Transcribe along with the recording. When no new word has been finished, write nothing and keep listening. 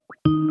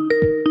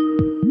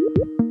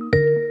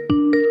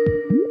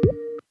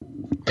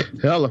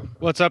Hello.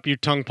 What's up, you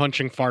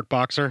tongue-punching fart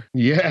boxer?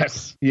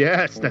 Yes,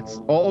 that's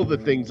all the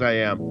things I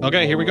am.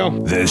 Okay, here we go.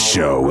 This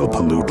show will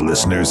pollute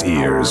listeners'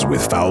 ears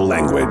with foul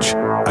language,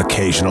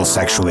 occasional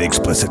sexually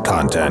explicit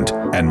content,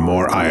 and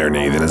more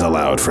irony than is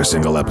allowed for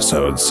single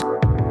episodes.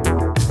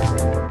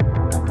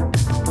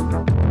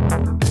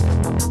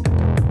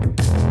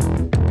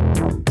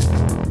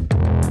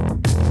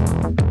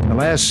 In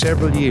the last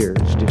several years,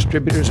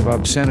 distributors of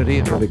obscenity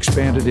have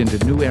expanded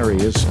into new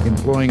areas,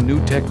 employing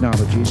new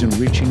technologies and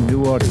reaching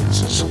new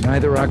audiences.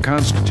 Neither our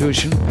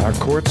Constitution, our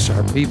courts,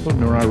 our people,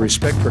 nor our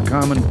respect for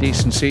common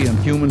decency and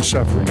human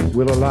suffering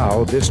will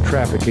allow this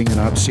trafficking in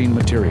obscene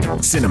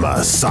material. Cinema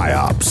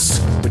Psyops.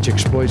 Which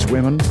exploits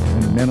women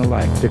and men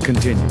alike to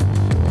continue.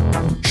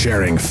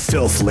 Sharing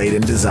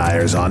filth-laden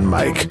desires on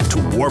mic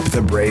to warp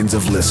the brains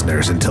of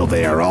listeners until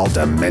they are all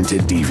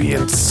demented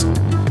deviants.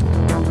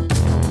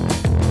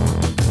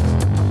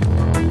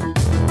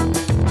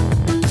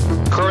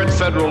 Current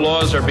federal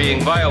laws are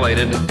being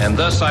violated, and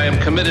thus I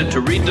am committed to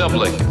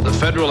redoubling the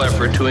federal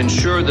effort to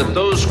ensure that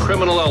those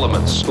criminal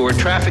elements who are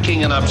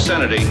trafficking in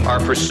obscenity are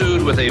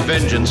pursued with a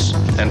vengeance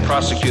and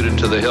prosecuted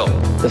to the hilt.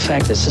 The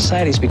fact that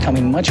society is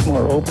becoming much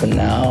more open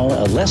now,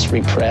 less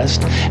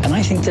repressed, and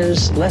I think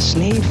there's less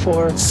need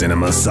for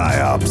Cinema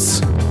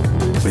Psyops.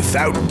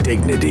 Without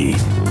dignity,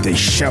 they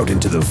shout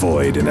into the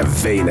void in a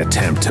vain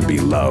attempt to be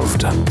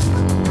loved.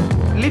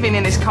 Living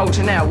in this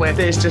culture now where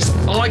there's just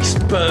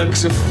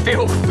icebergs of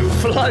filth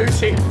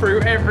floating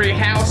through every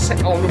house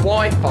on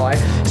Wi-Fi,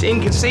 it's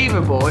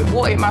inconceivable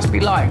what it must be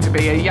like to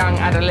be a young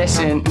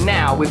adolescent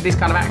now with this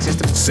kind of access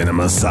to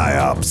Cinema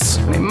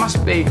Psyops. It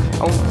must be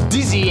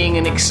dizzying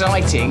and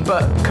exciting,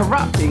 but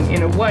corrupting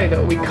in a way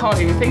that we can't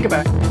even think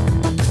about.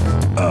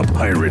 A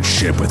pirate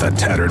ship with a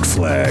tattered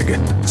flag,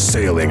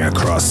 sailing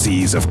across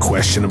seas of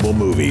questionable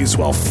movies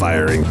while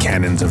firing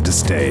cannons of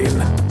disdain.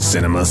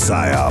 Cinema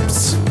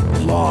Psyops.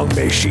 Long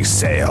may she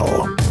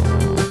sail.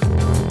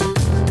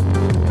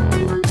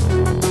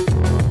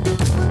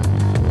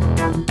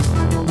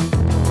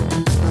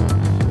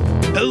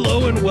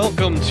 Hello and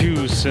welcome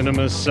to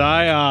Cinema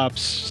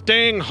Psyops.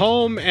 Staying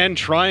home and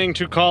trying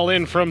to call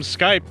in from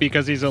Skype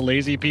because he's a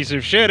lazy piece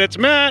of shit. It's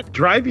Matt.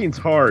 Driving's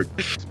hard,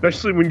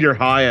 especially when you're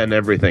high on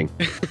everything.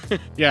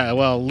 Yeah,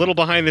 well, a little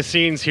behind the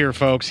scenes here,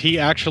 folks. He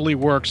actually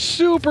works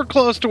super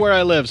close to where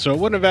I live, so it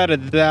wouldn't have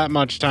added that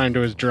much time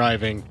to his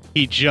driving.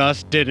 He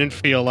just didn't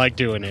feel like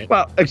doing it.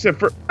 Well, except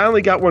for I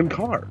only got one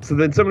car. So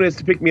then someone has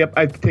to pick me up.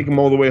 I have to take him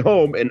all the way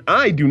home, and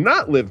I do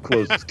not live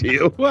closest to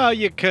you. Well,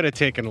 you could have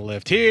taken a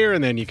lift here,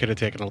 and then you could have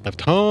taken a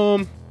lift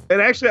home. And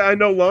actually, I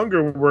no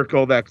longer work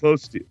all that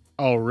close to you.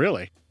 Oh,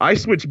 really? I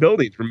switched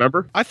buildings,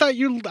 remember? I thought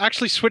you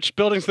actually switched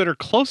buildings that are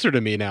closer to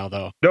me now,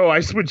 though. No,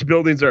 I switched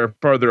buildings that are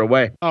farther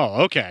away.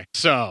 Oh, okay.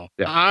 So,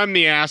 yeah. I'm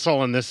the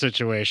asshole in this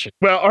situation.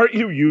 Well, aren't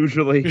you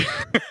usually?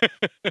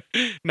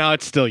 No,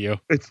 it's still you.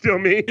 It's still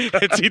me?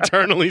 It's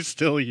eternally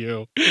still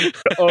you.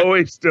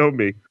 Always still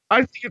me.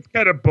 I think it's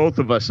kind of both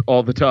of us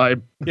all the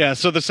time. Yeah,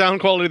 so the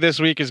sound quality this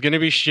week is going to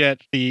be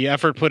shit. The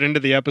effort put into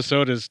the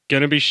episode is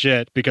going to be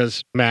shit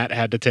because Matt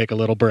had to take a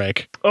little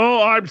break.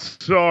 Oh, I'm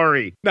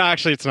sorry. No,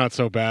 actually, it's not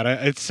so bad.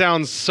 It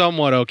sounds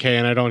somewhat okay,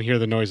 and I don't hear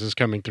the noises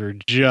coming through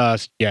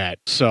just yet.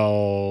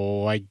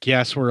 So I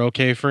guess we're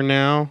okay for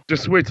now.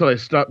 Just wait till I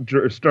start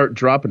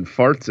dropping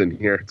farts in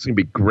here. It's going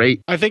to be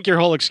great. I think your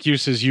whole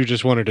excuse is you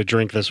just wanted to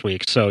drink this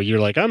week. So you're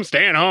like, I'm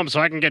staying home so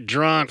I can get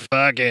drunk.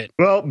 Fuck it.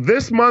 Well,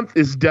 this month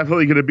is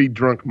definitely going to be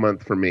drunk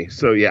month for me.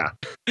 So yeah.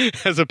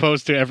 As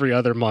opposed to every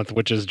other month,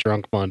 which is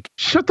drunk month.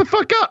 Shut the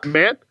fuck up,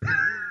 man.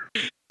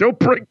 Don't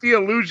break the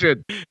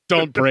illusion.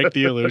 Don't break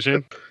the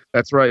illusion.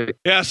 That's right.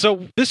 Yeah,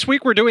 so this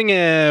week we're doing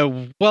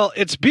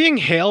it's being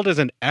hailed as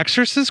an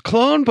Exorcist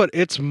clone, but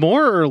it's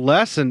more or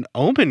less an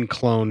Omen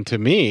clone to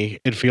me.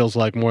 It feels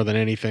like more than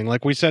anything.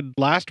 Like we said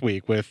last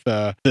week with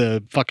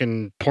the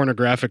fucking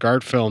pornographic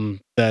art film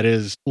that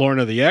is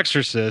Lorna the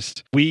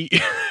Exorcist, we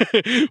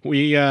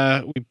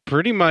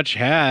pretty much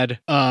had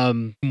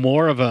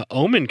more of a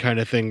Omen kind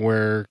of thing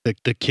where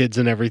the kids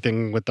and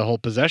everything with the whole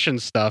possession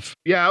stuff.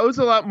 Yeah, it was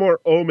a lot more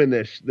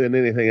Omen-ish than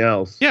anything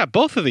else. Yeah,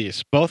 both of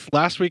these, both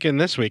last week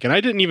and this week. And I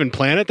didn't even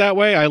plan it that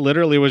way. I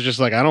literally was just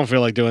like, I don't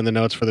feel like doing the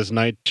notes for this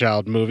Night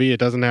Child movie. It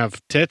doesn't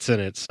have tits in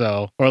it.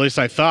 So, or at least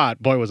I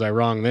thought, boy, was I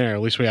wrong there.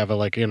 At least we have a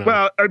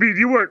Well, I mean,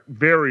 you weren't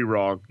very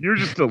wrong. You're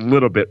just a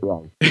little bit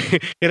wrong.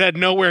 It had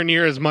nowhere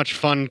near as much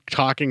fun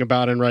talking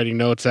about and writing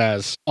notes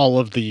as all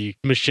of the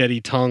machete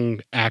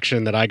tongue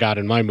action that I got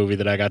in my movie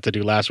that I got to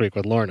do last week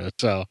with Lorna.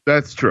 So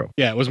that's true.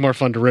 Yeah, it was more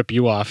fun to rip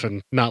you off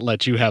and not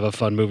let you have a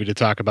fun movie to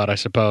talk about, I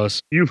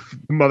suppose. You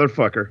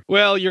motherfucker.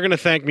 Well, you're going to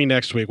thank me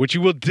next week, which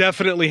you will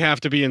definitely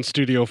have to be in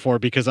studio for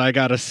because I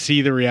got to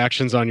see the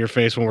reactions on your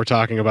face when we're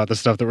talking about the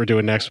stuff that we're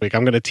doing next week.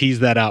 I'm going to tease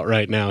that out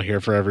right now here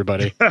for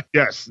everybody.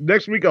 Yes,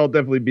 next week I'll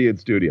definitely be in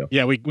studio.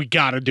 Yeah, we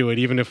got to do it,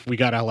 even if we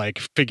got to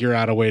figure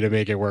out a way to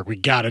make it work. We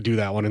got to do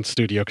that one in studio.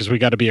 studio because we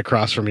got to be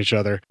across from each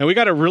other. And we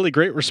got a really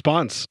great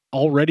response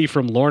already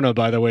from Lorna,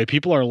 by the way.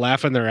 People are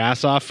laughing their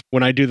ass off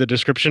when I do the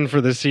description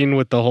for the scene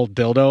with the whole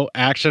dildo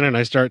action and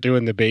I start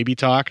doing the baby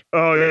talk.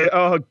 Oh, yeah.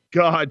 Oh,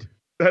 God.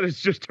 That is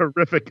just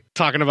horrific.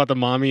 Talking about the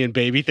mommy and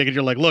baby thing, and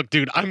you're like, look,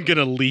 dude, I'm going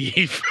to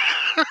leave.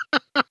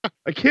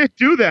 I can't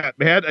do that,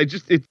 man.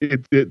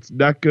 It's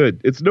not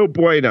good. It's no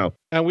bueno.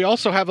 And we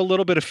also have a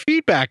little bit of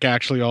feedback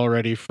actually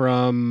already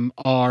from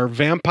our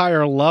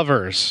vampire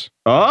lovers.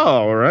 Oh,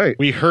 all right.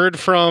 We heard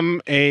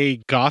from a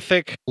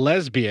gothic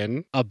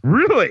lesbian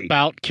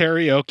about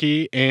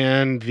karaoke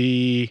and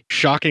the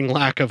shocking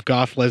lack of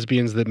goth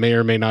lesbians that may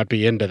or may not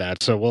be into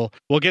that. So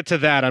we'll get to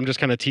that. I'm just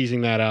kind of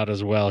teasing that out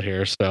as well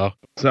here. So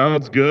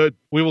sounds good.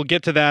 We will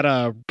get to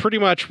that pretty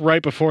much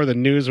right before the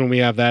news when we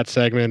have that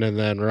segment, and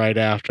then right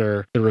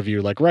after the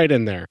review, like right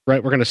in there.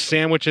 Right, we're gonna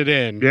sandwich it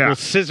in. Yeah. We'll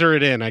scissor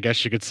it in, I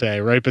guess you could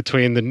say, right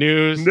between the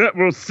news.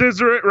 We'll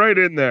scissor it right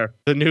in there.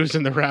 The news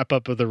and the wrap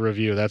up of the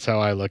review. That's how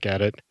I look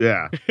at it.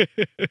 Yeah.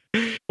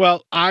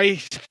 Well, I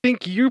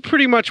think you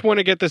pretty much want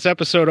to get this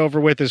episode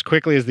over with as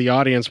quickly as the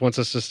audience wants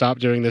us to stop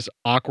doing this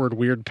awkward,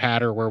 weird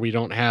patter where we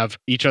don't have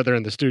each other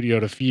in the studio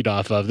to feed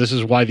off of. This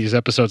is why these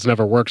episodes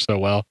never work so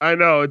well. I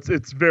know.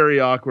 It's very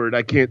awkward.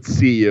 I can't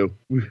see you.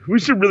 We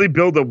should really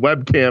build a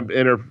webcam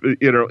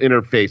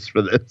interface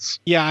for this.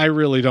 Yeah, I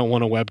really don't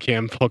want a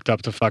webcam hooked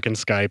up to fucking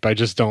Skype. I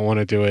just don't want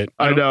to do it.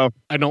 I know.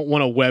 I don't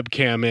want a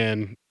webcam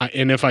in.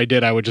 And if I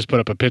did, I would just put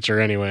up a picture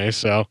anyway.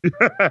 So,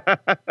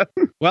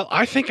 well,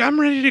 I think I'm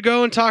ready to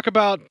go and talk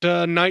about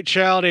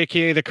Nightchild,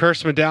 aka The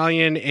Cursed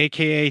Medallion,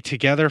 aka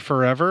Together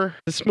Forever.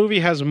 This movie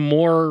has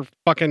more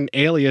fucking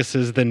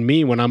aliases than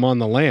me when I'm on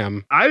the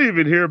lam. I didn't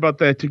even hear about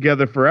that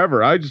Together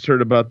Forever. I just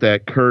heard about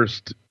that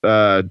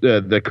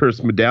the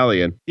Cursed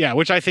Medallion. Yeah,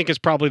 which I think is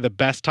probably the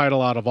best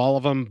title out of all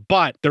of them.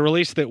 But the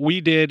release that we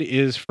did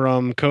is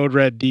from Code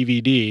Red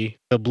DVD,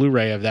 the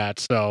Blu-ray of that.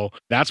 So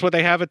that's what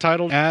they have it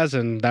titled as,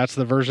 and that's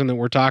the version that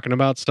we're talking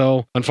about.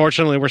 So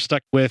unfortunately, we're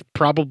stuck with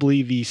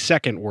probably the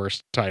second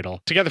worst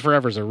title. Together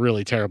Forever is a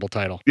really terrible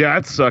title. Yeah,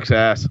 that sucks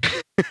ass.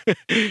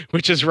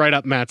 Which is right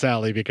up Matt's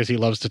alley because he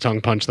loves to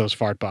tongue punch those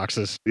fart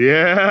boxes.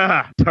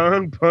 Yeah,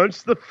 tongue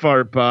punch the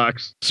fart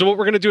box. So what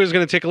we're going to do is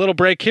going to take a little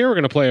break here. We're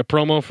going to play a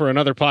promo for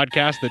another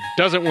podcast that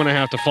doesn't want to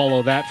have to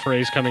follow that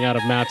phrase coming out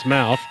of Matt's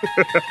mouth.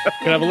 Going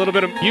to have a little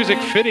bit of music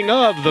fitting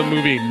of the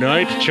movie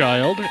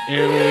Nightchild.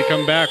 And when we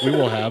come back, we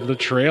will have the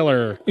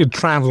trailer. You're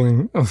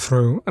traveling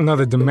through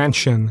another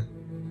dimension.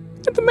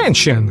 A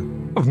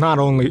dimension of not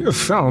only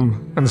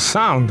film and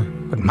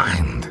sound, but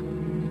mind.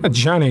 A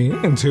journey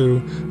into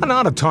an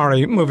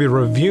auditory movie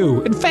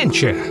review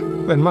adventure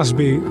that must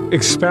be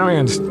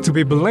experienced to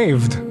be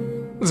believed.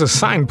 There's a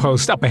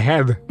signpost up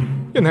ahead.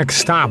 Your next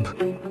stop,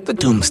 the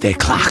Doomsday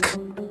Clock.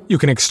 You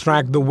can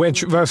extract the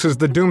Witch vs.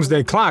 the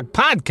Doomsday Clock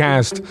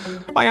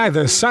podcast by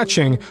either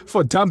searching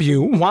for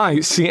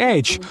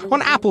WYCH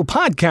on Apple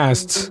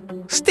Podcasts,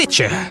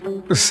 Stitcher,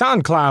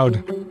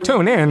 SoundCloud,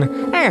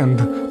 TuneIn, and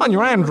on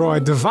your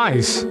Android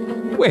device.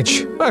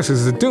 Witch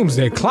vs. the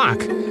Doomsday Clock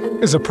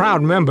is a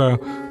proud member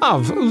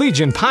of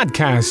Legion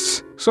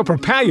Podcasts, so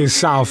prepare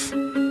yourself.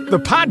 The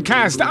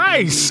podcast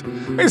ice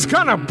is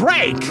gonna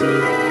break!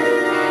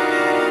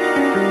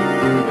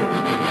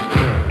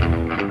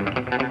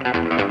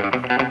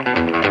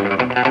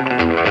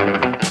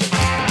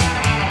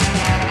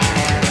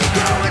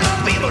 Growing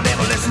up, people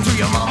never listen to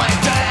your mama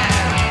and dad.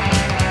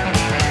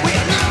 We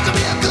are not to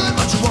be a good,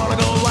 but you wanna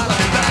go wild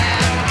and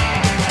bad.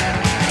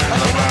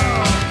 The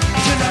world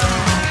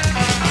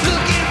tonight,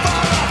 looking for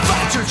a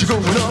fight. Since you're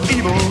going up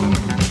evil,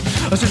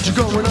 since you're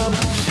going up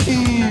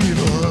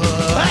evil.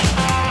 Hey!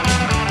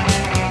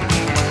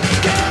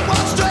 Can't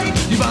walk straight,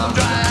 you bomb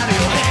dry out of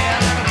your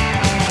head.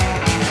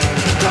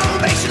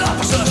 Probation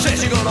officer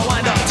says you're gonna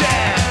wind up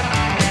dead.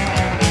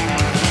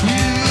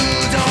 You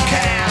don't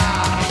care,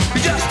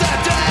 you're just a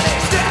dirty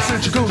stick.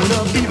 Since you're going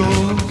up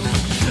evil,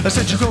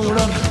 since you're going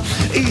up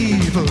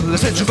evil,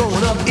 since you're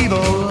going up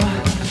evil,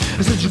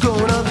 since you're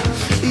going up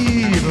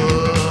evil.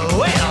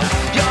 Well,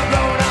 you're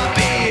growing up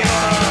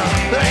evil.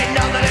 There ain't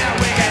nothing that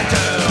we can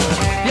do.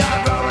 You're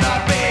growing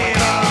up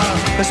evil.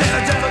 Say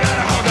the devil got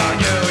a hold on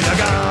you. You're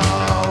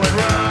going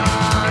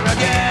wrong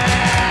again.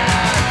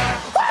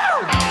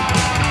 Woo!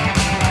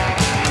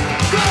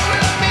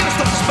 Growing up evil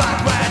stuff is spot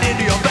right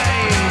into your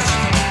veins.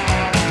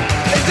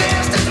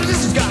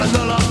 This has got to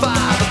nullify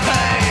the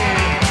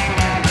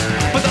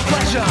pain. But the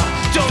pleasure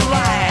don't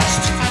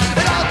last.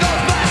 It all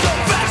goes by so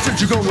fast.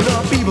 Since you're going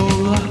up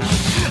evil,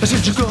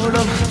 since you're going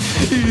up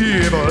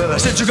evil,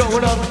 since you're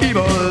going up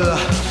evil,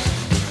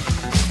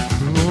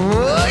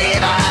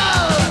 evil.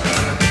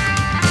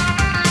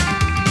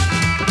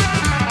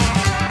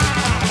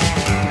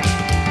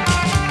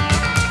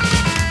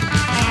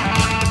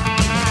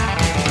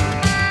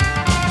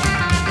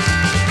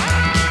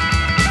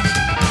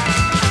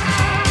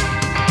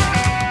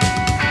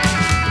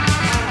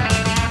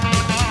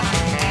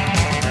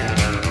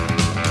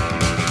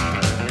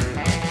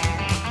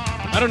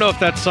 I don't know if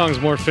that song's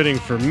more fitting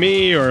for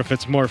me or if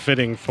it's more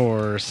fitting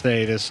for,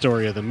 say, the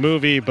story of the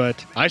movie,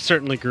 but I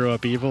certainly grew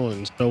up evil,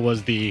 and so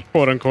was the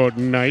quote-unquote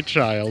night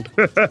child.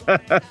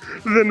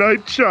 The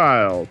night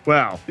child.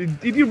 Wow.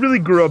 Did you really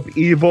grow up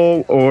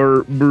evil,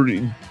 or were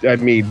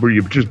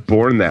you just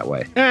born that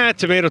way?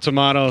 Tomato,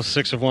 tomato,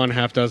 6 of one,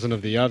 half dozen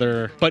of the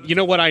other. But you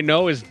know what I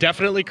know is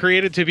definitely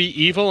created to be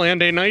evil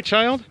and a night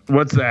child?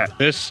 What's that?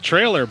 This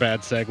trailer, bad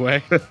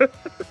segue.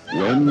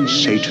 When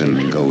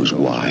Satan goes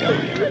wild,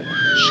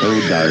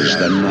 so does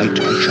the night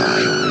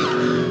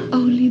child.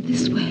 Only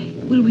this way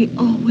will we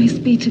always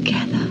be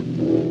together.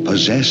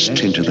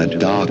 Possessed into the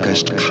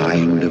darkest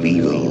kind of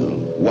evil.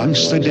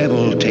 Once the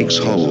devil takes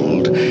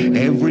hold,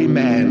 every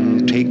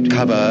man take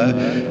cover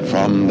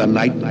from the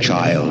night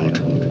child.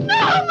 No,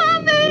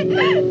 Mommy!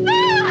 No,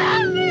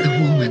 Mommy! The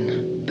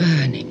woman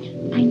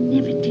burning. I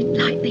never did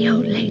like the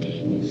old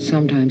lady.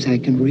 Sometimes I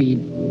can read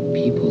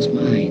people's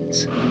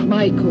minds.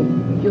 Michael,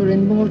 you're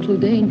in mortal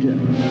danger.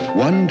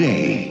 One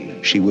day,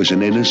 she was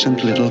an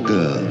innocent little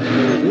girl.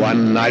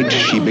 One night,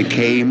 she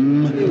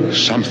became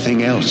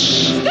something else.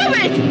 Stop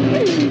it!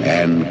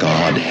 And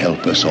God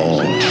help us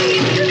all.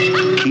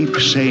 Keep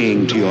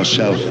saying to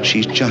yourself,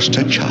 she's just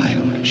a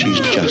child. She's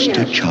just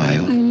a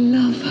child. I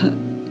love her,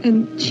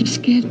 and she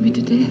scared me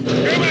to death.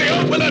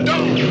 But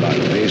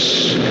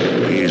this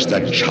is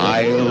the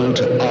child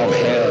of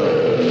hell.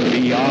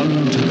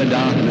 Beyond the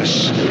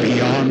darkness,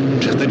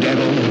 beyond the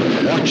devil.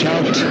 Watch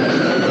out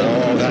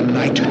for the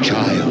night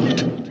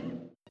child.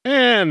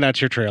 And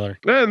that's your trailer.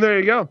 And there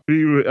you go.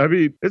 I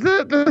mean, is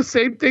that the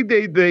same thing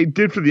they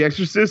did for The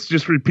Exorcist?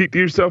 Just repeat to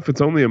yourself,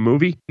 it's only a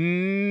movie?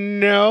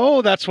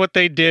 No, that's what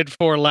they did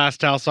for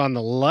Last House on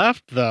the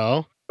Left,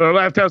 though.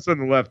 Last House on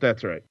the Left,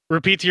 that's right.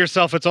 Repeat to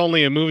yourself, it's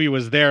only a movie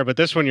was there, but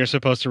this one you're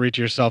supposed to read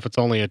to yourself, it's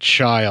only a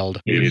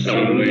child. It's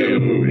only a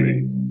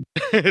movie.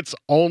 It's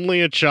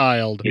only a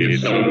child.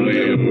 It's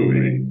only a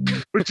movie.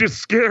 Which is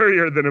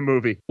scarier than a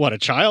movie. What, a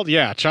child?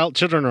 Yeah,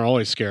 children are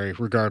always scary,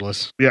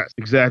 regardless. Yes,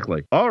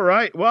 exactly. All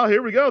right, well,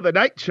 here we go. The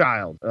Night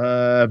Child.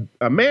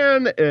 A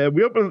man,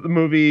 we open the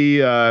movie,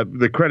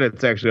 the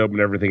credits actually open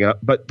everything up,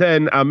 but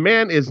then a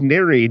man is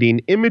narrating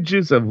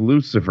images of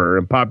Lucifer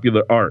in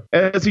popular art.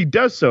 As he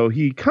does so,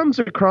 he comes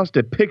across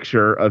a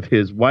picture of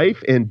his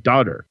wife and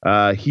daughter.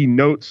 He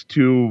notes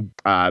to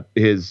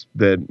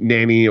the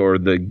nanny or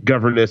the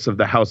governess of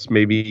the house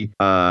maybe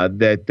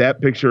that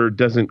picture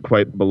doesn't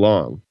quite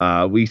belong.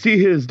 We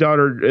see his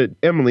daughter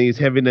Emily is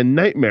having a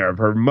nightmare of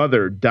her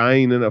mother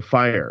dying in a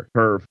fire.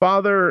 Her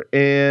father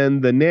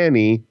and the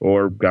nanny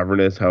or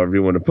governess, however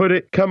you want to put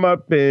it, come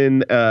up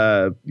and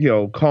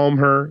calm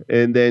her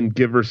and then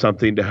give her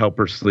something to help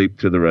her sleep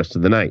through the rest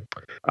of the night.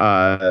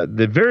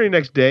 The very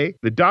next day,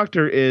 the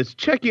doctor is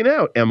checking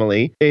out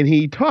Emily and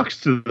he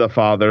talks to the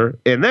father,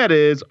 and that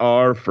is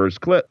our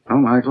first clip. Oh,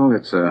 Michael,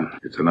 it's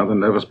another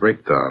nervous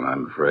breakdown,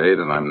 I'm afraid,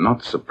 and I'm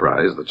not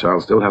surprised the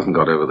child still hasn't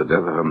got over the death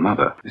of her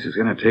mother. This is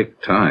going to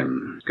take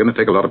time. It's going to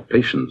take a lot of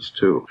patience,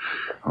 too.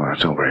 Oh,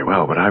 that's all very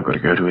well, but I've got to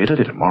go to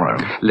Italy tomorrow.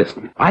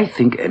 Listen, I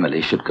think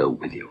Emily should go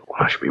with you.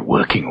 Well, I should be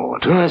working all the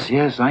time.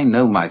 Yes, I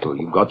know, Michael.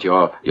 You've got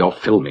your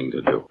filming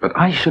to do. But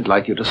I should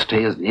like you to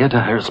stay as near to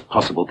her as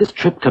possible. This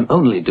trip can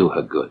only do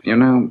her good. You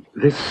know,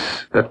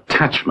 this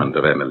attachment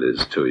of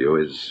Emily's to you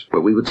is,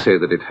 well, we would say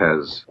that it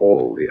has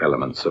all the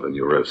elements of a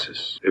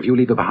neurosis. If you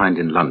leave her behind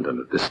in London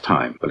at this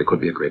time, well, it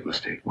could be a great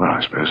mistake. Well,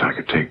 I suppose I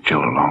could take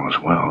Jill along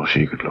as well.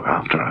 She could look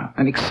after her.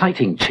 An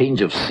exciting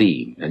change of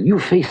scene, and new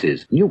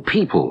faces, new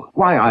people.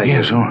 Why,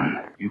 Yes, all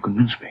right. You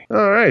convinced me.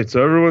 All right,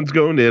 so everyone's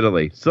going to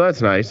Italy, so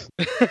that's nice.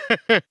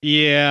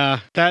 Yeah,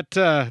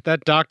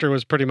 that doctor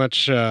was pretty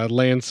much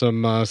laying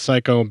some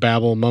psycho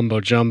babble mumbo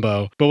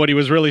jumbo. But what he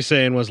was really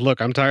saying was,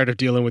 look, I'm tired of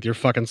dealing with your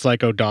fucking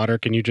psycho daughter.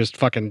 Can you just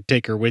fucking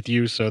take her with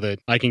you so that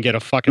I can get a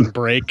fucking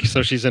break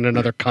so she's in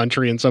another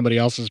country and somebody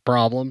else's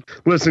problem?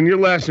 Listen, your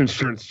last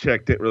insurance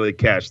check didn't really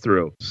cash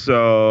through,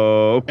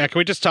 so... Yeah, can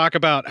we just talk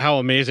about how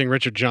amazing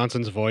Richard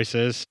Johnson's voice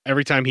is?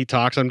 Every time he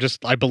talks,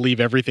 I believe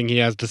everything he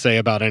has to say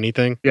about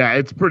anything. Yeah,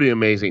 it's pretty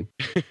amazing.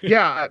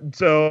 Yeah,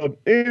 so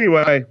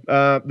anyway,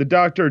 the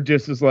doctor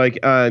just is like,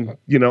 I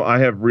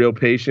have real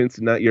patients,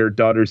 not your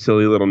daughter's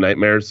silly little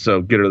nightmares,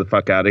 so get her the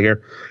fuck out of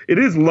here. It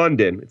is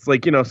London. It's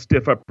like,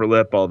 stiff upper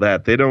lip, all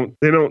that. They don't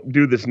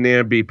do this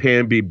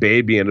namby-pamby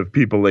babying of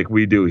people like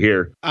we do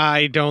here.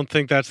 I don't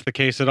think that's the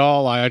case at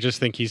all. I just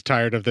think he's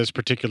tired of this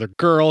particular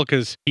girl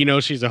because he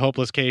knows she's a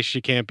hopeless case. She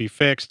can't be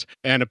fixed.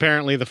 And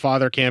apparently the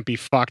father can't be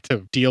fucked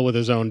to deal with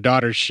his own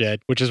daughter's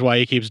shit, which is why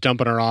he keeps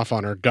dumping her off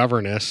on her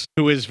governess,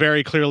 who is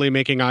very clearly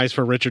making eyes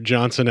for Richard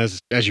Johnson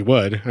as you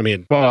would.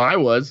 Well, I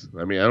was.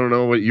 I don't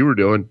know what you were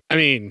doing.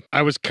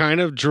 I was kind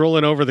of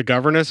drooling over the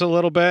governess a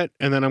little bit,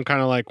 and then I'm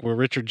kind of like, well,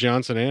 Richard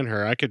Johnson and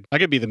her, I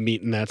could be the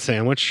meat in that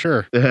sandwich,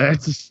 sure.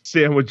 That's a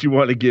sandwich you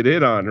want to get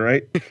in on,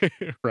 right?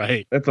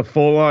 Right. That's a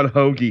full-on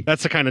hoagie.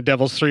 That's the kind of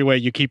devil's three-way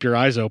you keep your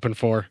eyes open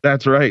for.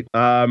 That's right.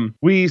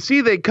 We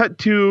see they cut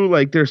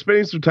to, they're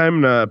spending some time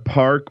in a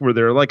park where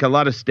there are, a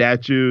lot of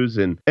statues,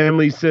 and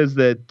Emily says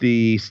that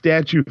the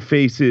statue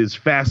faces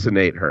fast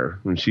assassinate her.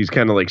 And she's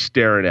kind of like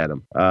staring at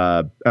him.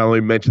 I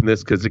only mention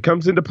this because it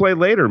comes into play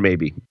later,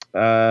 maybe.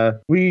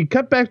 We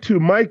cut back to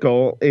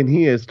Michael, and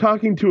he is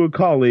talking to a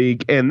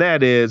colleague, and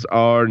that is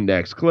our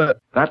next clip.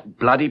 That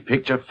bloody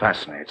picture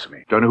fascinates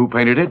me. Don't know who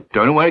painted it,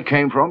 don't know where it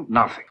came from,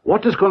 nothing.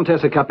 What does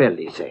Contessa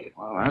Capelli say?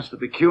 Well, that's the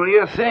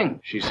peculiar thing.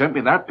 She sent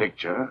me that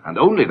picture, and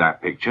only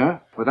that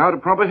picture, without a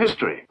proper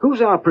history. Who's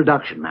our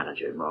production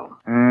manager involved?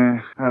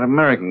 That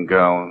American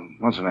girl,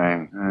 what's her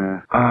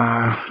name?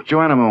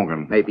 Joanna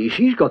Morgan. Maybe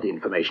she's got the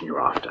information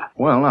you're after.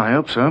 Well, I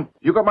hope so.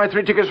 You got my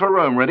 3 tickets for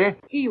Rome ready?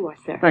 Here you are,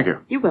 sir. Thank you.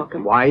 You're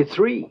welcome. Why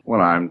 3?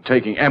 Well, I'm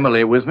taking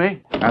Emily with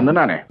me, and the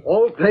nanny.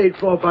 All paid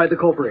for by the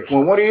corporation.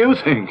 Well, what do you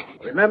think?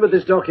 Remember,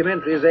 this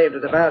documentary is aimed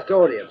at a vast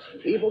audience.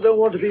 People don't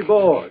want to be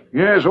bored.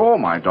 Yes, all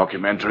my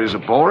documentaries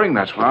are boring.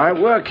 That's why I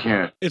work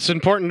here. It's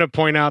important to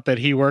point out that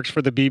he works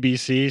for the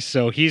BBC,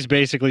 so he's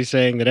basically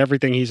saying that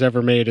everything he's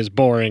ever made is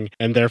boring,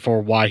 and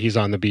therefore why he's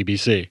on the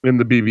BBC. And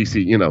the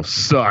BBC,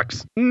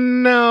 sucks.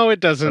 No, it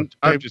doesn't.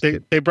 I'm just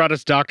kidding. They brought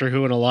us Doctor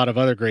Who and a lot of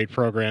other great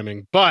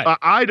programming, but...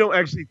 I don't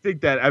actually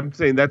think that. I'm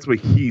saying that's what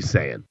he's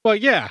saying. Well,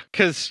 yeah,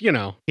 because,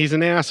 he's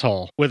an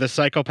asshole with a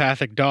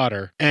psychopathic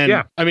daughter. And,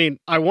 yeah. I mean,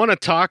 I want to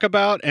talk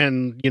about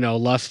and,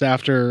 lust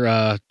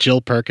after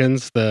Jill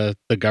Perkins, the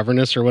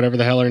governess or whatever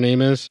the hell her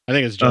name is. I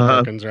think it's Jill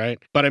Perkins, right?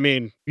 But, I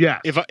mean... Yeah,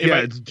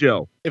 it's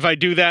Jill. If I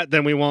do that,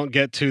 then we won't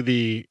get to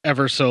the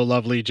ever so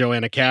lovely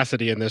Joanna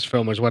Cassidy in this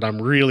film, is what I'm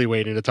really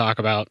waiting to talk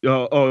about.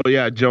 Oh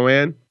yeah,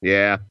 Joanne.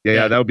 Yeah,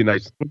 that would be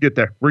nice. We'll get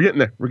there. We're getting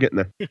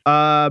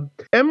there.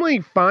 Emily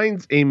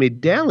finds a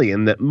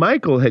medallion that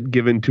Michael had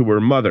given to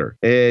her mother,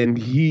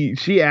 and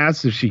she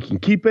asks if she can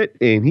keep it,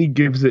 and he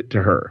gives it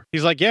to her.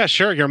 He's like, yeah,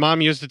 sure, your mom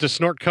used it to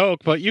snort coke,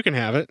 but you can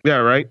have it. Yeah,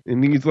 right.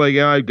 And he's like,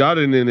 yeah, I got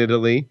it in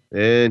Italy,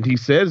 and he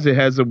says it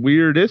has a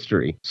weird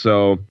history.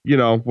 So,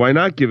 why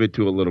not give it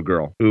to a little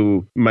girl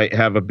who might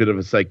have a bit of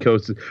a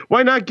psychosis?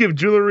 Why not give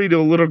jewelry to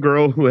a little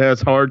girl who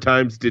has hard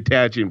times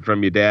detaching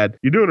from you, Dad?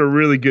 You're doing a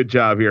really good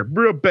job here.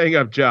 Real bang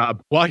up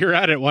job. While you're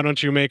at it, why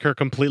don't you make her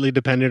completely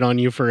dependent on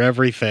you for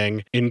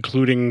everything,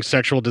 including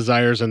sexual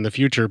desires in the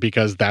future,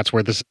 because that's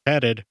where this is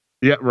headed.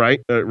 Yeah, right.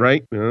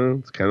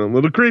 It's kind of a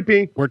little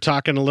creepy. We're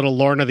talking a little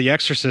Lorna the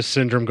Exorcist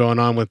syndrome going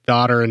on with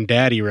daughter and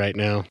daddy right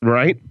now.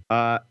 Right.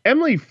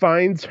 Emily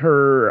finds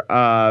her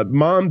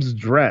mom's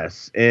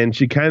dress, and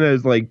she kind of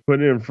is like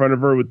putting it in front of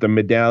her with the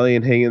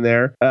medallion hanging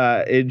there.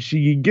 And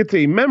she gets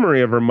a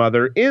memory of her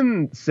mother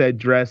in said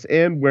dress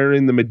and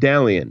wearing the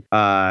medallion.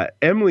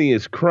 Emily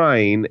is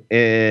crying,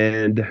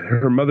 and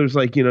her mother's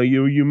like,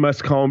 you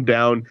must calm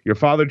down. Your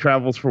father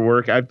travels for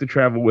work. I have to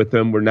travel with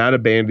him. We're not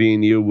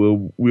abandoning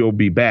you. We'll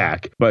be back.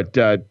 But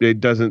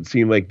it doesn't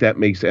seem like that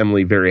makes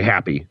Emily very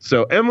happy.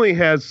 So Emily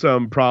has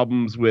some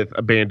problems with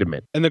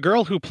abandonment. And the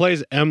girl who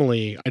plays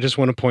Emily, I just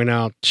want to point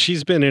out,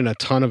 she's been in a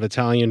ton of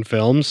Italian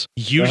films,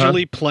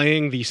 usually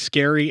playing the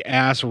scary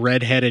ass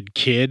redheaded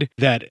kid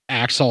that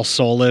acts all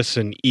soulless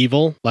and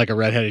evil, like a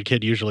redheaded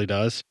kid usually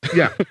does.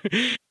 Yeah.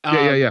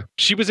 Yeah.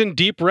 She was in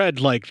Deep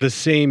Red like the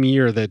same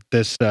year that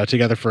this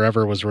Together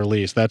Forever was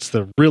released. That's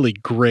the really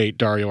great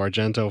Dario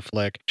Argento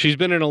flick. She's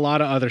been in a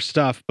lot of other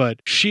stuff, but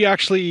she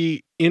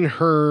actually, in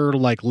her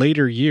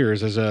later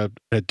years as an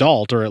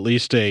adult, or at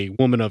least a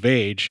woman of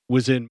age,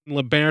 was in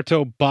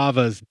Lamberto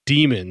Bava's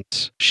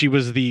Demons. She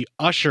was the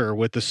usher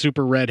with the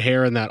super red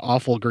hair and that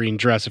awful green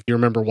dress, if you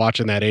remember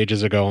watching that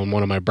ages ago on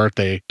one of my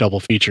birthday double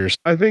features.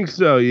 I think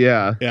so,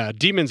 yeah. Yeah,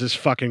 Demons is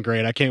fucking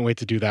great. I can't wait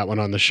to do that one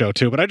on the show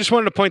too. But I just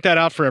wanted to point that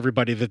out for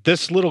everybody, that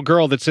this little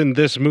girl that's in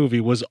this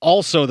movie was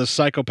also the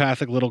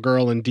psychopathic little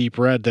girl in Deep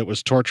Red that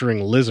was torturing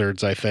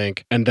lizards, I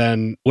think, and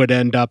then would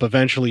end up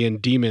eventually in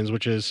Demons,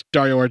 which is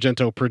Dario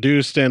Argento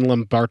produced and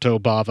Lamberto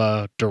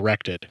Bava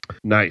directed.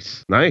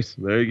 Nice.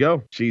 There you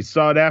go. She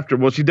sought after.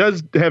 Well, she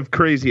does have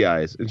crazy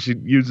eyes, and she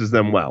uses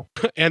them well.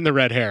 And the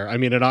red hair. I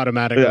mean, it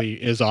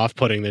automatically is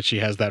off-putting that she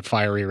has that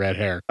fiery red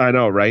hair. I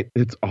know, right?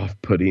 It's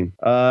off-putting.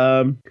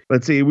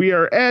 Let's see. We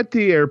are at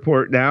the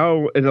airport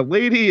now, and a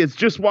lady is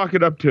just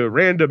walking up to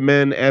random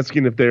men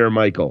asking if they are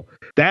Michael.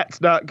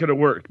 That's not going to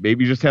work.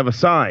 Maybe you just have a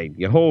sign.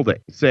 You hold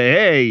it. Say,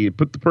 hey, you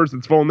put the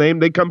person's full name.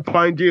 They come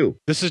find you.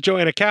 This is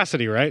Joanna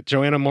Cassidy, right?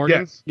 Joanna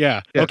Morgan? Yes.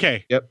 Yeah. Yes.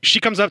 Okay. Yep. She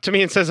comes up to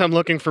me and says, I'm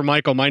looking for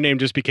Michael. My name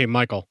just became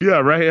Michael. Yeah,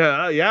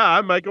 right. Yeah,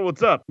 I'm Michael.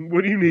 What's up?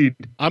 What do you need?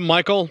 I'm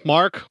Michael,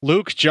 Mark,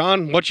 Luke,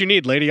 John. What you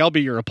need, lady? I'll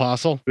be your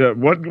apostle. Yeah,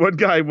 one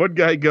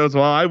guy goes,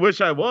 well, I wish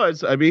I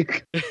was. I mean...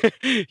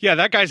 Yeah,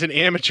 that guy's an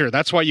amateur.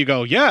 That's why you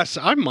go, yes,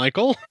 I'm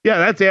Michael. Yeah,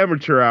 that's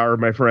amateur hour,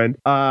 my friend.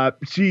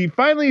 She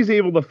finally is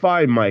able to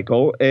find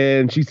Michael,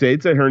 and she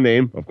states that her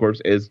name, of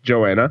course, is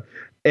Joanna,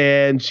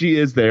 and she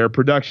is their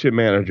production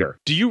manager.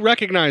 Do you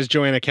recognize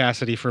Joanna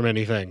Cassidy from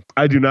anything?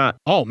 I do not.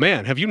 Oh,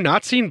 man. Have you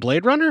not seen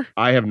Blade Runner?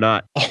 I have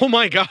not. Oh,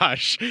 my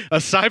gosh. A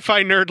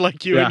sci-fi nerd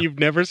like you, and you've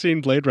never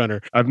seen Blade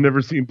Runner. I've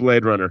never seen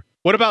Blade Runner.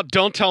 What about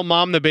Don't Tell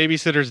Mom the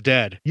Babysitter's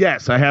Dead?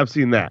 Yes, I have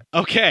seen that.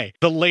 Okay.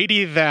 The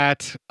lady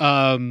that,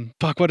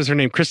 what is her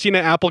name? Christina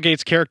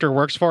Applegate's character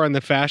works for in the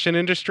fashion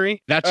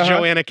industry. That's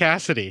Joanna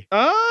Cassidy.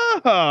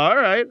 Oh, all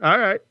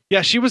right.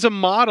 Yeah, she was a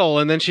model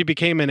and then she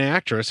became an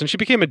actress, and she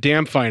became a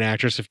damn fine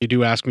actress if you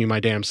do ask me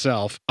my damn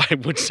self. I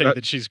would say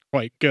that she's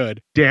quite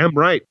good. Damn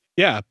right.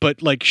 Yeah,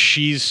 but like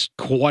she's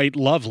quite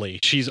lovely.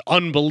 She's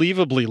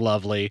unbelievably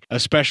lovely,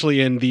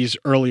 especially in these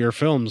earlier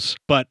films.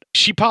 But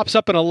she pops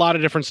up in a lot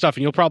of different stuff,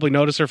 and you'll probably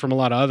notice her from a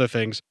lot of other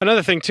things.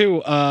 Another thing,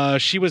 too,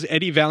 she was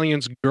Eddie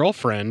Valiant's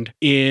girlfriend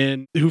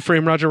in Who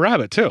Framed Roger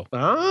Rabbit, too.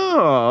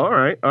 Oh,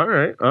 all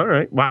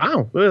right.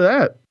 Wow, look at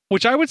that.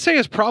 Which I would say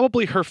is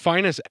probably her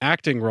finest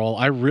acting role.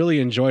 I really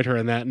enjoyed her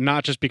in that,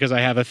 not just because I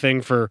have a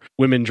thing for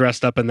women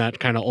dressed up in that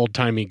kind of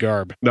old-timey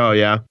garb. Oh,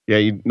 yeah.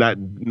 Yeah,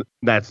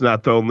 that's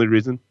not the only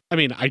reason. I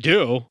mean, I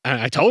do.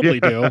 I totally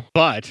do.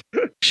 But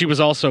she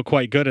was also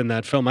quite good in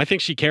that film. I think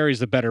she carries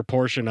the better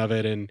portion of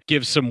it and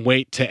gives some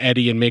weight to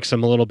Eddie and makes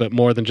him a little bit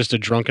more than just a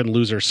drunken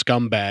loser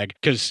scumbag.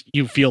 Because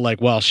you feel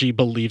like, well, she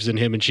believes in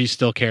him and she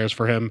still cares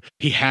for him.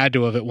 He had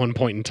to have at one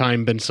point in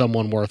time been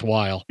someone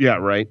worthwhile. Yeah,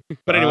 right.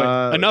 But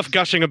anyway, enough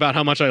gushing about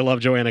how much I love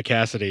Joanna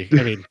Cassidy.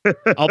 I mean,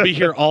 I'll be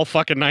here all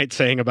fucking night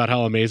saying about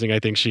how amazing I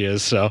think she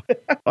is. So,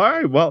 all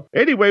right. Well,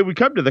 anyway, we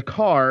come to the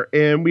car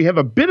and we have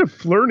a bit of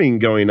flirting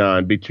going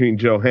on between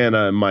Johanna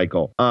and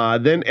Michael.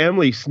 Then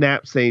Emily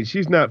snaps, saying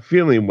she's not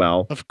feeling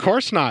well. Of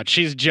course not.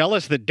 She's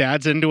jealous that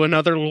Dad's into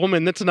another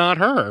woman that's not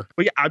her.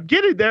 Well, yeah, I'm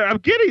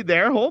getting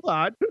there. Hold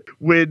on.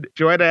 When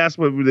Joanna asks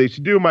what they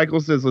should do, Michael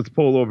says, let's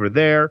pull over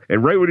there.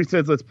 And right when he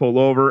says, let's pull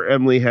over,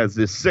 Emily has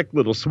this sick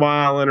little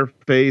smile on her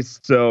face.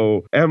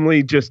 So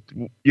Emily just,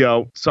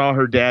 saw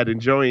her dad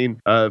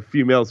enjoying a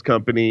female's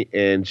company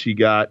and she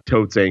got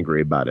totes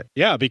angry about it.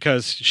 Yeah,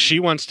 because she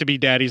wants to be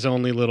Daddy's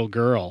only little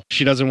girl.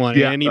 She doesn't want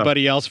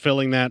anybody else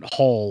filling that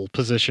hole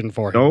position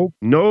for him. No,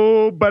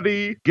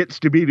 nobody gets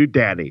to be the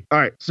daddy. All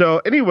right. So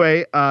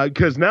anyway,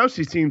 because now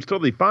she seems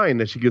totally fine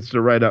that she gets to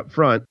ride up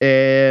front,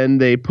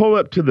 and they pull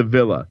up to the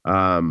villa.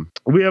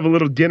 We have a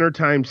little dinner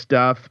time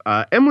stuff.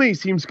 Emily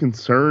seems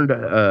concerned.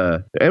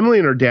 Emily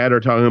and her dad are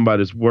talking about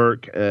his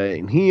work,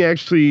 and he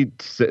actually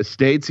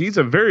states he's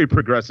a very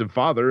progressive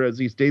father, as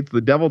he states the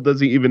devil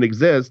doesn't even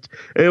exist.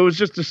 It was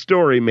just a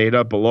story made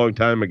up a long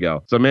time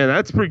ago. So man,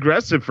 that's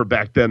progressive for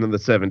back then in the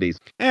 70s.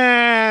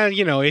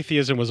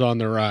 Atheism was on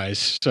the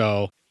rise,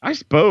 so I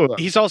suppose.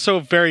 He's also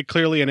very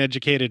clearly an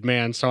educated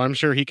man, so I'm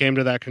sure he came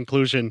to that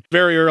conclusion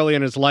very early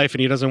in his life, and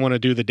he doesn't want to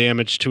do the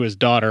damage to his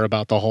daughter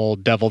about the whole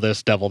devil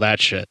this, devil that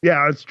shit.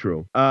 Yeah, that's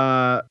true.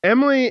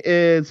 Emily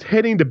is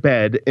heading to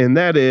bed, and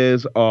that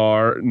is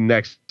our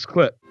next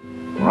clip.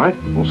 All right,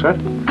 all set?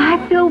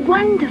 I feel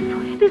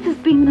wonderful. This has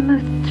been the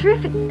most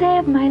terrific day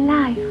of my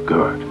life.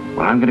 Good.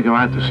 Well, I'm going to go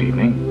out this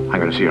evening. I'm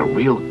going to see a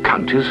real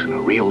countess in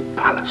a real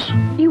palace.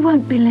 You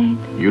won't be late.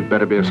 You'd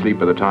better be asleep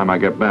by the time I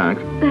get back.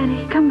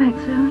 Betty, come back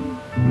soon.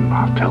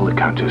 I'll tell the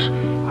countess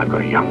I've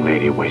got a young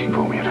lady waiting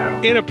for me at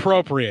home.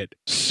 Inappropriate.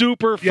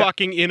 Super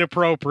fucking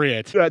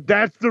inappropriate.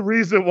 That's the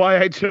reason why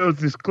I chose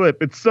this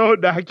clip. It's so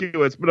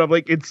innocuous, but I'm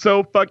like, it's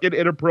so fucking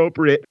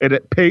inappropriate, and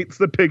it paints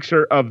the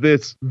picture of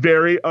this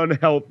very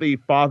unhealthy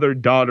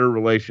father-daughter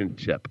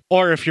relationship.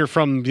 Or if you're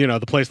from, the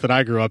place that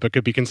I grew up, it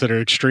could be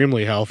considered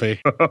extremely healthy.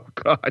 Oh,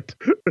 God.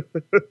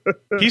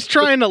 He's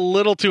trying a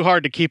little too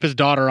hard to keep his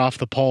daughter off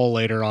the pole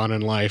later on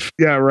in life.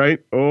 Yeah, right?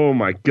 Oh,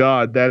 my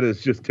God. That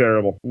is just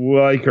terrible.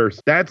 Like her.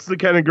 That's the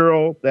kind of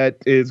girl that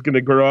is going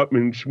to grow up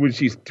and when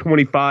she's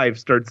 25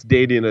 starts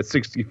dating a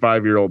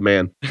 65-year-old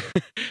man.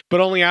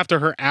 But only after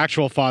her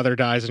actual father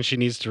dies and she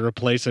needs to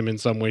replace him in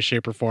some way,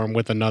 shape, or form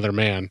with another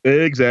man.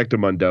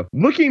 Exactamundo.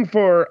 Looking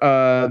for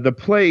the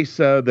place,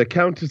 the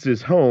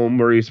Countess's home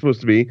where he's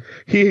supposed to be,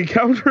 he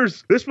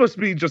encounters, this must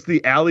be just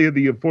the alley of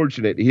the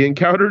unfortunate. He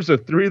encounters a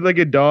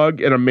three-legged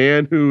dog and a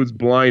man who's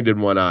blind in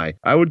one eye.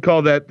 I would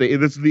call that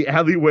this is the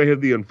alleyway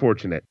of the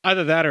unfortunate.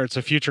 Either that or it's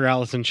a future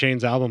Alice in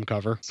Chains album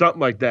cover. Something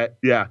like that.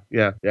 Yeah.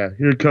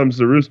 Here comes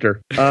the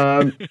rooster.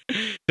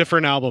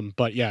 Different album,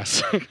 but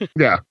yes.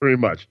 Yeah, pretty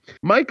much.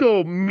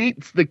 Michael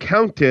meets the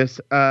Countess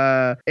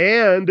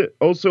and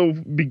also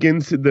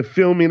begins the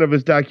filming of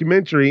his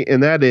documentary,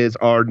 and that is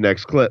our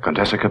next clip.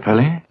 Contessa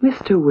Capelli?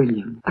 Mr.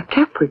 William, a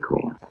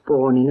Capricorn,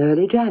 born in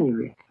early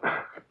January.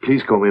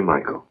 Please call me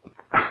Michael.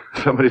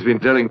 Somebody's been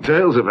telling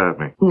tales about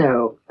me.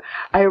 No,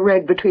 I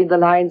read between the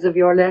lines of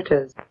your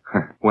letters.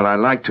 Well, I'd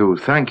like to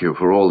thank you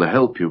for all the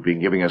help you've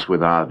been giving us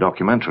with our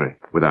documentary.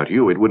 Without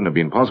you, it wouldn't have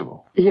been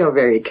possible. You're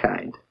very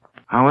kind.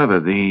 However,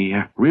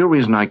 the real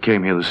reason I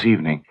came here this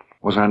evening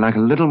was I'd like a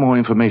little more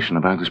information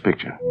about this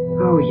picture.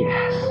 Oh,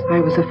 yes. I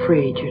was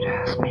afraid you'd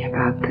ask me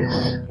about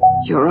this.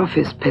 Your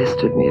office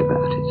pestered me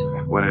about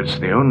it. Well, it's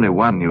the only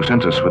one you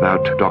sent us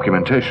without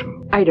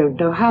documentation. I don't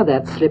know how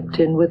that slipped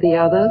in with the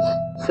others.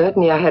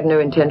 Certainly I had no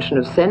intention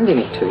of sending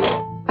it to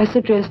you. I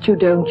suggest you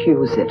don't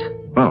use it.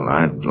 Well,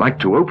 I'd like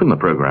to open the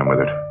program with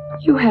it.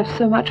 You have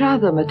so much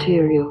other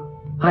material.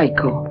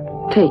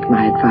 Michael, take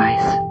my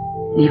advice.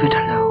 Leave it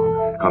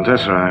alone.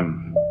 Contessa,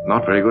 I'm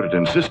not very good at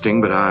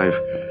insisting, but I've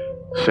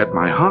set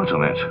my heart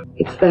on it.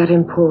 It's that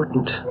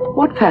important.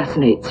 What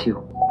fascinates you?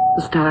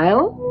 The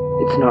style?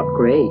 It's not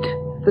great.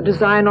 The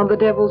design on the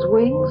devil's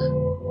wings?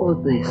 Or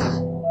this?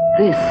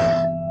 This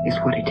is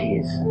what it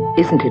is.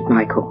 Isn't it,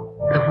 Michael?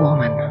 The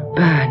woman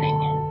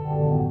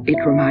burning.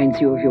 It reminds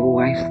you of your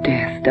wife's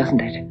death,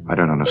 doesn't it? I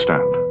don't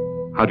understand.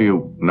 How do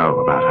you know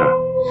about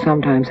her?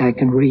 Sometimes I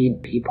can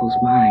read people's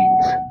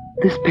minds.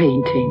 This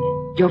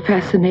painting, your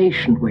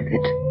fascination with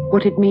it,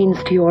 what it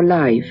means to your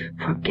life,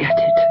 forget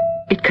it.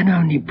 It can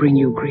only bring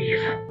you grief.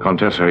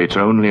 Contessa, it's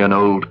only an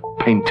old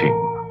painting.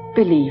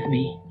 Believe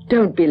me,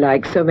 don't be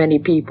like so many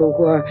people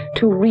who are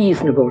too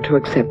reasonable to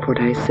accept what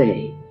I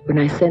say. When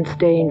I sense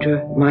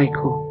danger,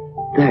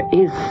 Michael, there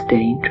is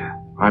danger.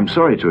 I'm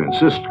sorry to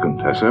insist,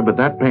 Contessa, but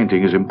that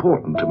painting is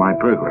important to my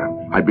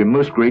program. I'd be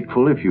most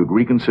grateful if you'd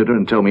reconsider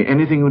and tell me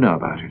anything you know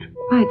about it.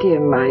 My dear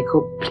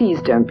Michael,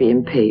 please don't be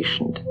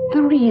impatient.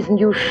 The reason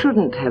you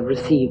shouldn't have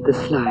received the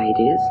slide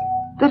is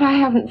that I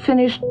haven't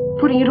finished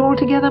putting it all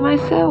together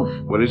myself.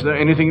 Well, is there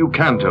anything you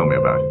can tell me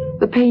about it?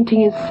 The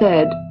painting is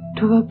said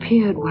to have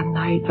appeared one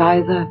night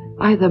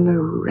either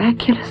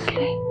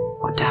miraculously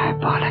or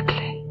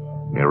diabolically.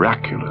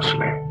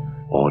 Miraculously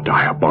or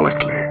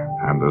diabolically.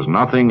 And there's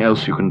nothing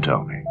else you can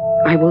tell me.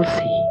 I will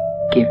see.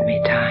 Give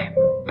me time.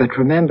 But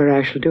remember,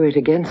 I shall do it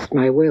against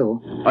my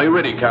will. Are you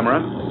ready,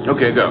 camera?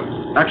 Okay, go.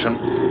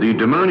 Action. The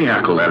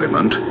demoniacal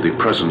element, the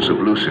presence of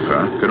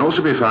Lucifer, can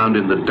also be found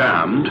in The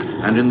Damned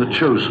and in The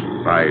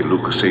Chosen by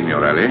Luca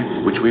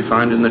Signorelli, which we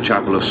find in the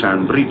chapel of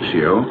San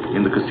Brizio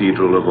in the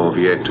Cathedral of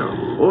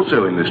Orvieto.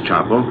 Also in this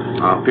chapel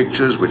are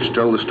pictures which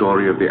tell the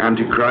story of the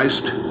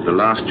Antichrist, the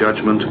Last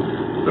Judgment,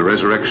 the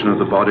resurrection of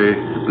the body,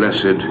 the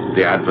blessed,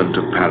 the advent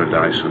of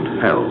paradise and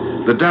hell.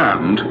 The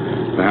Damned,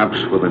 perhaps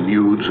for the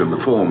nudes and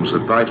the forms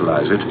that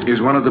vitalize it,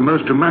 is one of the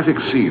most dramatic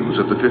scenes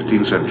that the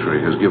 15th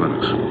century has given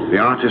us. The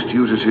artist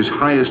uses his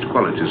highest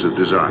qualities of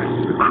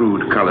design. The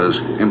crude colors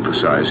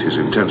emphasize his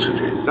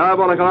intensity.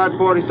 Diabolical Art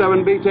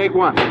 47B, take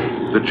one.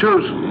 The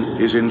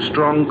Chosen is in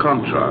strong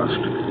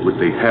contrast with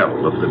the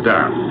hell of the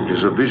damned. It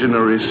is a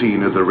visionary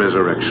scene of the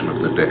resurrection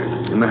of the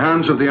dead. In the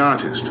hands of the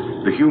artist,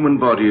 the human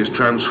body is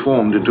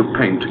transformed into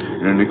paint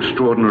in an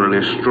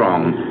extraordinarily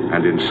strong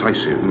and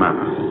incisive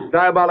manner.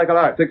 Diabolical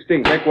Art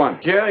 16, take one.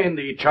 Here in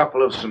the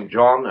chapel of St.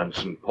 John and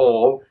St.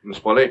 Paul in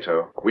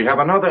Spoleto, we have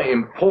another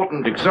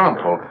important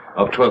example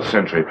of 12th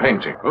century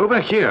painting.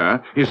 Over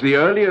here is the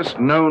earliest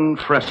known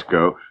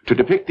fresco to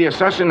depict the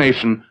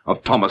assassination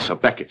of Thomas à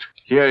Becket.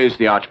 Here is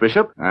the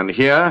Archbishop, and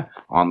here,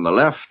 on the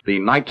left, the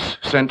knights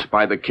sent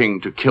by the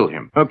king to kill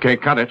him. Okay,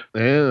 cut it.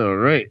 All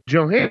right.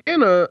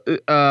 Johanna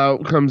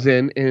comes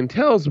in and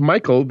tells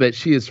Michael that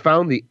she has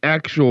found the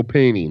actual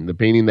painting, the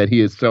painting that he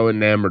is so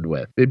enamored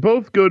with. They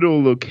both go to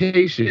a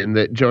location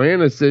that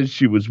Johanna says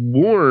she was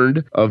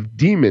warned of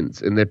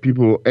demons and that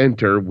people who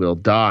enter will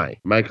die.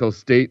 Michael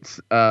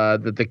states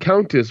that the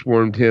Countess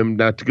warned him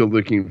not to go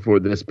looking for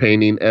this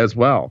painting as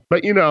well.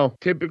 But, you know,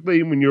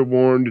 typically when you're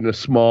warned in a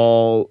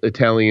small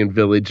Italian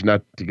village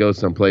not to go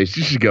someplace,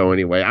 you should go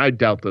anyway. I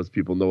doubt those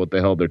people know what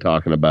the hell they're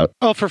talking about.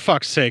 Oh, for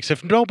fuck's sakes.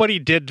 If nobody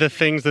did the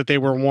things that they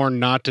were warned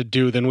not to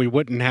do, then we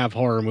wouldn't have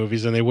horror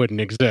movies and they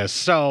wouldn't exist.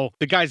 So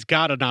the guy's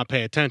gotta not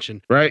pay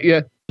attention. Right,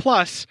 yeah.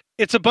 Plus,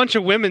 it's a bunch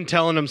of women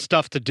telling him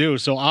stuff to do,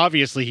 so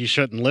obviously he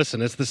shouldn't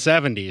listen. It's the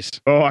 70s.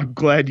 Oh, I'm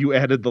glad you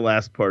added the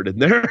last part in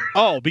there.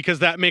 Oh, because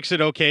that makes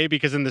it okay?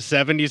 Because in the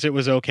 70s it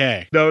was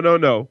okay.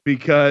 No.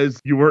 Because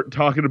you weren't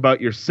talking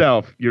about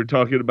yourself. You're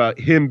talking about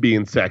him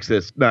being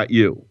sexist, not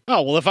you.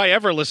 Oh, well, if I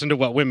ever listened to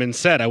what women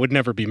said, I would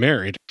never be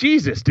married.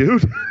 Jesus,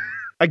 dude.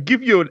 I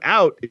give you an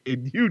out,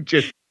 and you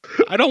just...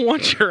 I don't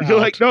want your You're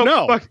out. like,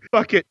 no.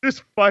 Fuck it.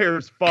 This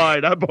fire's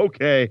fine. I'm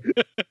okay.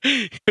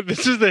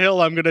 This is the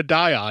hill I'm going to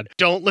die on.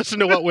 Don't listen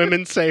to what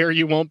women say or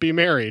you won't be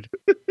married.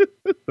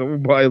 Oh,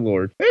 my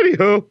Lord.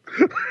 Anywho.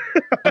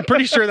 I'm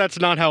pretty sure that's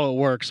not how it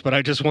works, but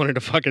I just wanted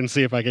to fucking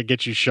see if I could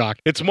get you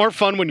shocked. It's more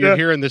fun when you're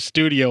here in the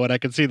studio and I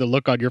can see the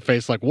look on your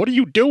face like, what are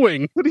you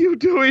doing? What are you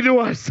doing to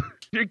us?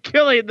 You're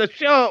killing the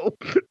show.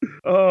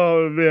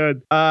 Oh,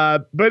 man.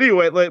 But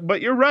anyway,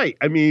 but you're right.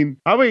 I mean,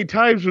 how many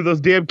times were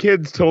those damn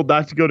kids told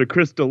not to go to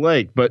Crystal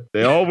Lake? But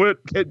they all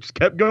just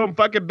kept going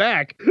fucking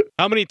back.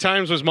 How many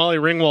times was Molly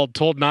Ringwald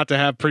told not to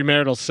have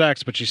premarital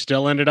sex, but she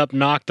still ended up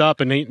knocked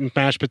up and eating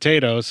mashed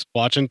potatoes,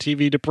 watching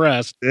TV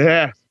depressed?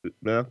 Yeah.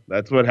 Well,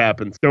 that's what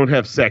happens. Don't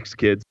have sex,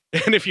 kids.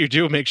 And if you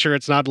do, make sure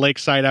it's not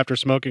lakeside after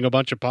smoking a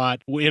bunch of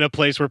pot in a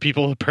place where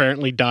people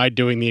apparently died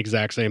doing the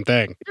exact same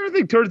thing. You ever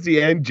think towards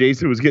the end,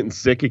 Jason was getting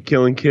sick of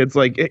killing kids?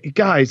 Like, hey,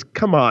 guys,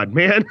 come on,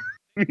 man.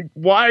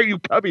 Why are you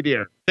coming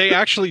here? They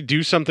actually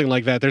do something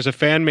like that. There's a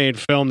fan-made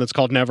film that's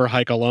called Never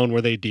Hike Alone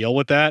where they deal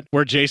with that,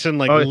 where Jason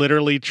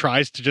literally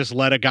tries to just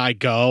let a guy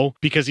go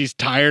because he's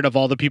tired of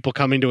all the people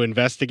coming to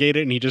investigate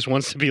it and he just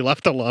wants to be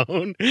left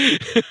alone.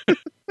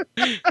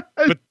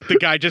 But the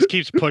guy just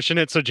keeps pushing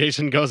it, so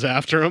Jason goes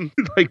after him.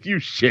 Like, you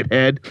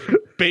shithead.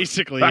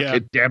 Basically, Fuck yeah.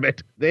 it, damn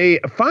it. They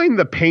find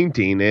the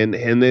painting, and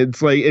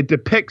it's like it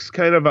depicts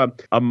kind of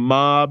a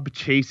mob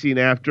chasing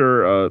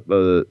after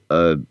a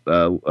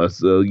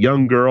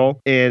young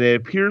girl, and it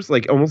appears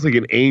like almost like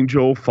an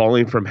angel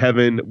falling from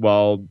heaven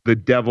while the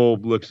devil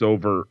looks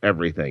over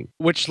everything.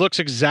 Which looks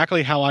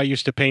exactly how I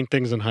used to paint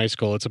things in high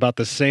school. It's about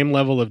the same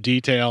level of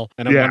detail,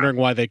 and I'm wondering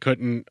why they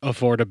couldn't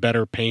afford a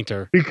better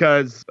painter.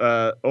 Because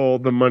all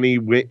the money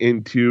went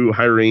into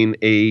hiring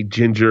a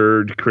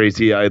gingered,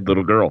 crazy-eyed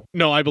little girl.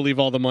 No, I believe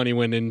all the money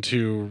went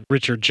into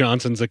Richard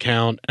Johnson's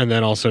account and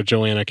then also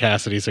Joanna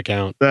Cassidy's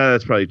account.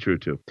 That's probably true,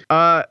 too.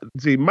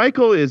 See,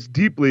 Michael is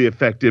deeply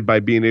affected by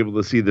being able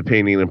to see the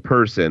painting in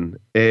person,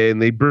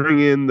 and they bring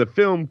in the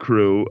film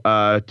crew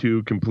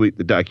to complete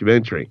the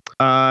documentary.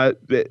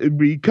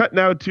 We cut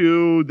now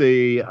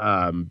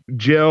to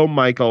Jill,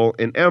 Michael,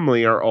 and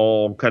Emily are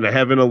all kind of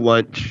having a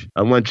lunch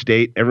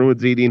date.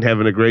 Everyone's eating,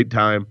 having a great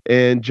time.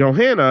 And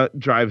Johanna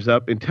drives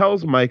up and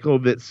tells Michael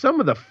that some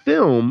of the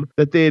film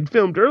that they had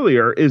filmed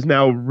earlier is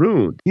now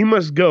ruined. He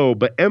must go,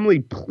 but Emily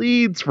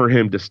pleads for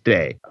him to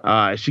stay.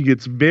 She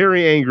gets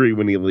very angry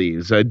when he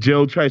leaves.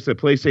 Jill tries to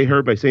placate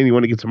her by saying you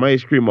want to get some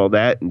ice cream, all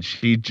that, and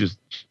she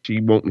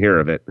won't hear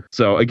of it.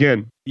 So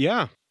again,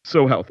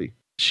 so healthy.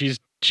 She's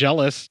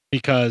jealous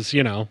because,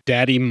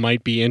 daddy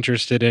might be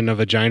interested in a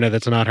vagina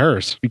that's not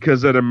hers.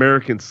 Because that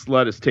American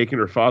slut is taking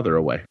her father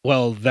away.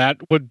 Well, that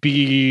would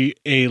be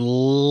a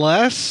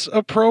less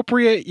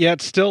appropriate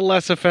yet still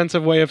less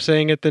offensive way of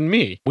saying it than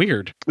me.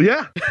 Weird.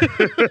 Yeah.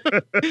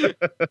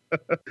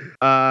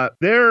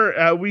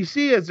 We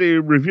see as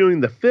they're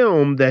reviewing the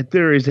film that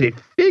there is a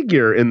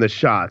figure in the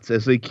shots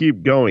as they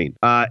keep going.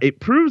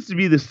 It proves to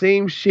be the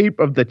same shape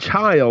of the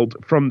child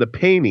from the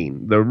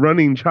painting, the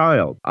running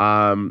child.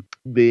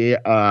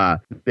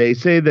 They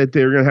say that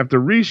they're going to have to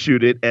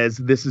reshoot it as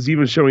this is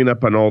even showing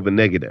up on all the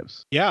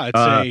negatives. Yeah, it's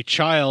a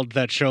child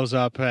that shows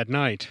up at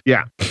night.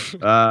 Yeah.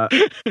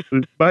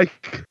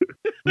 Mike.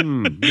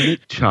 Night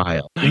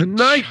Child. The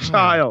Night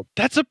Child.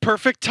 That's a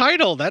perfect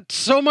title. That's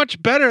so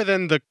much better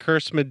than The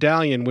Cursed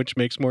Medallion, which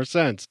makes more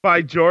sense.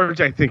 By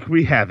George, I think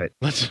we have it.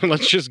 Let's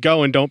just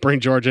go and don't bring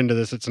George into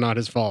this. It's not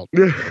his fault.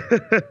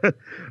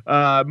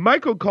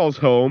 Michael calls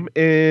home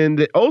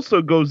and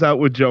also goes out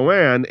with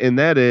Joanne, and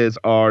that is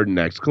our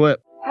next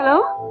clip.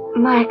 Hello?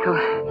 Michael,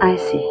 I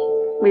see.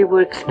 We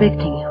were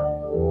expecting you.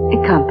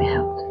 It can't be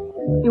helped.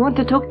 You want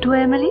to talk to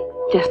Emily?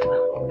 Just a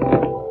moment.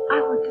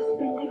 I want to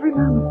spend every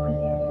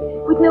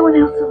moment with no one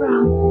else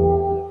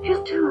around.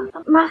 Just two of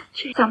them. Must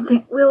change.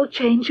 Something will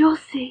change, you'll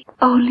see.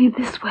 Only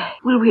this way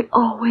will we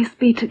always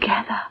be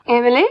together.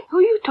 Emily, who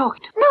are you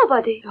talking to?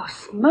 Nobody. You're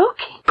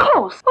smoking. Of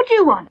course. What do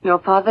you want? Your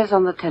father's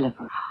on the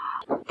telephone.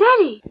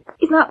 Daddy,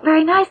 it's not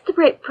very nice to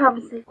break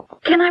promises.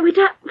 Can I wait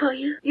up for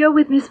you? You're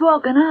with Miss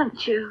Morgan,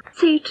 aren't you?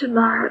 See you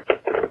tomorrow.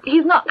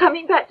 He's not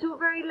coming back till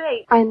very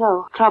late. I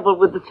know. Trouble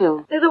with the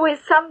film. There's always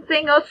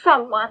something or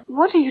someone.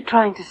 What are you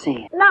trying to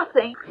say?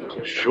 Nothing.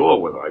 Sure,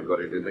 whether I've got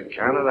it in the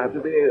can, I'd have to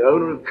be the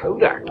owner of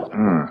Kodak.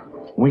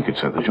 We could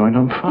set the joint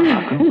on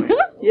fire, couldn't we?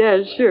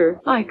 Yeah, sure.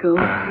 Michael.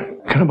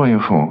 Can I buy you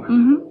a fork?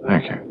 Mm-hmm.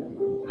 Thank you.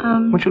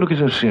 What you looking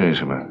so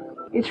serious about?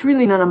 It's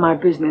really none of my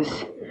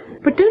business.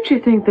 But don't you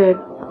think that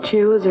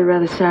Jill is a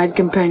rather sad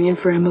companion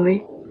for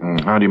Emily?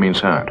 How do you mean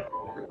sad?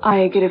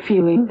 I get a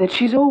feeling that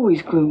she's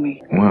always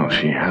gloomy. Well,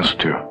 she has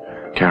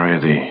to carry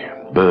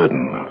the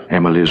burden of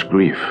Emily's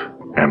grief.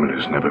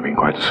 Emily's never been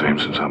quite the same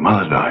since her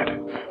mother died.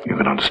 You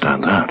can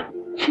understand that.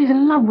 She's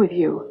in love with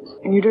you,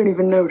 and you don't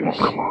even notice.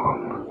 Oh, come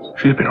on.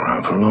 She's been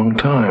around for a long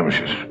time.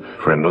 She's a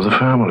friend of the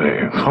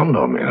family. Fond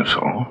of me, that's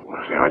all.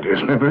 The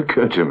idea's never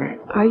occurred to me.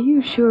 Are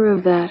you sure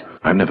of that?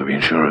 I've never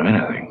been sure of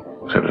anything.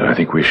 Except that I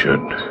think we should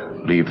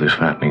leave this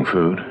fattening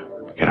food,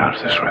 get out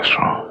of this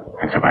restaurant,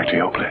 and go back to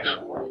your place.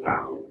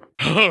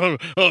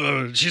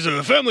 She's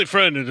a family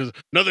friend. It is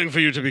nothing for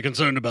you to be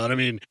concerned about. I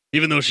mean,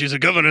 even though she's a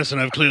governess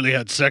and I've clearly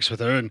had sex with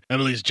her and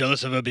Emily's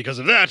jealous of her because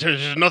of that,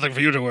 there's nothing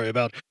for you to worry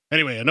about.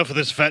 Anyway, enough of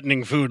this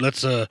fattening food.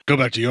 Let's go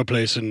back to your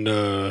place and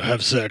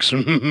have sex.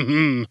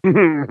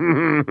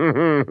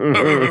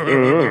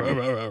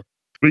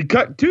 We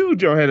cut to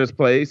Johanna's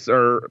place,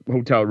 or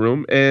hotel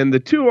room, and the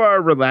two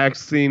are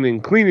relaxing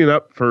and cleaning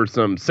up for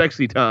some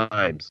sexy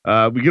times.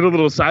 We get a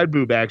little side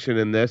boob action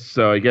in this,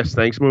 so I guess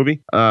thanks,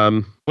 movie.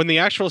 When the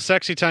actual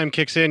sexy time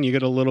kicks in, you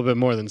get a little bit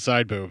more than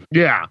side boob.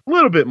 Yeah, a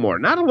little bit more.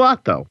 Not a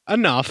lot, though.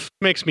 Enough.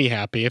 Makes me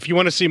happy. If you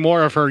want to see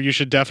more of her, you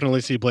should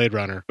definitely see Blade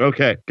Runner.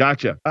 Okay,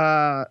 gotcha.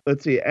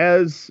 Let's see.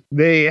 As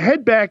they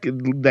head back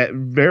that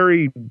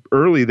very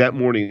early that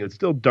morning, it's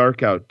still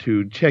dark out,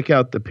 to check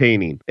out the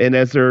painting. And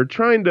as they're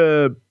trying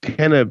to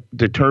kind of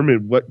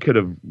determine what could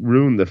have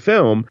ruined the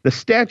film, the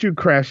statue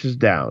crashes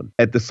down.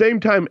 At the same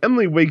time,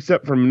 Emily wakes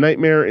up from a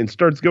nightmare and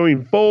starts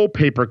going full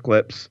paper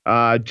clips,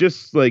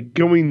 just like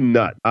going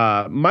nuts.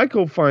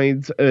 Michael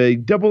finds a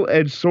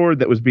double-edged sword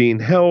that was being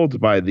held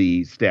by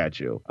the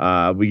statue.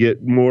 We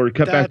get more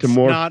cut back to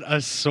more. That's not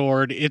a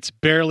sword. It's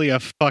barely a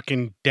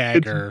fucking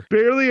dagger. It's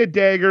barely a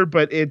dagger,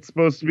 but it's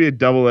supposed to be a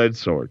double-edged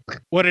sword.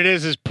 What it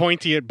is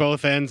pointy at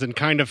both ends and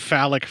kind of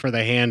phallic for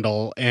the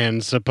handle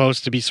and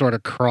supposed to be sort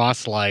of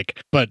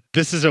cross-like. But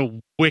this is a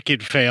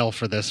wicked fail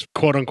for this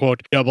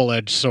quote-unquote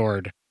double-edged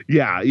sword.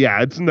 Yeah,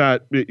 it's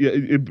not.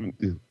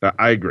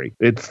 I agree.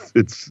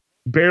 It's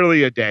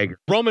barely a dagger.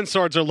 Roman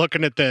swords are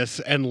looking at this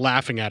and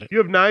laughing at it. You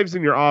have knives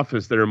in your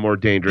office that are more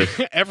dangerous.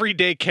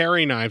 Everyday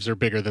carry knives are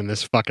bigger than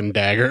this fucking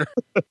dagger.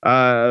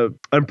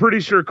 I'm pretty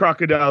sure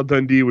Crocodile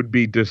Dundee would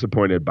be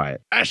disappointed by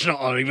it. That's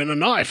not even a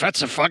knife.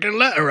 That's a fucking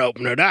letter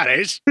opener, that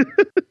is.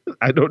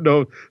 I don't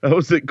know. That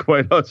wasn't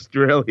quite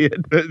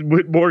Australian. It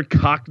went more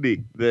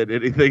Cockney than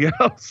anything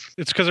else.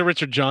 It's because of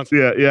Richard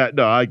Johnson. Yeah.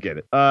 No, I get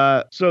it.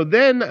 So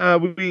then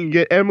we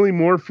get Emily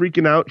more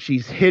freaking out.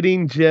 She's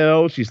hitting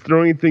Jill. She's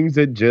throwing things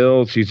at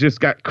Jill. She's just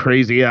got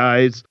crazy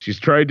eyes. She's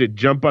trying to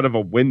jump out of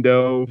a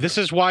window. This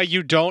is why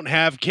you don't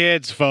have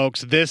kids,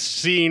 folks. This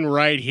scene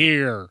right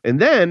here. And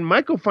then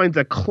Michael finds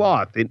a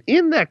cloth, and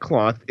in that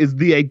cloth is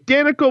the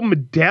identical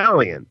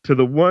medallion to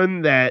the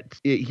one that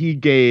he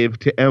gave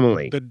to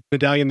Emily. The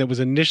medallion that was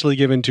initially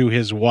given to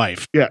his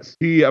wife. Yes.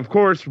 He, of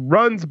course,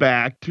 runs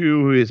back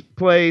to his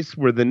place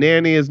where the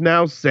nanny is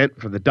now sent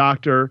for the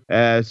doctor.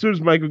 As soon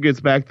as Michael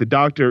gets back, the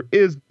doctor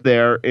is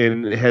there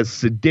and has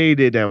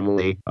sedated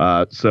Emily.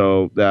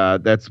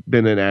 That's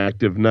been an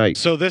active night.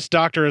 So this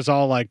doctor is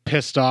all like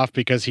pissed off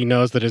because he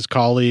knows that his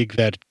colleague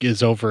that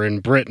is over in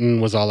Britain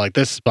was all like,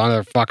 this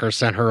motherfucker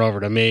sent her over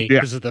to me.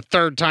 Yeah. This is the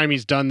third time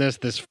he's done this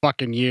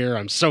fucking year.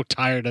 I'm so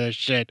tired of this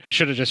shit.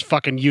 Should have just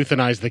fucking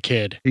euthanized the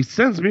kid. He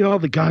sends me all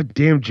the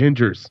goddamn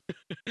gingers.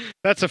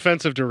 That's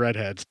offensive to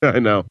redheads. I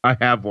know. I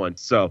have one,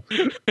 so.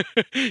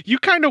 You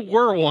kind of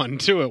were one,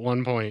 too, at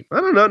one point. I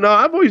don't know. No,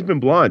 I've always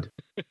been blonde.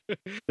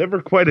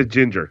 Never quite a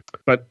ginger,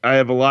 but I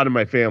have a lot in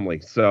my family,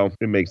 so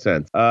it makes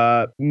sense.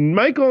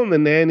 Michael and the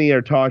nanny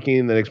are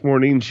talking the next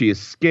morning. She is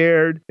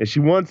scared and she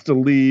wants to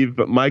leave,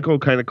 but Michael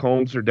kind of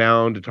calms her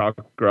down to talk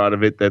her out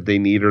of it that they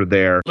need her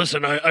there.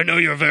 Listen, I know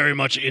you're very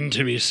much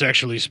into me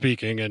sexually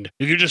speaking, and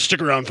if you just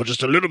stick around for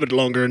just a little bit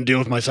longer and deal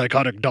with my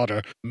psychotic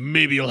daughter,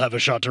 maybe you'll have a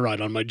shot to ride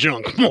on my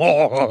junk.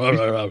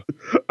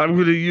 I'm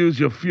going to use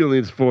your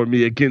feelings for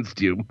me against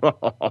you.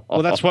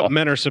 Well, that's what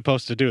men are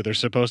supposed to do. They're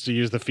supposed to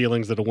use the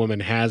feelings that a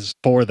woman has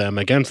for them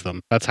against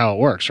them. That's how it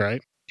works,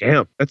 right?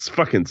 Damn, that's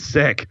fucking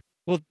sick.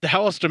 Well,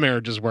 how else do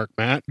marriages work,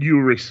 Matt? You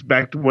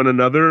respect one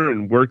another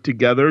and work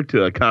together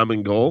to a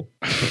common goal.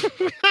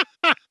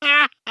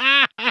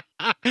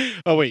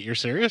 Oh, wait, you're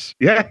serious?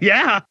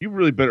 Yeah. You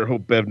really better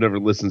hope Bev never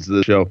listens to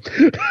the show.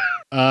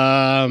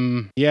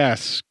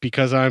 Yes,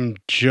 because I'm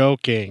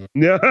joking.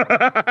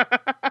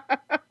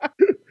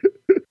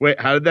 Wait,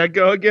 how did that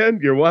go again?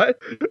 You're what?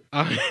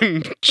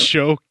 I'm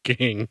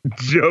joking.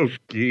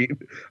 Joking.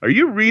 Are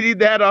you reading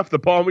that off the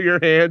palm of your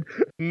hand?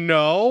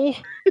 No.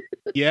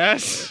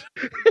 Yes.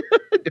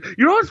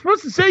 You're all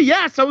supposed to say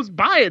yes. I was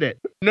buying it.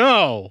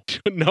 No,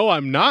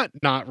 I'm not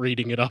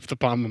reading it off the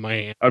palm of my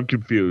hand. I'm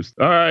confused.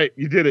 All right,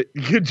 you did it.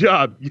 Good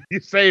job. You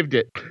saved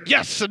it.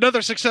 Yes,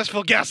 another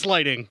successful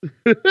gaslighting.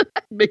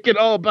 Make it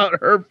all about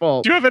her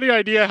fault. Do you have any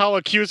idea how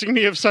accusing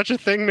me of such a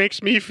thing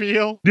makes me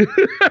feel?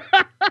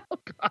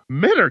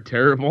 Men are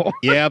terrible.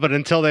 Yeah, but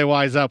until they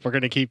wise up, we're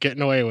going to keep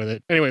getting away with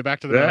it. Anyway,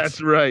 back to the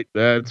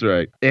That's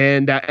right.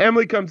 And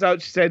Emily comes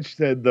out. She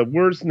said the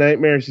worst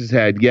nightmare she's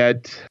had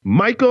yet.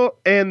 Michael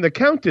and the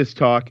Countess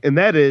talk, and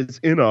that is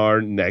in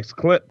our next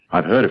clip.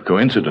 I've heard of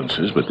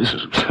coincidences, but this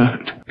is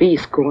absurd. Be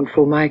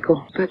scornful,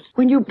 Michael. But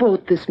when you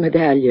bought this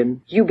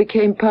medallion, you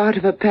became part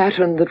of a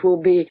pattern that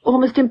will be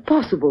almost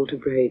impossible to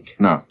break.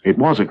 No, it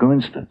was a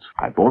coincidence.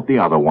 I bought the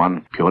other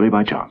one purely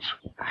by chance.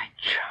 By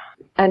chance?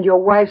 And your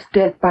wife's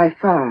death by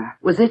fire,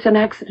 was it an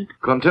accident?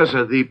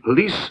 Contessa, the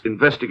police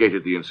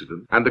investigated the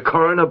incident, and the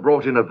coroner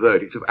brought in a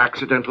verdict of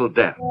accidental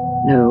death.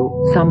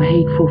 No, some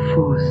hateful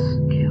force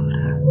killed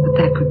her. But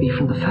that could be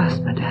from the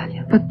first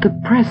medallion. But the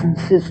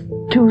presence is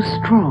too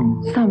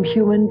strong. Some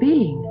human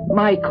being.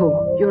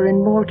 Michael, you're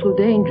in mortal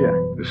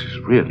danger. This is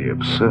really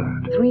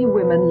absurd. 3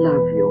 women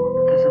love you,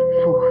 but there's a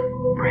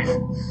 4th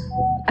presence.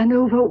 An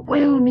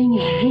overwhelming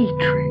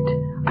hatred.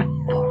 A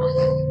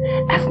force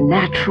as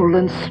natural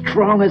and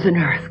strong as an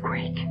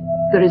earthquake.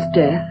 There is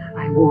death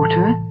by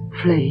water,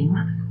 flame,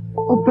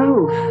 or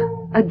both.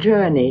 A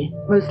journey,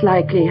 most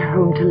likely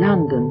home to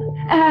London.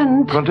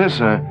 And...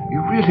 Contessa,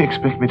 you really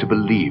expect me to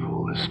believe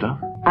all this stuff?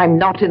 I'm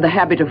not in the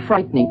habit of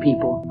frightening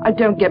people. I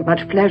don't get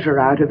much pleasure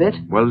out of it.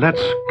 Well,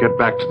 let's get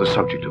back to the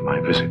subject of my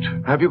visit.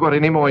 Have you got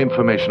any more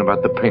information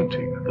about the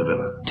painting at the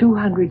villa?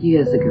 200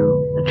 years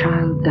ago, a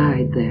child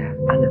died there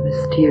under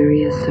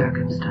mysterious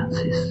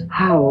circumstances.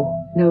 How?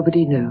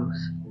 Nobody knows.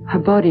 Her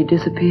body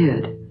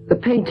disappeared. The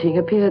painting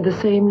appeared the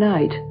same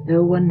night.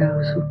 No one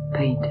knows who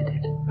painted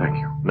it. Thank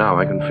you. Now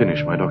I can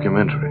finish my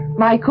documentary.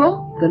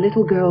 Michael, the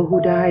little girl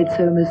who died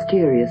so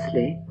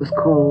mysteriously was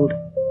called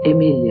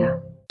Emilia.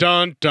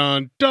 Dun,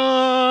 dun,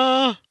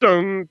 dun.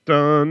 Dun,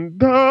 dun,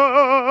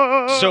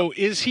 dun. So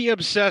is he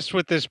obsessed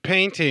with this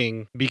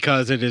painting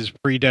because it is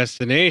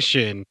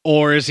predestination?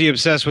 Or is he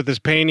obsessed with this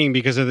painting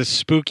because of this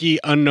spooky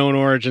unknown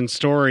origin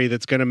story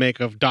that's going to make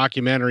a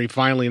documentary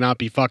finally not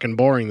be fucking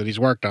boring that he's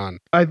worked on?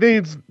 I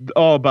think it's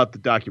all about the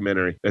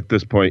documentary at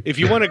this point. If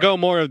you want to go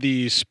more of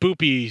the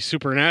spoopy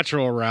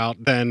supernatural route,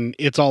 then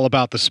it's all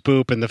about the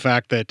spoop and the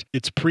fact that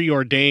it's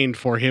preordained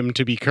for him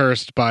to be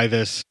cursed by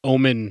this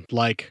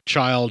omen-like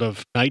child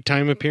of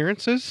nighttime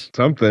appearances.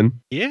 Something.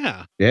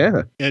 Yeah.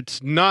 Yeah.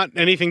 It's not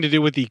anything to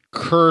do with the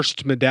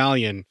cursed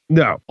medallion.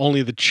 No.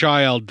 Only the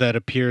child that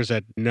appears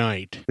at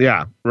night.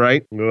 Yeah,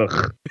 right?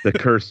 Ugh. The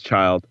cursed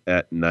child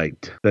at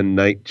night. The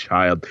night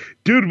child.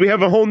 Dude, we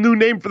have a whole new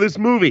name for this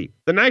movie.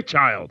 The Night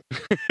Child.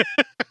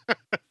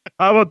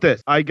 How about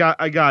this? I got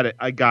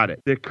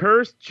it. The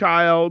cursed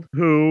child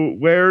who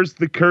wears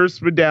the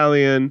cursed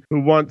medallion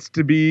who wants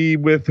to be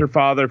with her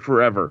father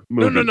forever.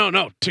 Movie.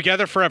 No.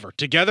 Together Forever.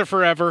 Together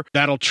Forever.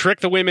 That'll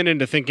trick the women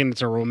into thinking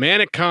it's a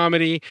romantic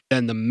comedy.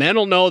 Then the men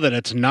will know that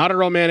it's not a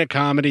romantic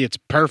comedy. It's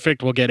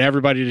perfect. We'll get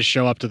everybody to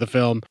show up to the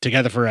film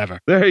Together Forever.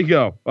 There you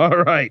go. All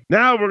right.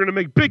 Now we're going to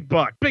make big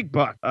buck. Big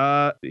buck.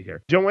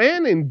 Here.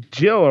 Joanne and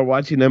Jill are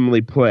watching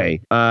Emily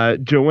play.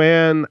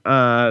 Joanne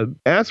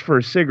asks for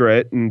a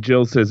cigarette and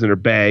Jill says in her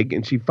bag,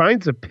 and she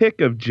finds a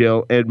pic of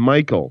Jill and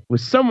Michael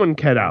with someone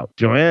cut out.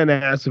 Joanne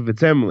asks if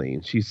it's Emily,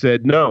 and she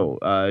said no.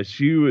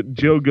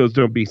 Jill goes,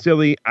 "Don't be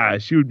silly.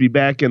 She would be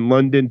back in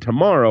London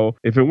tomorrow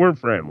if it weren't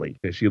for Emily,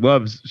 because she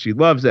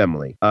loves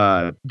Emily."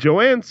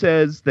 Joanne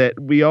says that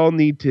they all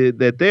need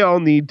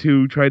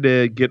to try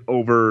to get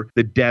over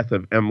the death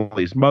of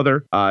Emily's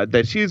mother.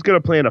 That she's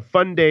going to plan a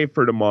fun day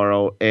for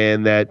tomorrow,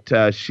 and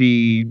that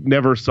she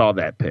never saw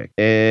that pic.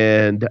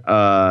 And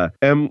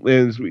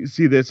as we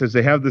see this, as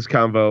they have this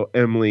convo,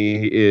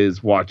 Emily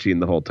is watching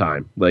the whole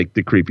time, like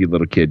the creepy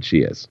little kid she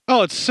is.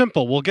 Oh, it's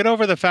simple. We'll get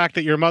over the fact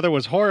that your mother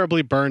was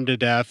horribly burned to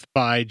death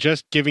by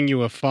just giving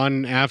you a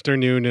fun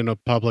afternoon in a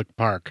public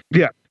park.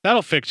 Yeah.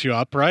 That'll fix you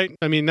up, right?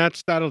 I mean,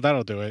 that'll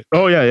do it.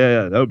 Oh,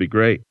 yeah. That would be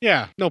great.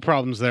 Yeah, no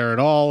problems there at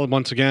all.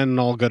 Once again,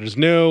 all good as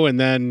new.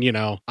 And then,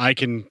 I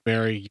can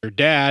marry your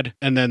dad.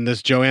 And then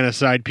this Joanna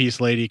side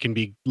piece lady can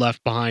be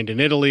left behind in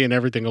Italy and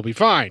everything will be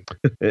fine.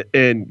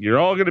 And you're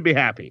all going to be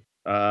happy.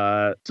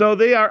 So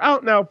they are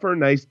out now for a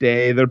nice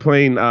day. They're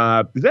playing,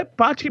 is that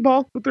bocce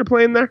ball? What they're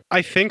playing there?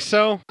 I think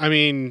so. I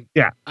mean,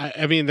 yeah.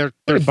 I mean, they're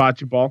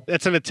bocce ball.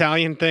 It's an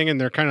Italian thing,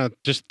 and they're kind of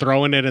just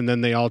throwing it, and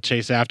then they all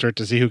chase after it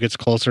to see who gets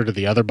closer to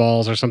the other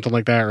balls or something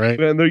like that, right?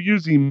 And they're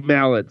using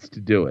mallets to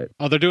do it.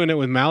 Oh, they're doing it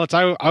with mallets.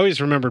 I always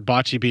remembered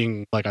bocce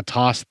being like a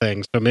toss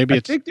thing, so maybe I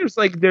think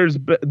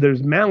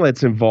there's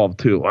mallets involved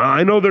too.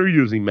 I know they're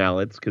using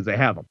mallets because they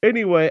have them.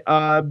 Anyway,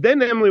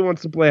 then Emily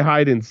wants to play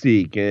hide and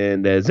seek,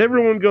 and as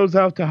everyone goes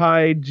out to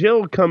hide,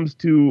 Jill comes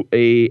to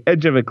a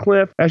edge of a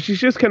cliff. As she's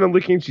just kind of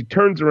looking, she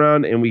turns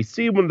around and we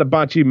see one of the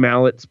bocce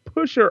mallets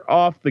push her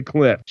off the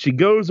cliff. She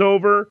goes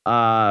over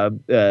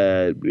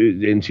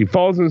and she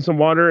falls into some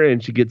water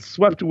and she gets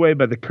swept away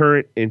by the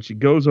current and she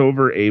goes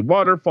over a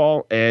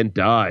waterfall and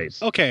dies.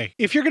 Okay,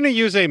 if you're going to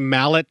use a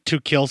mallet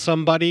to kill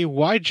somebody,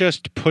 why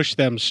just push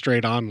them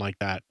straight on like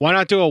that? Why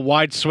not do a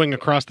wide swing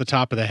across the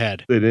top of the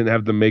head? They didn't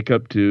have the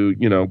makeup to,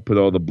 put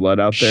all the blood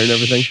out there and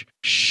everything.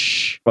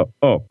 Shh.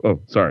 Oh,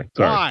 sorry.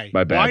 Why?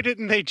 My bad. Why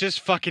didn't they just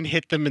fucking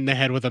hit them in the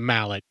head with a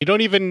mallet? You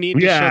don't even need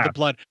to show the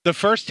blood. The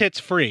first hit's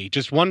free.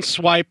 Just one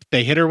swipe,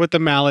 they hit her with the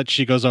mallet,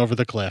 she goes over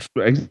the cliff.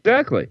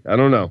 Exactly. I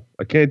don't know.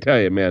 I can't tell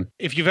you, man.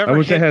 I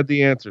wish I had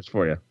the answers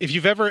for you. If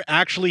you've ever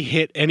actually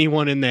hit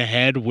anyone in the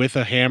head with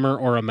a hammer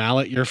or a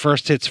mallet, your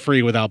first hit's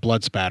free without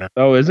blood spatter.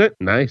 Oh, is it?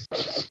 Nice.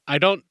 I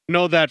don't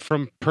know that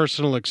from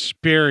personal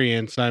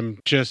experience. I'm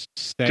just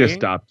saying. Just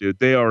stop, dude.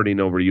 They already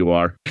know where you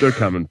are. They're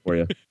coming for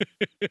you.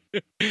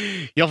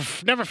 You'll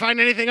never find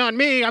anything on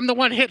me. I'm the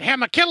one-hit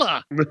hammer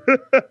killer.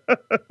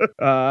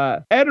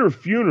 At her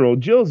funeral,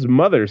 Jill's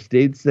mother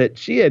states that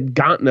she had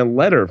gotten a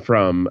letter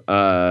from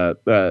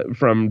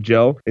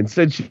Jill and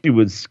said she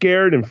was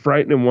scared and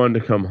frightened and wanted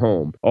to come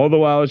home. All the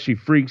while she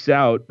freaks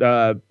out,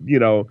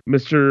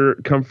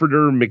 Mr.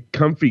 Comforter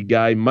McComfy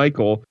guy,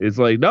 Michael, is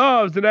like,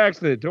 "No, it was an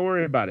accident. Don't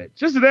worry about it. It's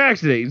just an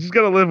accident. You just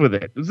got to live with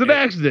it. It was an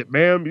accident,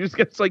 ma'am." You just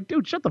get like,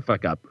 dude, shut the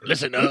fuck up.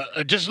 Listen,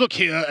 just look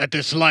here at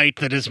this light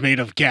that is made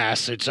of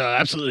gas. It's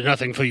absolutely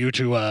nothing for you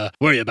to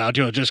worry about.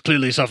 You're just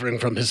clearly suffering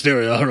from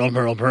hysteria.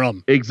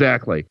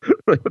 Exactly.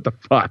 What the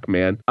fuck,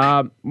 man?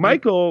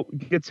 Michael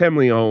gets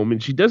Emily home,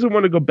 and she doesn't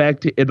want to go back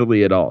to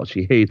Italy at all.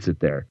 She hates it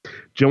there.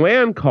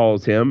 Joanne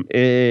calls him,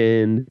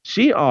 and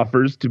she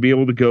offers to be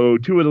able to go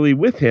to Italy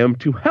with him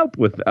to help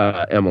with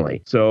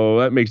Emily. So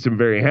that makes him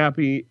very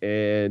happy,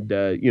 and,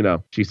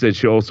 she said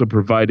she'll also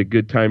provide a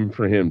good time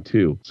for him,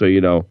 too.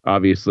 So,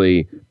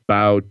 obviously,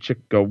 bow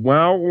chicka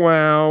wow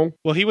wow.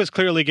 Well, he was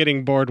clearly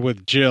getting bored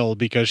with Jill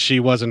because she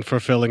wasn't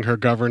fulfilling her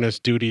governess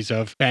duties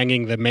of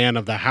banging the man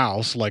of the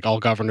house like all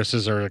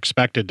governesses are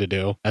expected to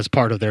do as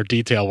part of their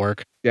detail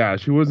work. Yeah,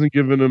 she wasn't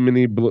giving him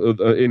any of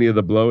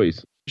the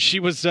blowies.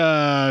 She was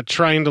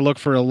trying to look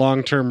for a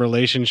long-term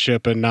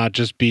relationship and not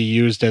just be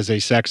used as a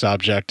sex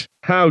object.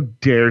 How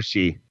dare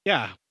she?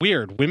 Yeah,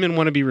 weird. Women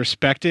want to be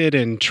respected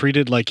and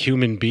treated like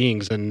human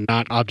beings and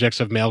not objects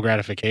of male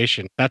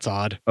gratification. That's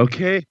odd.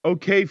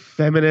 Okay,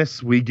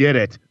 feminists, we get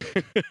it.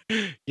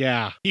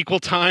 Yeah, equal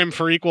time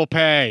for equal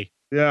pay.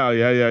 Yeah.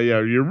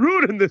 You're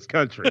ruining this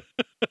country.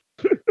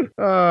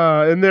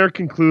 And there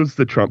concludes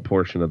the Trump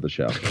portion of the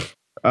show.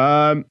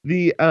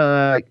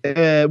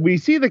 We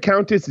see the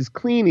Countess is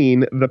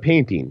cleaning the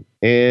painting,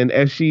 and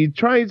as she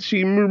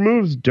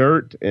removes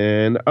dirt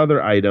and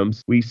other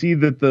items. We see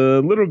that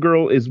the little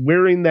girl is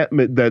wearing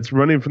that's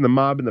running from the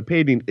mob in the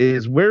painting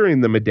is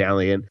wearing the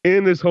medallion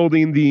and is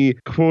holding the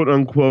quote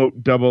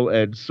unquote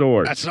double-edged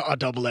sword. That's not a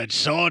double-edged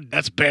sword.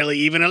 That's barely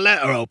even a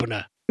letter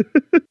opener.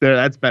 There,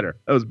 that's better.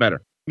 That was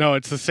better. No,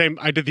 it's the same.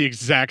 I did the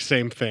exact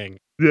same thing.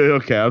 Yeah,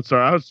 okay, I'm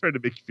sorry. I was trying to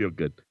make you feel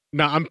good.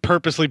 No, I'm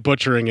purposely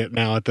butchering it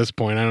now at this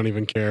point. I don't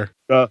even care.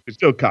 It's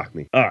still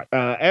Cockney. All right.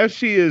 As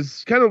she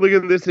is kind of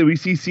looking at this, we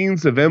see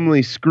scenes of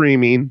Emily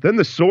screaming. Then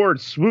the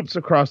sword swoops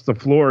across the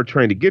floor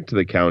trying to get to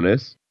the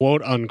Countess.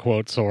 Quote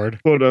unquote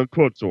sword. Quote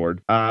unquote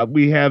sword.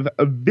 We have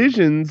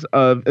visions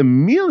of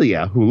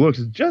Amelia, who looks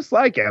just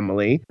like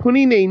Emily,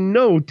 putting a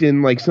note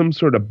in like some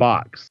sort of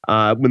box.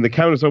 When the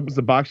Countess opens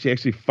the box, she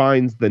actually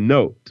finds the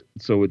note.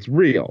 So it's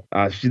real.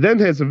 She then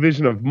has a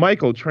vision of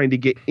Michael trying to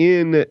get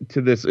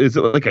into this. Is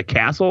it like a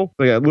castle?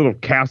 Like a little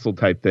castle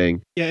type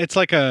thing. Yeah, it's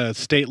like a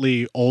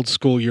stately old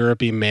school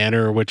European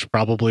manor, which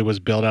probably was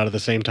built out of the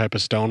same type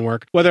of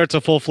stonework. Whether it's a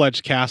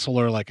full-fledged castle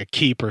or like a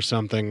keep or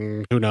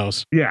something, who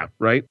knows? Yeah,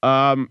 right.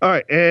 All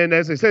right. And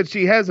as I said,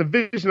 she has a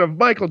vision of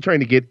Michael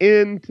trying to get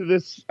into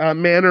this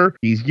manor.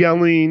 He's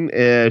yelling.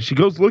 She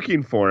goes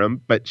looking for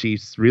him, but she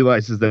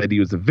realizes that he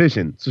was a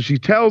vision. So she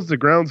tells the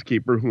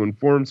groundskeeper, who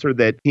informs her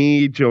that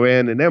he,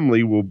 Joanne, and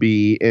Emily will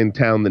be in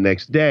town the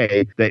next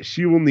day, that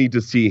she will need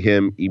to see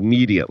him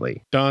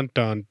immediately. Dun,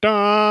 dun,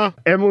 dun.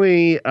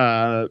 Emily,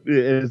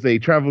 as they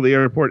travel to the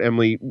airport,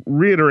 Emily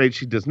reiterates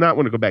she does not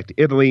want to go back to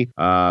Italy,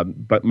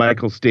 but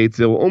Michael states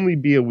it will only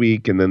be a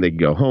week and then they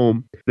go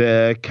home.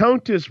 The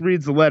Countess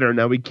reads the letter.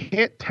 Now, we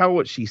can't tell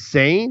what she's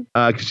saying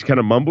because she's kind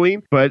of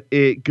mumbling, but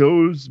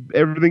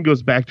everything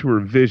goes back to her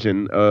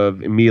vision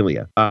of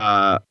Amelia.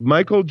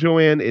 Michael,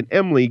 Joanne, and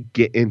Emily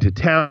get into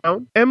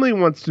town. Emily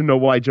wants to know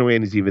why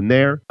Joanne is even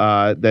there,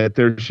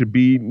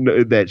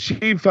 that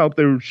she felt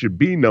there should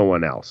be no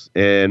one else.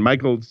 And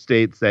Michael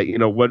states that,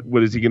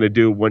 what is he going to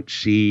do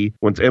once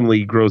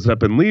Emily grows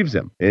up and leaves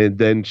him? And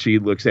then she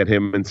looks at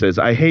him and says,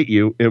 I hate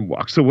you, and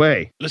walks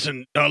away.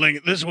 Listen, darling,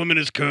 this woman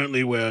is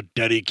currently where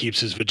Daddy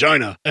keeps his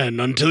vagina.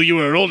 And until you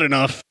are old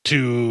enough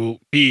to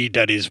be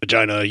Daddy's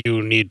vagina,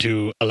 you need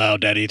to allow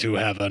Daddy to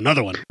have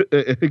another one.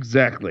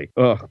 Exactly.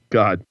 Oh,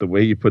 God, the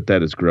way you put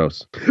that is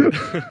gross.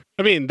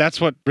 I mean, that's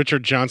what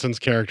Richard Johnson's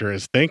character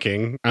is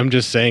thinking. I'm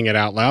just saying it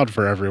out loud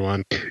for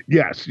everyone.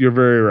 Yes, you're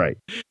very right.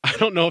 I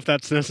don't know if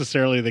that's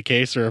necessarily the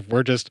case or if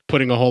we're just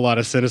putting a whole lot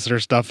of sinister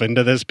stuff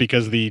into this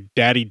because the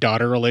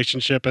daddy-daughter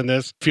relationship in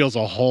this feels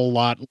a whole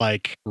lot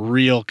like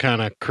real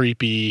kind of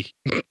creepy,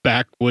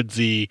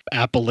 backwoodsy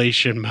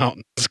Appalachian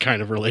Mountains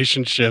kind of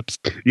relationships.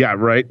 Yeah,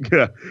 right.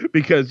 Yeah,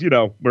 because,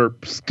 we're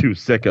two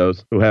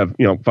sickos who have,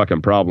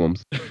 fucking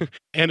problems.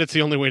 And it's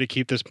the only way to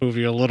keep this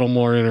movie a little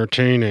more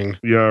entertaining.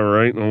 Yeah,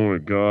 right. Oh, my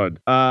God.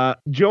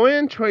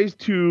 Joanne tries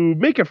to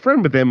make a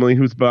friend with Emily,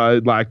 who's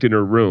locked in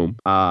her room.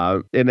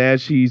 And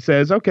as she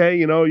says, okay,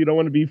 you don't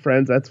want to be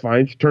friends, that's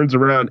fine. She turns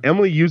around.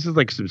 Emily uses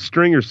like some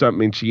string or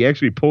something, and she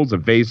actually pulls a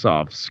vase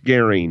off,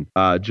 scaring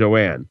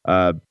Joanne.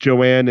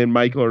 Joanne and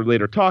Michael are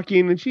later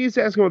talking, and she's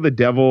asking why the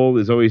devil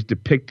is always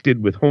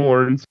depicted with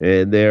horns.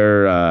 And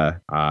they're,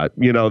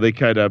 they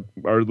kind of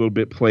are a little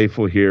bit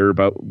playful here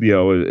about,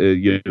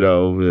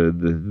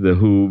 the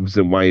hooves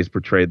and why he's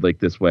portrayed like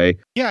this way.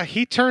 Yeah,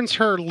 he turns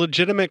her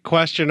legitimate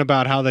question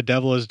about how the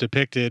devil is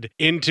depicted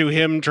into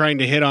him trying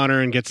to hit on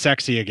her and get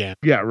sexy again.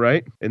 Yeah,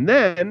 right. And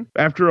then,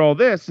 after all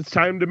this, it's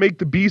time to make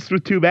the beast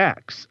with two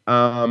backs.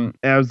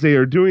 As they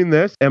are doing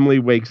this, Emily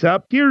wakes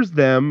up, hears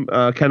them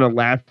kind of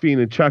laughing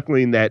and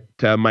chuckling that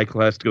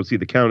Michael has to go see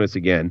the Countess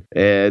again.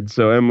 And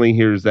so Emily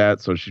hears that,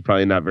 so she's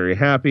probably not very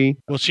happy.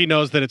 Well, she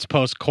knows that it's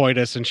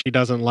post-coitus, and she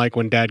doesn't like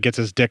when Dad gets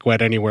his dick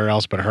wet anywhere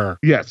else but her.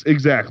 Yes,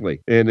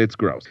 exactly. And it's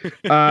gross.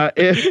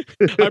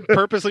 I'm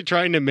purposely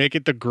trying to make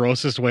it the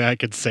grossest way I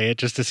could say it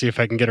just to see if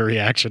I can get a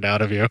reaction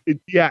out of you.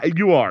 Yeah,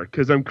 you are,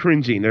 because I'm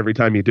cringing every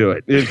time you do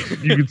it.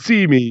 If you can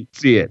see me,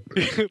 see it.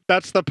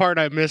 That's the part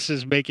I miss,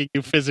 is making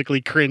you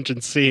physically cringe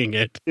and seeing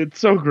it. It's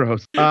so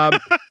gross.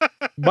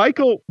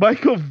 Michael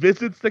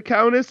visits the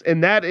Countess,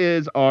 and that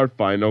is our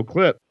final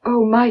clip.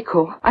 Oh,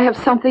 Michael, I have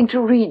something to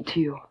read to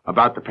you.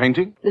 About the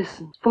painting?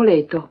 Listen,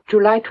 Spoleto,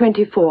 July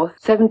 24th,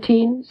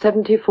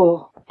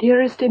 1774.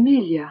 Dearest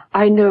Emilia,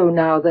 I know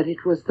now that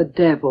it was the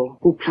devil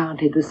who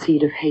planted the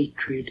seed of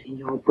hatred in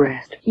your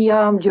breast. He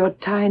armed your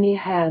tiny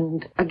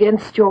hand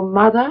against your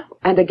mother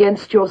and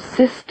against your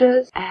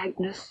sisters,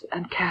 Agnes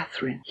and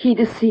Catherine. He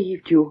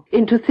deceived you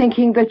into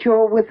thinking that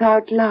you're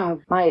without love,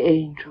 my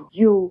angel.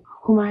 You,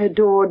 whom I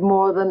adored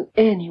more than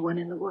anyone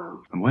in the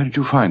world. And where did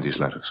you find these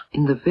letters?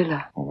 In the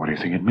villa. Well, what do you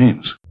think it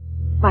means?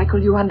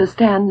 Michael, you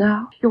understand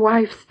now? Your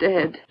wife's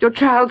dead. Your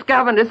child's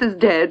governess is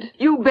dead.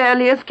 You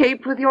barely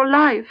escaped with your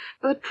life.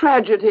 The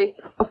tragedy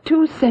of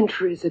 2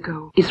 centuries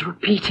ago is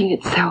repeating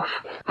itself.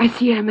 I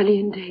see Emily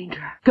in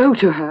danger. Go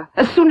to her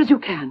as soon as you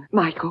can.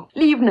 Michael,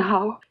 leave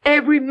now.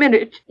 Every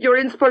minute you're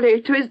in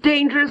Spoleto is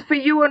dangerous for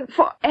you and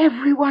for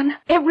everyone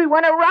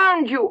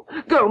around you.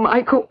 Go,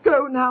 Michael.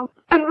 Go now.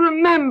 And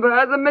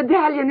remember, the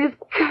medallion is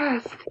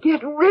cursed.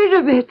 Get rid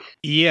of it.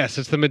 Yes,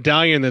 it's the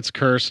medallion that's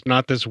cursed,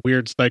 not this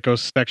weird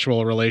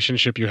psychosexual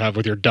relationship you have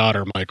with your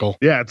daughter, Michael.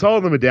 Yeah, it's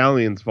all the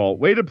medallion's fault.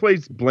 Way to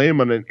place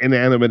blame on an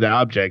inanimate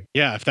object.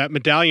 Yeah, if that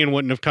medallion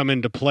wouldn't have come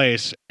into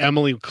place,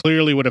 Emily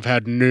clearly would have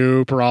had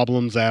no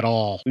problems at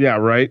all. Yeah,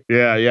 right?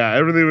 Yeah.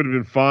 Everything would have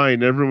been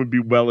fine. Everyone would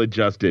be well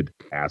adjusted.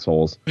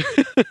 Assholes.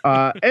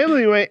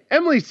 Anyway,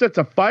 Emily sets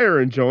a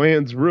fire in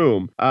Joanne's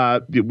room.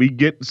 We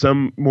get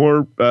some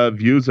more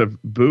views of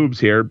boobs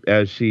here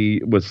as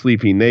she was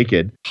sleeping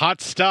naked.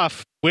 Hot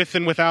stuff. With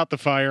and without the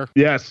fire.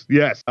 Yes.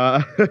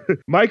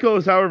 Michael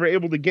is, however,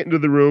 able to get into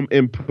the room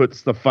and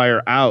puts the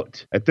fire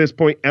out. At this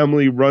point,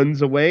 Emily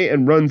runs away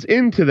and runs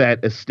into that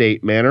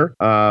estate manor.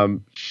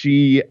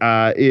 She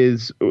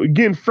is,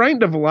 again,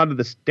 frightened of a lot of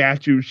the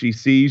statues she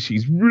sees.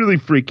 She's really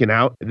freaking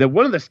out. And then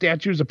one of the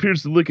statues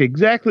appears to look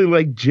exactly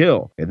like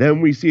Jill. And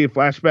then we see a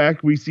flashback.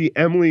 We see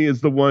Emily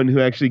is the one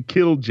who actually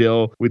killed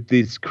Jill with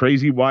these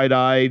crazy wide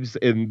eyes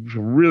and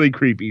really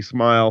creepy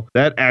smile.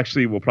 That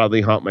actually will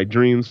probably haunt my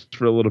dreams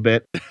for a little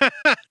bit.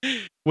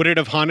 Would it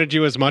have haunted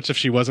you as much if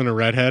she wasn't a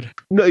redhead?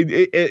 No,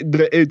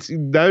 it's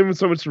not even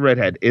so much the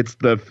redhead. It's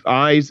the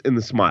eyes and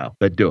the smile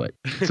that do it.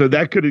 So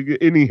that could have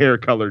any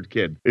hair-colored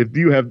kid. If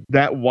you have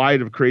that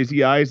wide of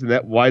crazy eyes and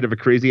that wide of a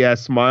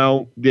crazy-ass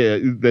smile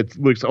that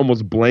looks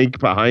almost blank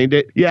behind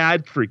it, yeah,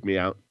 it'd freak me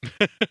out.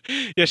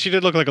 Yeah, she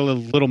did look like a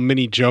little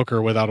mini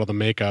Joker without all the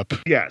makeup.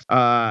 Yes.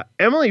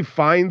 Emily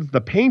finds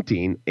the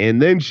painting,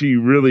 and then she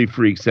really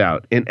freaks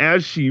out. And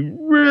as she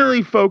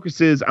really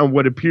focuses on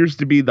what appears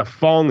to be the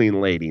falling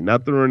lady,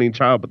 not the running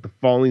child, but the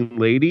falling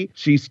lady,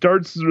 she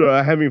starts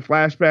having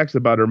flashbacks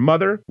about her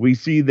mother. We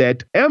see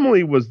that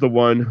Emily was the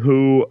one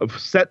who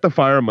set the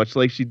fire, much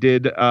like she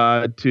did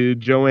to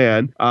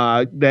Joanne,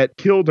 that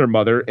killed her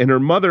mother. And her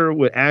mother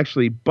was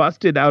actually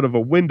busted out of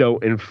a window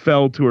and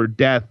fell to her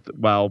death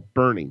while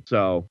burning.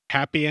 So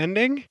happy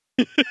ending.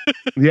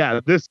 Yeah,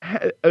 this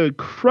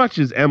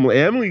crushes Emily.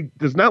 Emily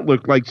does not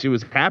look like she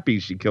was happy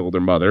she killed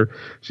her mother.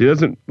 She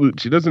doesn't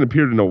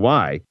appear to know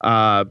why.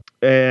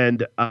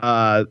 And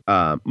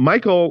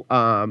Michael,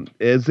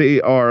 as they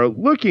are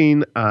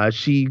looking,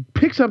 she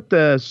picks up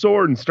the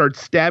sword and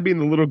starts stabbing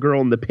the little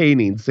girl in the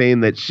painting, saying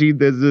that she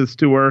does this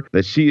to her,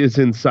 that she is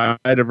inside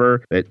of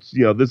her, that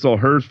this is all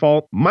her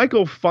fault.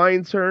 Michael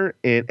finds her,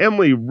 and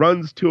Emily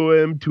runs to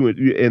him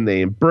and they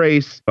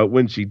embrace. But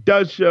when she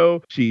does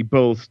show, she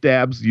both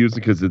stabs,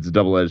 because it's a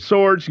double-edged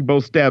sword. She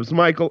both stabs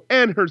Michael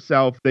and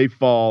herself. They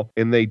fall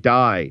and they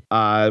die.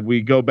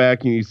 We go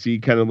back and you see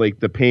kind of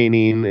like the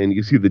painting and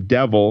you see the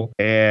devil.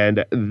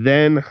 And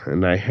then,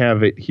 and I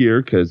have it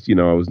here because,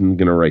 I was going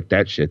to write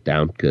that shit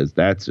down because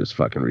that's just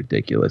fucking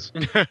ridiculous.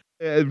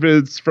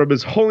 It's from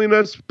His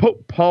Holiness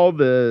Pope Paul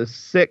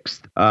VI.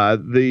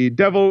 The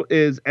devil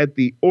is at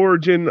the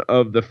origin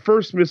of the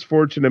first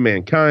misfortune of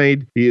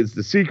mankind. He is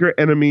the secret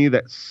enemy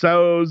that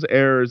sows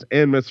errors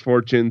and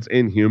misfortunes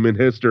in human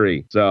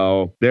history.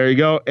 So there you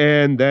go.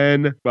 And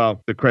then,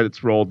 the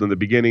credits rolled in the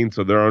beginning,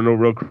 so there are no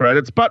real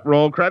credits, but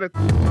roll credits.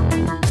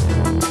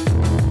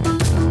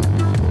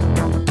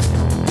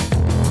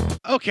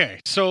 Okay,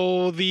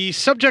 so the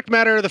subject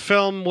matter of the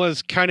film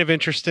was kind of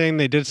interesting.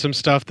 They did some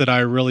stuff that I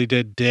really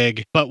did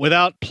dig, but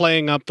without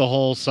playing up the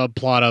whole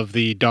subplot of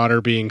the daughter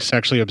being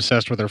sexually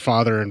obsessed with her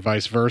father and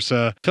vice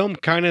versa. Film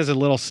kind of is a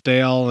little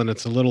stale and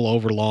it's a little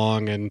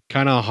overlong and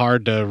kind of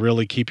hard to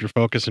really keep your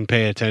focus and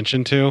pay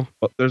attention to.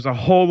 Well, there's a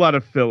whole lot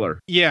of filler.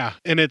 Yeah,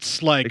 and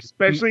it's like...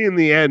 especially in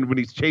the end when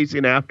he's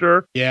chasing after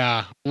her.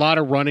 Yeah, a lot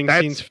of running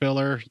scenes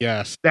filler,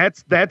 yes.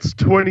 That's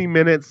 20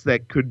 minutes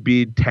that could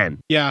be 10.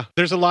 Yeah,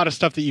 there's a lot of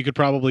stuff that you could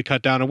probably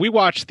cut down. And we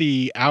watched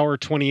the hour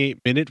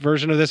 28-minute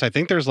version of this. I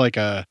think there's like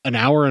an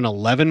hour and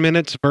 11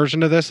 minutes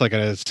version of this, like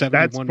a 71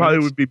 That's probably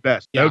minutes. Would be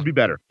best. Yeah. That would be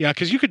better. Yeah,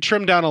 because you could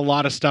trim down a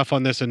lot of stuff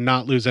on this and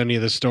not lose any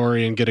of the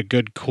story and get a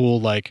good, cool,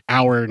 like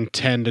hour and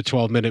 10 to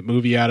 12 minute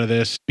movie out of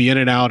this. Be in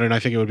and out, and I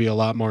think it would be a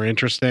lot more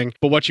interesting.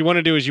 But what you want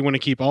to do is you want to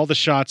keep all the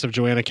shots of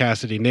Joanna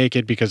Cassidy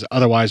naked, because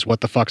otherwise,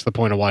 what the fuck's the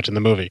point of watching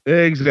the movie?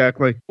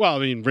 Exactly. Well, I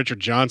mean, Richard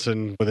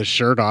Johnson with his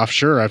shirt off,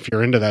 sure, if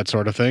you're into that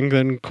sort of thing,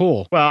 then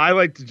cool. Well, I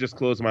like to just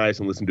close my eyes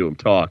and listen to him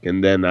talk,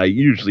 and then I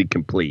usually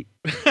complete.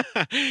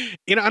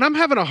 And I'm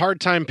having a hard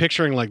time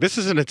picturing, like, this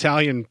is an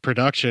Italian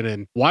production,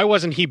 and why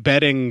wasn't he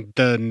bedding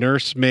the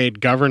nursemaid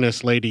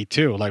governess lady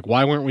too? Like,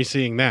 why weren't we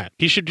seeing that?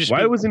 He should just.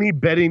 Why wasn't he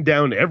bedding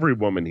down every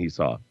woman he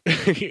saw?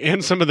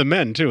 And some of the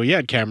men too. He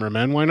had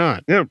cameramen. Why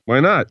not? Yeah, why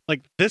not?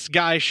 Like, this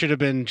guy should have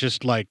been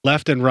just like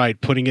left and right,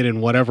 putting it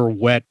in whatever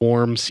wet,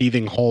 warm,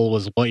 seething hole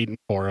was waiting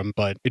for him,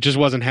 but it just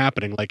wasn't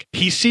happening. Like,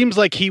 he seems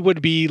like he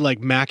would be like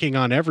macking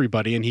on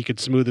everybody, and he could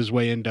smooth his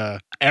way into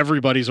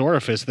everybody's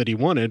orifice that he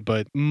wanted,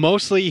 but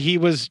mostly he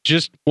was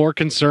just more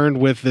concerned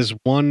with this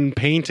one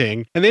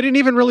painting, and they didn't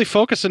even really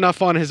focus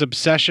enough on his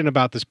obsession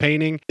about this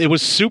painting. It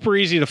was super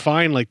easy to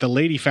find. Like, the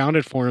lady found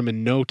it for him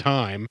in no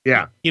time.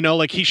 Yeah. You know,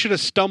 like, he should have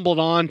stumbled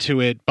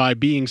onto it by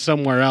being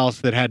somewhere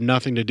else that had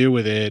nothing to do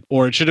with it,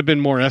 or it should have been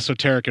more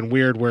esoteric and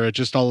weird where it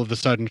just all of a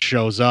sudden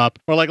shows up,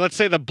 or like, let's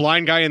say the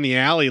blind guy in the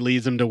alley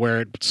leads him to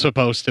where it's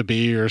supposed to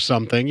be or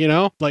something, you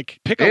know? Like,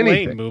 pick a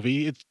lane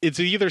movie. It's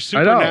either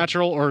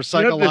supernatural or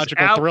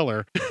psychological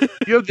thriller.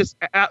 you have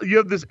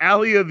this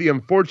alley of the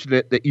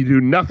unfortunate that you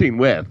do nothing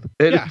with.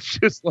 And it's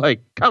just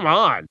like, come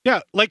on.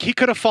 Yeah, like, he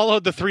could have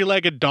followed the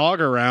three-legged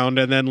dog around,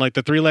 and then like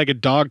the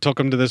three-legged dog took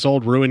him to this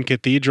old ruined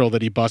cathedral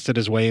that he busted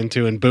his way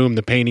into, and boom,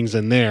 the painting's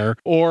in there.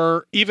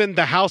 Or even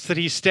the house that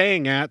he's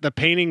staying at, the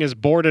painting is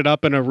boarded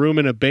up in a room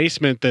in a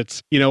basement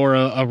that's, you know, or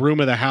a room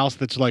of the house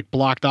that's like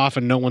blocked off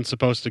and no one's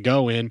supposed to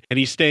go in, and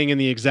he's staying in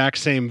the exact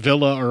same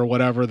villa or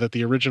whatever that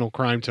the original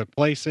crime took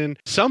place in.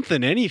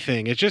 Something,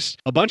 anything. It's just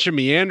a bunch of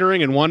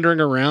meandering and wandering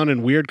around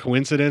and weird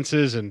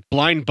coincidences and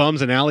blind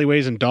bums in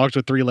alleyways and dogs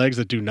with three legs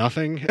that do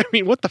nothing. I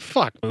mean, what the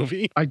fuck,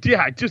 movie? I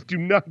just do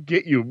not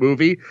get you,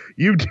 movie.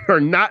 You are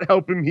not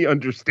helping me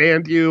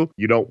understand you.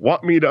 You don't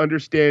want me to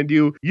understand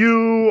you.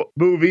 You,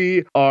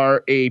 movie,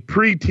 are a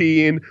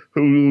preteen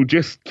who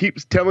just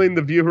keeps telling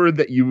the viewer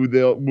that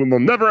will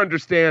never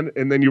understand,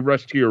 and then you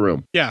rush to your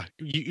room. Yeah,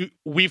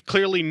 we've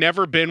clearly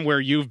never been where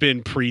you've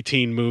been,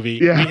 preteen movie.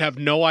 Yeah. We have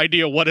no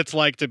idea what it's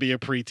like to be a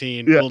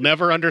preteen. Yeah. We'll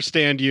never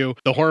understand you,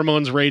 the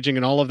hormones raging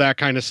and all of that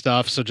kind of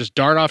stuff. So just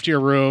dart off to your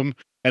room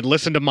and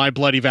listen to My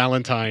Bloody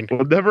Valentine.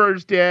 We'll never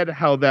understand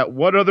how that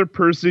one other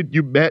person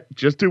you met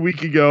just a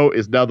week ago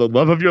is now the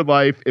love of your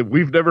life, and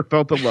we've never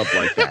felt a love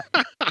like that.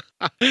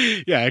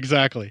 Yeah,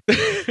 exactly.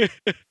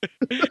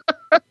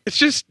 It's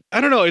just,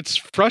 I don't know, it's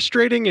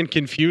frustrating and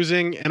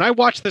confusing. And I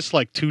watched this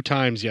like 2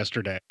 times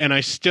yesterday, and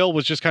I still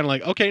was just kind of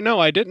like, okay, no,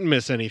 I didn't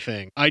miss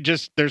anything.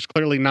 There's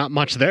clearly not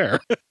much there.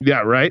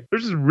 Yeah, right?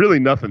 There's just really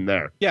nothing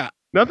there. Yeah.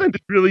 Nothing to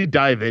really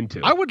dive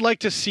into. I would like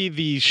to see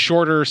the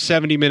shorter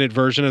 70-minute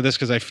version of this,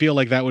 because I feel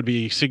like that would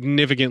be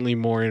significantly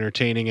more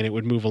entertaining and it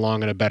would move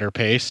along at a better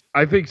pace.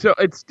 I think so.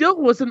 It still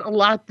wasn't a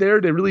lot there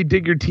to really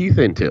dig your teeth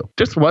into.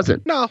 Just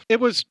wasn't. No, it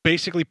was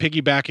basically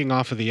piggybacking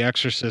off of The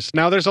Exorcist.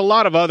 Now, there's a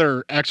lot of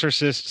other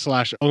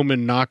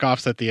Exorcist/Omen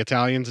knockoffs that the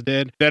Italians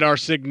did that are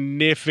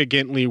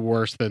significantly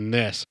worse than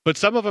this. But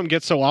some of them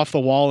get so off the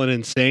wall and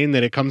insane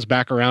that it comes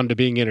back around to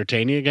being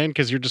entertaining again,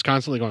 because you're just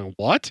constantly going,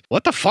 what?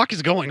 What the fuck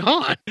is going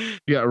on?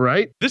 Yeah,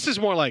 right? This is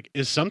more like,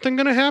 is something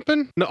going to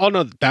happen? No, oh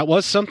no, that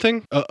was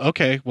something?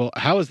 Okay, well,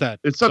 how is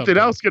that? Is something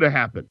else going to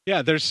happen?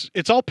 Yeah,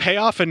 it's all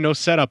payoff and no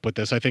setup with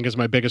this, I think, is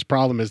my biggest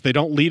problem, is they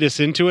don't lead us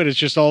into it. It's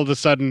just all of a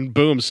sudden,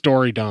 boom,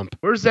 story dump.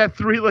 Where's that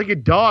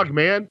three-legged dog,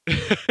 man?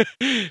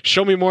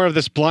 Show me more of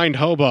this blind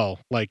hobo.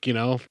 Like, you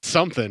know,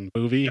 something,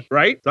 movie.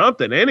 Right?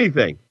 Something,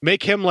 anything.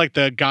 Make him like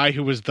the guy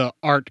who was the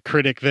art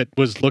critic that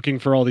was looking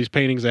for all these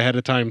paintings ahead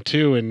of time,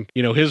 too, and,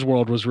 you know, his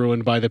world was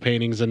ruined by the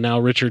paintings, and now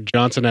Richard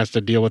Johnson has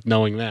to deal with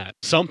knowing that.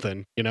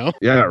 Something, you know?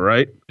 Yeah,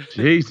 right?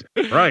 Jesus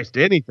Christ,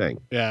 anything.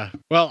 Yeah.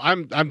 Well,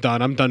 I'm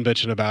done. I'm done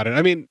bitching about it.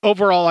 I mean,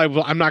 overall,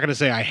 I'm not going to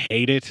say I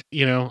hate it,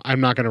 you know?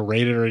 I'm not going to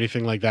rate it or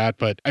anything like that,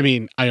 but I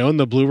mean, I own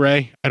the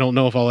Blu-ray. I don't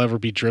know if I'll ever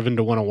be driven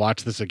to want to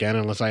watch this again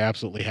unless I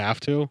absolutely have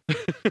to.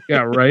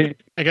 Yeah, right?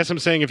 I guess I'm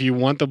saying, if you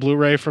want the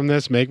Blu-ray from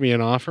this, make me an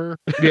offer.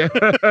 Yeah.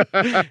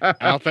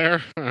 Out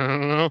there. I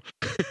don't know.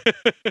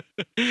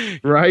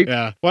 Right?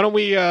 Yeah. Why don't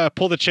we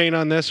pull the chain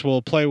on this?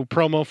 We'll play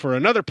promo for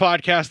another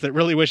podcast that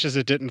really wishes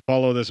it didn't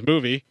follow this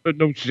movie. But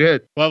no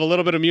shit. We'll have a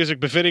little bit of music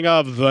befitting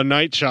of The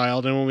Night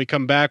Child, and when we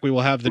come back, we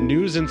will have the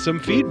news and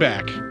some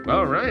feedback.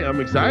 All right, I'm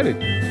excited.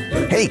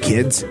 Hey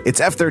kids, it's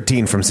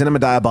F13 from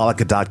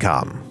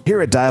CinemaDiabolica.com.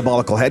 Here at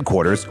Diabolical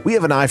headquarters, we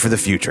have an eye for the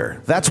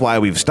future. That's why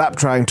we've stopped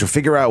trying to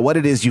figure out what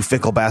it is you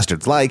fickle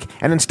bastards like,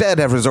 and instead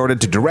have resorted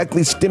to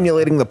directly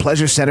stimulating the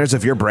pleasure centers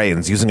of your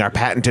brains using our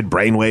patented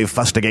brainwave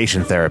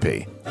fustigation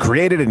therapy.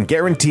 Created and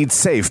guaranteed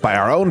safe by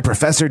our own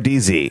Professor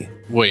DZ.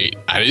 Wait,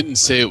 I didn't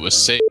say it was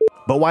safe.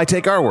 But why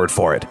take our word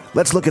for it?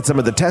 Let's look at some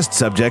of the test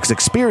subjects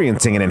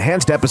experiencing an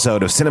enhanced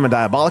episode of Cinema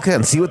Diabolica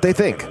and see what they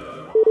think.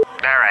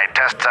 All right,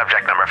 test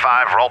subject number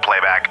 5, roll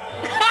playback.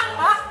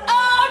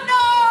 Oh, no!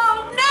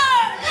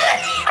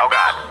 Oh,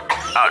 God.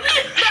 Oh,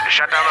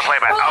 shut down the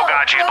playback. Oh,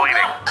 God, she's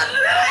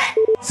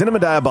bleeding. Cinema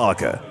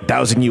Diabolica,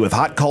 dousing you with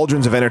hot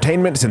cauldrons of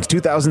entertainment since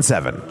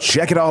 2007.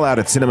 Check it all out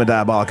at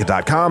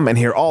cinemadiabolica.com and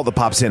hear all the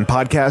Pops In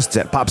podcasts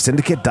at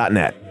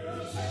popsyndicate.net.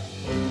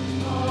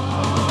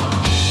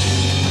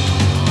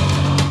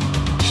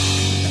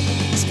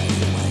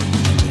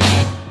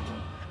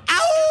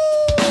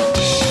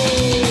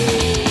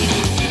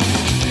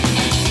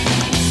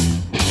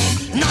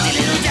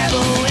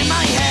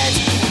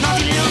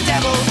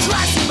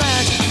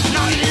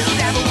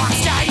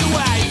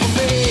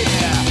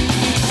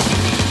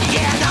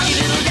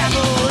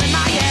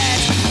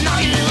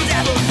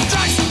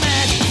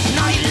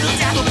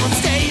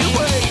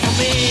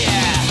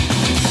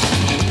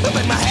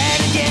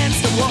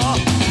 war.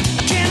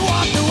 I can't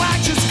walk the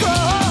righteous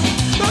scroll.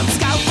 I'm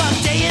scout from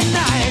day and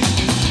night.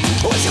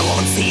 Wish I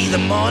won't see the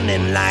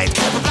morning light.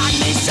 Verpack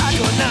mich Tag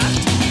und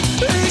Nacht.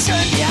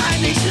 Schön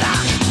behind mich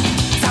lacht.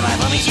 Dabei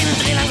vor mich hin und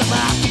dreh langsam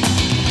ab.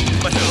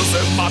 But there's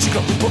a magic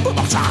of the Puppe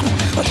macht scharf.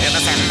 But there's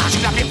a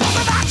magic of the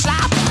Puppe macht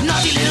scharf.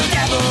 Naughty little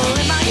devil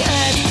in my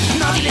head.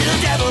 Naughty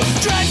little devil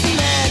drives me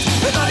mad.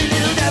 Naughty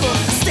little devil,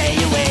 stay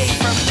away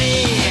from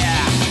me.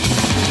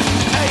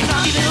 Hey,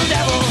 naughty little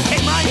devil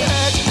in my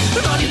head.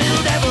 Naughty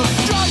little devil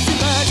drives me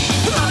mad.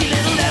 Naughty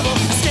little devil,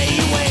 stay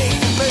away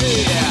from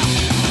me.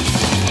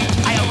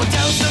 I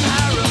overdosed on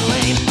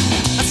heroin.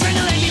 A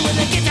strangling me with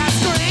a guitar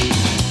string.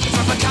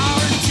 From a car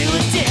into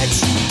a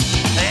ditch.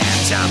 And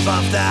jump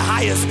off the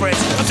highest bridge.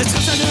 Of the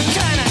truth, I don't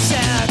kinda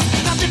shout.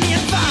 After me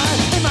and fire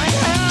in my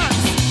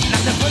hands.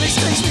 Nach der Pulle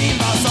strich mir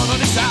was auch noch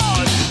nicht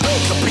aus.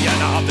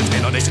 Kapieren auf den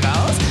Dreh noch nicht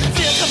raus.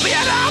 Wir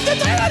kapieren auf den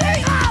Dreh noch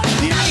nicht raus.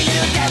 Naughty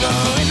little devil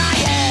in my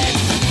head.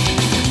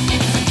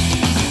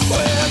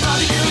 Well,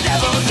 naughty little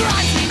devil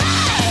drives me mad.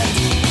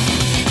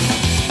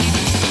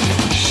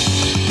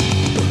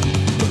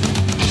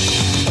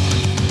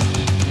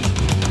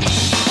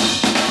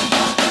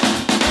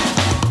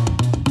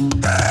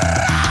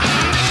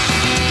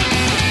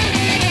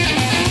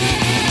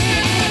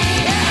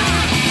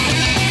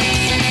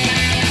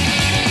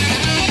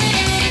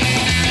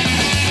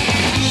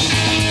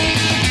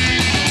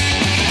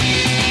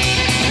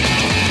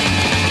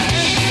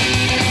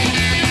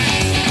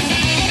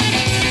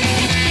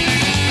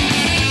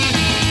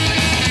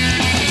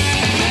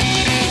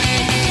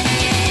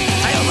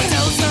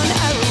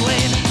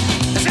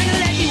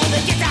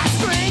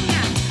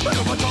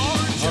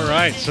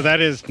 Right, so that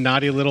is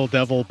Naughty Little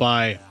Devil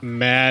by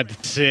Mad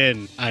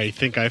Sin. I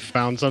think I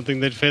found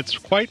something that fits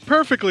quite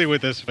perfectly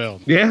with this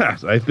film.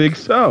 Yes, I think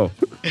so.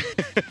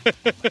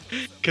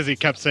 Because he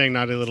kept saying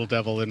Naughty Little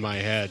Devil in my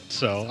head,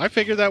 so I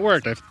figured that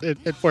worked.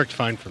 It worked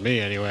fine for me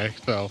anyway,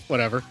 so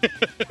whatever.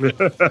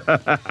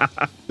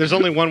 There's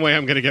only one way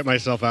I'm going to get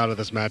myself out of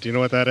this, Matt. Do you know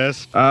what that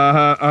is?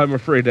 I'm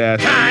afraid to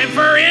ask. Time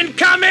for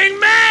incoming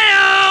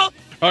mail!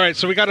 All right,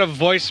 so we got a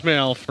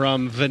voicemail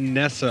from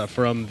Vanessa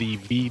from the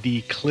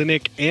VD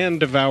Clinic and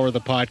Devour the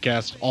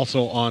Podcast,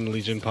 also on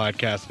Legion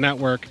Podcast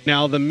Network.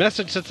 Now, the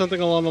message said something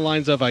along the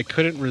lines of, I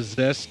couldn't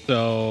resist,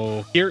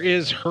 so here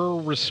is her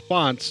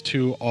response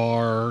to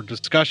our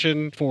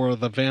discussion for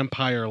The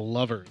Vampire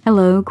Lovers.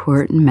 Hello,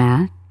 Court and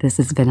Matt. This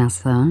is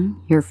Vanessa,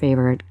 your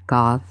favorite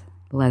goth,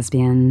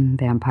 lesbian,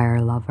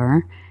 vampire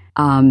lover.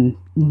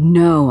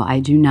 No, I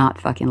do not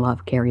fucking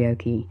love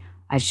karaoke.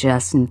 I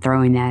just am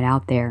throwing that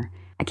out there.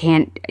 I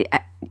can't,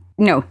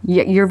 no,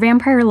 your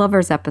Vampire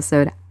Lovers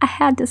episode, I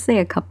had to say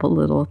a couple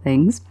little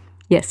things.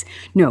 Yes,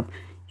 no,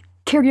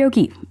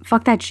 karaoke,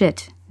 fuck that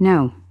shit.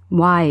 No,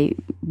 why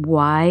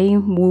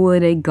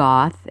would a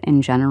goth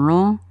in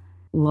general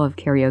love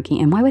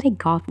karaoke? And why would a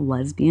goth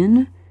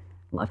lesbian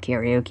love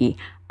karaoke?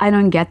 I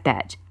don't get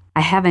that. I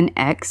have an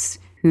ex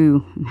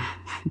who,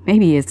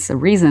 maybe it's a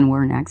reason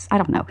we're an ex, I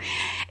don't know.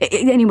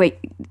 Anyway,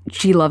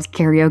 she loves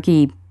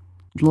karaoke,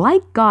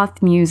 like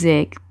goth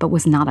music, but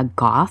was not a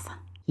goth.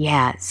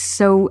 Yeah,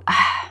 so,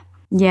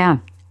 yeah,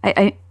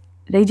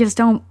 they just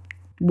don't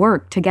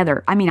work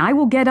together. I mean, I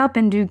will get up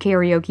and do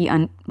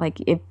karaoke, like,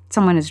 if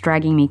someone is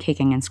dragging me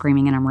kicking and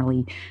screaming and I'm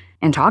really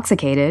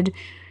intoxicated,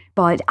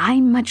 but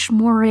I'm much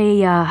more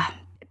a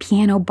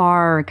piano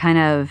bar kind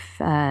of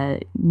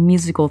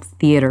musical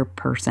theater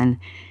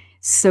person.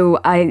 So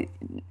I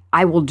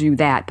will do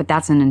that, but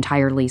that's an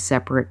entirely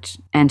separate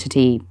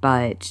entity,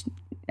 but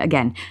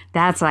again,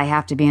 I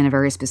have to be in a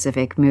very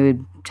specific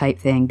mood type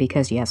thing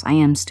because, yes, I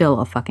am still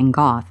a fucking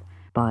goth.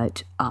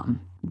 But,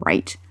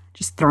 right,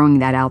 just throwing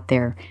that out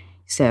there.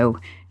 So,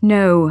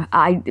 no,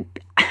 I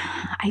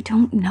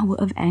don't know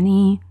of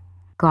any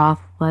goth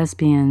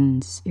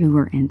lesbians who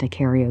are into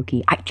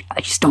karaoke. I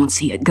just don't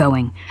see it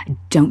going. I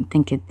don't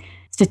think it...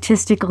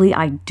 Statistically,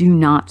 I do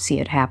not see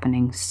it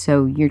happening.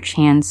 So your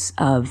chance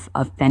of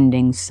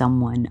offending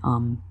someone,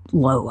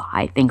 low,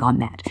 I think, on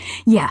that.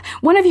 Yeah,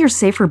 one of your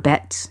safer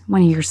bets.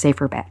 But,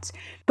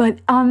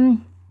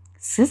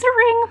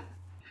 scissoring?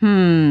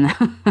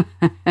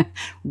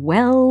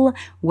 Well,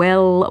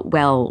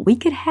 we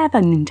could have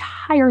an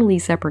entirely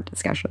separate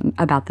discussion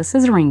about the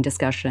scissoring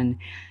discussion.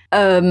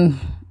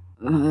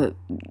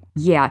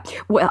 Yeah,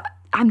 well,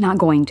 I'm not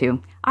going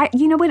to.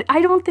 You know what, I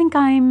don't think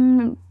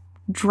I'm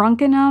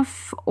drunk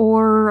enough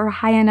or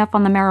high enough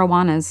on the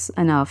marijuanas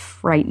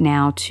enough right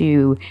now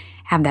to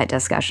have that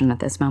discussion at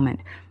this moment.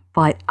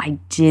 But I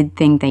did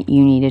think that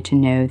you needed to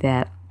know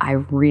that I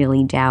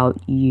really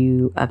doubt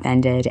you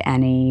offended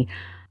any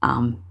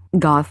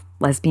goth,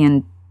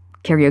 lesbian,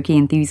 karaoke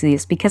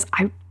enthusiasts because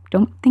I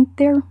don't think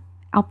they're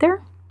out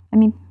there. I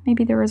mean,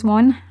 maybe there is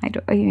one.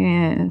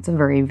 It's a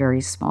very, very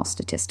small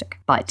statistic.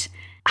 But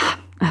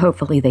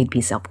hopefully they'd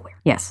be self-aware.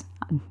 Yes.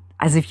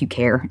 As if you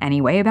care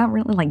anyway about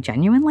really, like,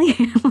 genuinely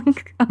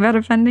like, about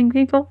offending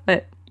people.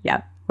 But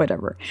yeah,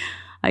 whatever.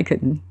 I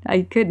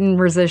couldn't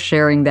resist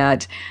sharing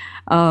that.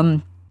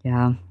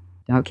 Yeah.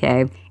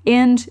 Okay.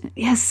 And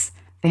yes,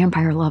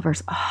 Vampire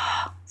Lovers.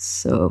 Oh,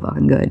 So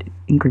fucking good.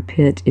 Ingrid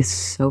Pitt is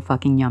so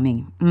fucking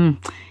yummy.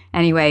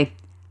 Anyway,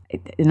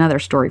 another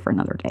story for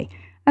another day.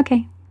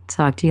 Okay,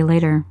 talk to you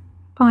later.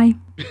 Bye.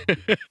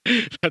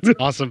 That's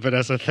awesome,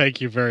 Vanessa.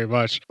 Thank you very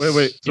much.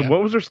 Wait. So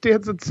what was her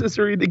stance on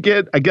scissoring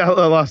again? I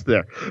lost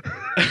there.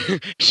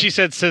 She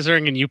said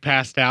scissoring and you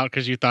passed out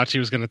because you thought she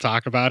was going to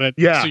talk about it.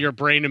 Yeah. So your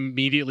brain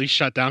immediately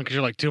shut down because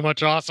you're like, too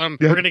much awesome.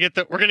 Yep. We're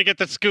gonna get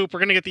the scoop. We're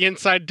gonna get the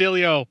inside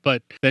dealio.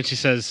 But then she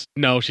says,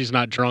 no, she's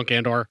not drunk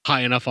and or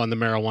high enough on the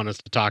marijuana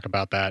to talk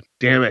about that.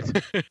 Damn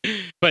it.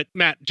 But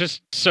Matt,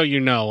 just so you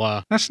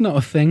know, that's not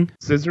a thing.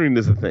 Scissoring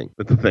is a thing.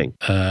 It's a thing.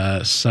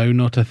 So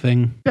not a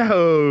thing.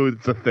 No,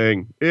 it's a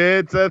thing.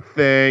 It's a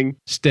thing.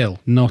 Still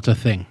not a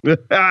thing.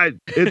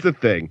 It's a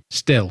thing.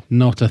 Still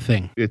not a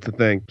thing. It's a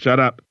thing. Shut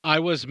up. I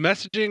was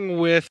messaging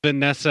with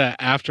Vanessa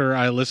after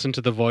I listened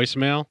to the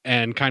voicemail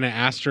and kind of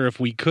asked her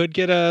if we could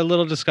get a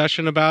little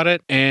discussion about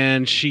it.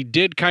 And she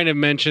did kind of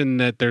mention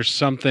that there's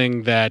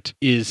something that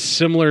is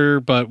similar,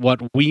 but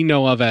what we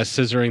know of as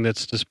scissoring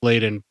that's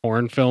displayed in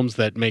porn films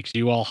that makes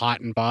you all hot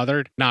and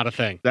bothered. Not a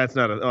thing. That's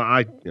not a...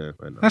 I know.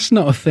 That's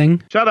not a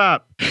thing. Shut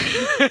up.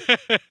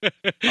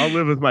 I'll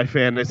live with my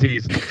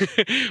fantasies.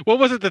 What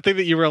was it, the thing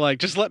that you were like,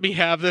 just let me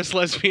have this,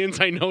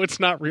 lesbians? I know it's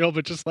not real,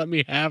 but just let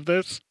me have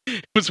this.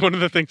 It was one of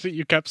the things that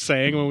you kept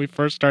saying when we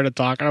first started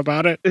talking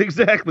about it.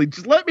 Exactly.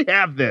 Just let me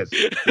have this.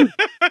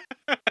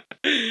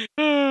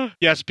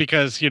 Yes,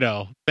 because,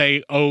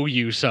 they owe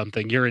you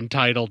something. You're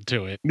entitled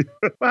to it.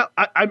 Well,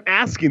 I'm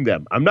asking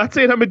them. I'm not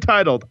saying I'm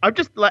entitled. I'm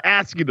just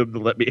asking them to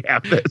let me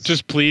have this.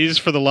 Just please,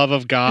 for the love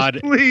of God.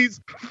 Just please,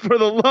 for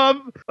the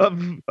love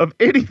of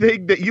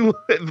anything that you...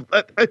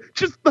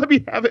 just let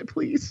me have it,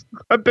 please.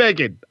 I'm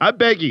begging.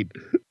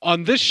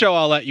 On this show,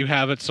 I'll let you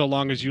have it so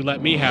long as you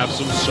let me have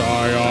some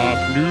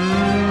PSYOP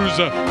news.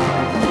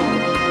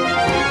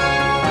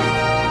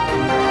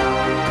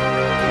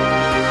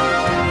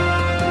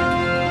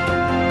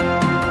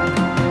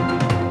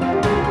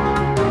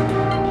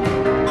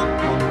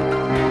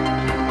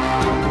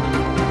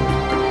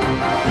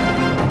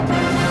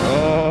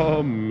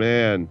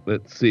 Man,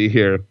 let's see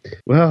here.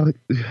 Well,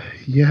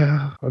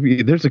 yeah, I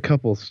mean, there's a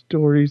couple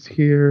stories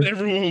here.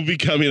 Everyone will be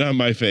coming on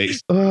my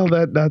face. Oh,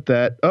 not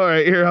that. All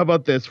right, here, how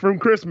about this? From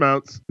Chris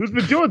Mounts, who's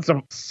been doing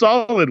some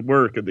solid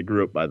work in the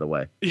group, by the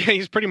way. Yeah,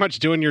 he's pretty much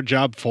doing your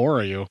job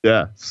for you.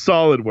 Yeah,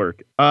 solid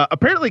work.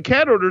 Apparently,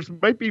 cat owners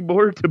might be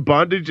more to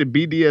bondage and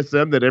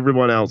BDSM than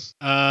everyone else.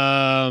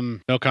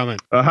 No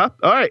comment. All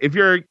right,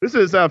 this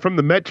is from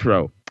the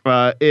Metro.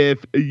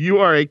 If you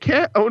are a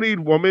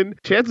cat-owning woman,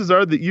 chances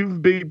are that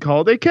you've been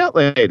called a cat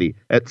lady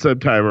at some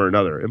time or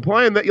another,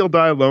 implying that you'll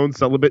die alone,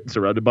 celibate, and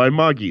surrounded by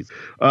moggies.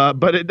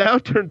 But it now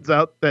turns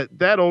out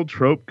that old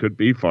trope could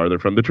be farther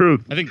from the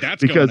truth. I think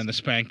that's going in the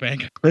spank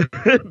bank.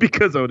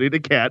 Because owning a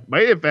cat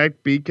might, in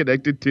fact, be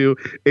connected to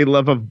a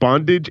love of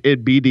bondage and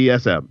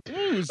BDSM.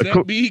 Ooh, is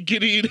that me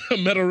getting a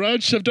metal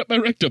rod shoved up my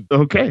rectum?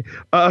 Okay.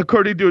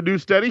 According to a new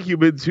study,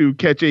 humans who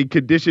catch a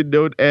condition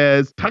known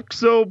as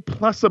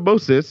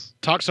toxoplasmosis.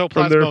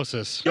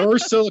 Toxoplasmosis. Your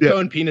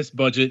silicone penis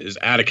budget is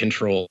out of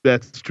control.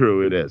 That's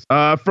true, it is.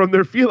 From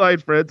their feline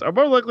friends are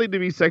more likely to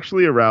be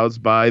sexually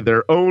aroused by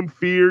their own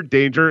fear,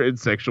 danger, and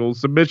sexual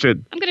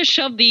submission. I'm going to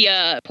shove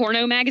the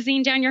porno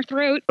magazine down your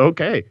throat.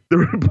 Okay. The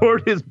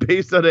report is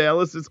based on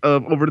analysis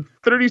of over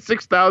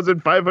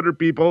 36,500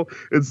 people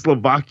in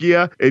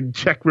Slovakia and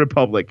Czech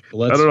Republic.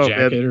 Let's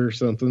jacket man. Or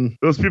something.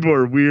 Those people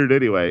are weird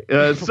anyway.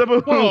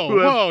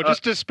 Whoa,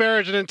 just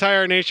disparage an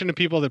entire nation of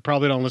people that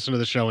probably don't listen to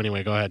the show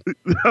anyway. Go ahead.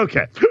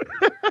 Okay.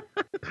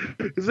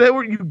 Is that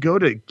where you go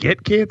to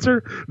get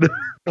cancer?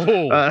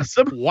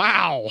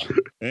 Wow.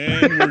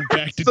 And we're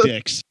back to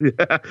dicks.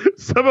 Yeah,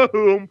 some of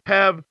whom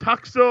have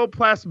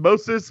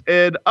toxoplasmosis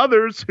and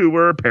others who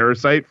were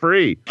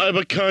parasite-free. I'm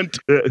a cunt.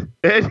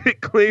 And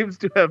it claims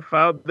to have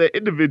found that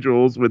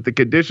individuals with the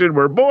condition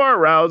were more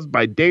aroused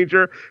by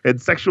danger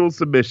and sexual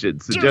submission,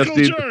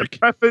 suggesting that the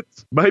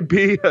preference might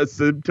be a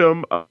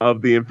symptom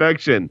of the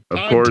infection.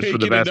 Of course, for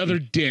the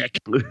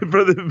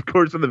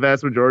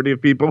vast majority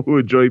of people who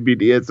enjoy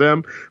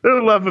BDSM,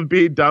 their love of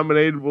being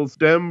dominated will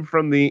stem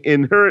from the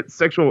inherent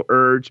sexual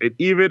urge, and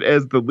even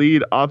as the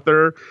lead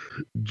author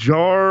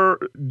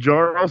Jaroslav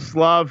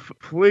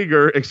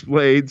Fliger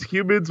explains,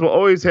 humans will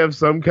always have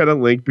some kind of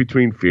link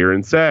between fear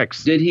and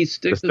sex. Did he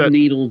stick the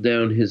needle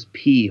down his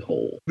pee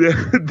hole?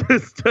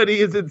 The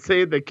study isn't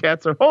saying that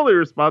cats are wholly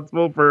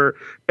responsible for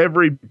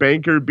every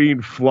banker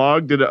being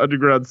flogged in an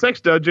underground sex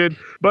dungeon,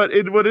 but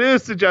what it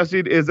is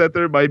suggesting is that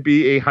there might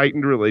be a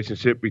heightened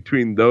relationship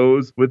between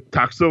those with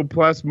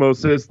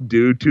toxoplasmosis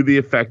due to the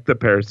effect the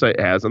parasite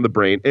has on the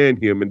brain and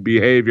human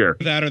behavior.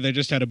 That or they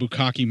just had a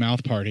bukkake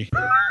mouth party.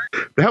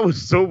 That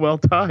was so well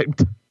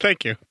timed.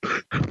 Thank you.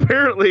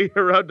 Apparently,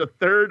 around a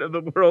third of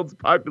the world's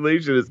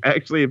population is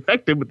actually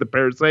infected with the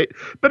parasite,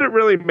 but it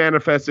really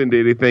manifests into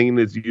anything and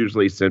is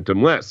usually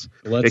symptomless.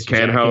 Let's It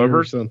can, jack however,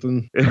 or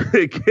something.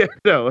 it can,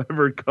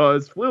 however,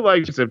 cause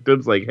flu-like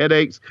symptoms like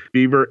headaches,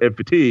 fever, and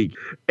fatigue.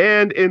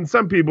 And in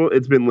some people,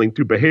 it's been linked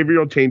to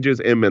behavioral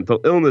changes and mental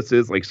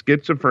illnesses like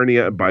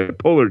schizophrenia and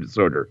bipolar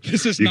disorder.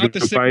 This is You not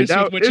can the find sickness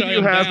out with which if I you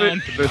am have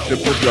bound. it, the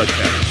simple blood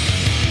test.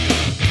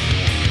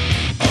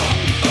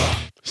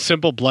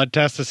 Simple blood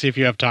test to see if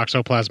you have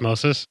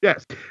toxoplasmosis.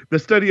 Yes. The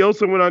study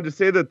also went on to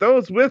say that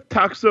those with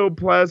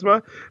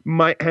toxoplasma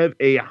might have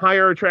a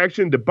higher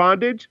attraction to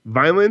bondage,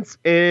 violence,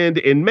 and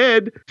in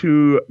med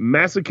to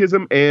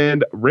masochism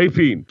and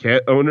raping.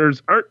 Cat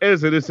owners aren't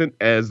as innocent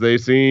as they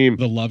seem.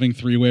 The loving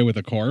three-way with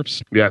a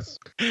corpse. Yes.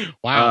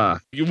 Wow.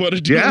 You want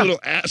to do a little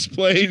ass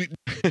play?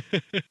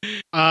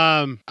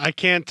 I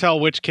can't tell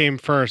which came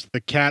first,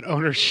 the cat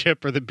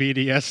ownership or the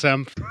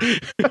BDSM.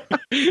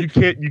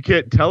 You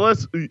can't tell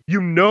us.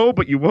 You know,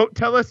 but you won't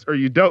tell us, or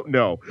you don't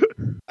know.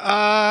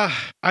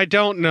 I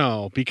don't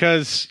know,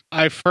 because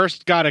I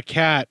first got a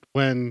cat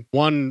when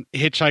one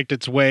hitchhiked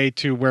its way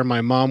to where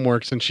my mom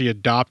works and she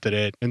adopted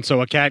it. And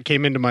so a cat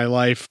came into my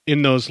life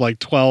in those like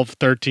 12,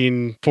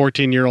 13,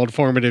 14-year-old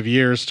formative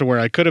years to where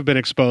I could have been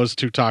exposed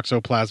to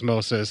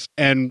toxoplasmosis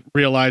and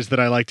realized that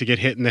I like to get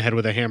hit in the head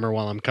with a hammer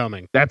while I'm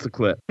coming. That's a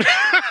clip.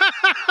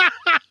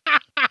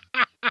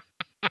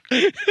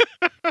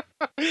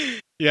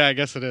 Yeah, I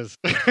guess it is.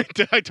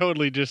 I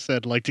totally just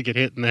said like to get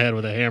hit in the head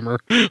with a hammer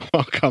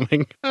while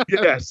coming.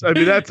 Yes, I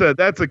mean that's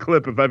a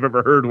clip if I've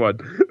ever heard one.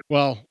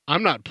 Well,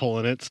 I'm not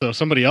pulling it, so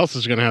somebody else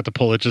is going to have to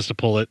pull it just to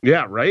pull it.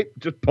 Yeah, right?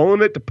 Just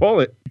pulling it to pull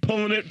it.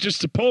 Pulling it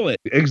just to pull it.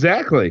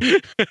 Exactly.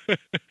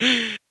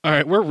 All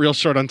right, we're real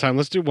short on time.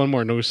 Let's do one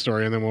more news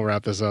story and then we'll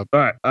wrap this up. All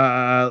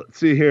right. Let's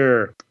see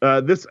here.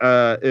 This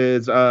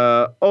is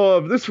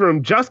this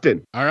from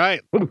Justin. All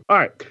right. All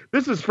right.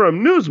 This is from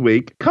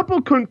Newsweek.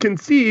 Couple couldn't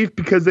conceive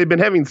because they've been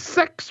having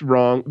sex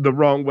the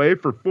wrong way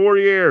for 4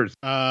 years.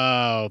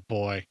 Oh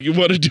boy. You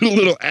want to do a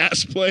little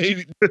ass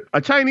play?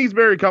 A Chinese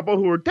married couple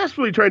who were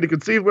desperately trying to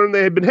conceive learned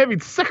they had been having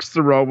sex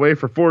the wrong way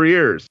for 4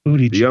 years.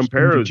 The young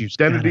pair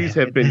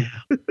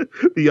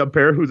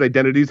whose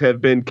identities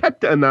have been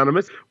kept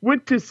anonymous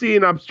went to see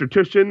an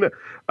obstetrician,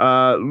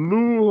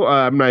 Lu.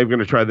 I'm not even going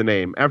to try the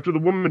name. After the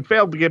woman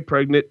failed to get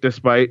pregnant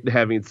despite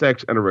having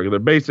sex on a regular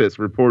basis,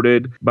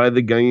 reported by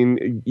the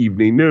Guyan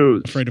Evening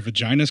News. Afraid of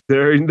vaginas?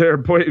 During their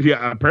appointment,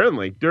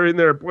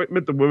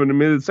 the woman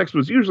admitted sex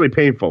was usually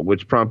painful,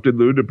 which prompted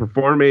Lu to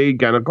perform a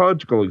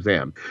gynecological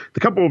exam. The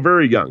couple were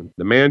very young.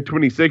 The man,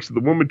 26, the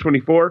woman,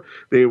 24.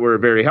 They were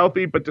very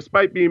healthy, but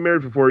despite being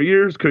married for 4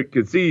 years, couldn't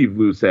conceive,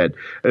 Lu said.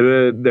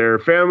 Their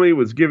family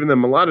was giving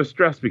them a lot of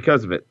stress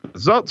because of it. The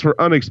results were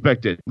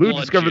unexpected. Lu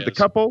discovered the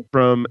couple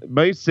from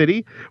Mai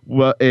City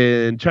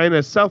in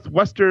China's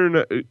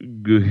southwestern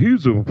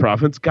Guizhou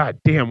province. God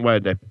damn, why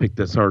did I pick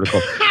this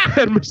article?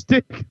 had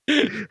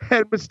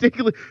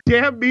mistakenly,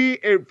 damn me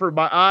for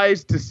my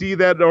eyes to see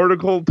that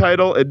article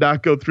title and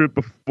not go through it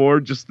before,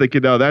 just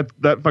thinking, oh,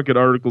 that fucking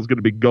article is going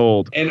to be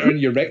gold. Enter in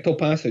your rectal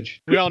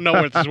passage. We all know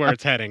where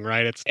it's heading,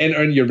 right? It's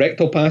enter in your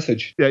rectal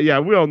passage. Yeah,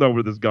 we all know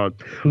where this is going.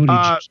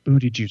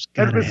 Booty juice.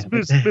 And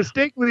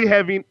mistakenly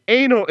having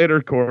anal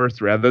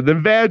intercourse rather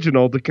than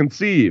vaginal to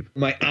conceive.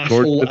 My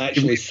asshole will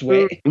actually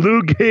sweat.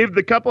 Lu gave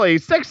the couple a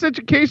sex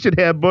education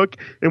handbook,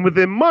 and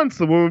within months,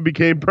 the woman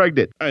became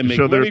pregnant. I make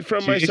money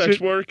from my sex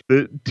work.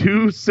 The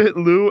two sent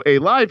Lu a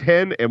live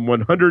hen and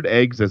 100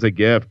 eggs as a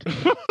gift.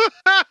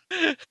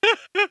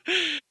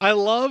 I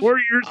love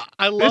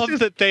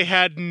that they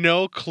had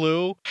no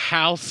clue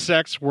how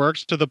sex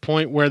works to the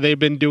point where they've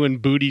been doing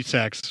booty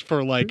sex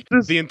for like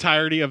the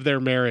entirety of their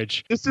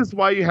marriage. This is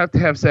why you have to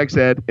have sex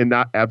ed and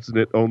not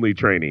abstinent only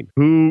training.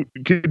 Who's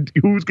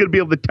going to be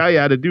able to tell you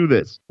how to do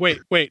this? Wait.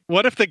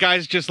 What if the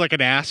guy's just like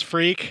an ass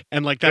freak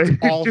and like that's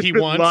all he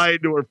wants? Lying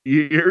to her for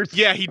years.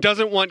 Yeah, he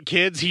doesn't want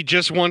kids. He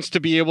just wants to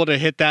be able to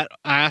hit that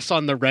ass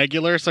on the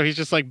regular. So he's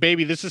just like,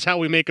 baby, this is how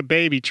we make a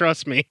baby.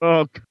 Trust me.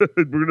 Oh,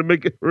 good. We're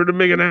gonna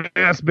make an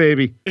ass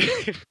baby.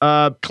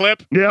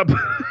 Clip. Yep.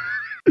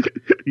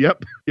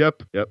 Yep.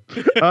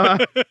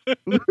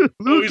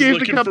 Lu gave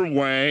the couple for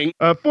Wang.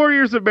 4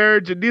 years of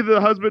marriage, and neither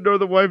the husband nor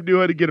the wife knew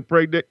how to get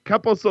pregnant.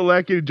 Couples so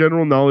lacking in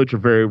general knowledge are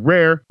very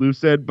rare, Lu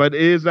said, but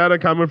it is not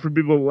uncommon for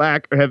people to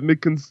lack or have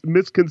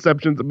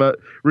misconceptions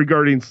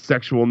regarding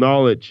sexual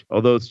knowledge.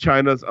 Although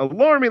China's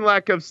alarming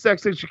lack of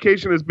sex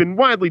education has been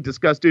widely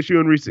discussed issue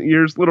in recent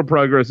years, little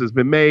progress has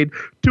been made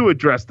to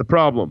address the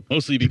problem.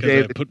 Mostly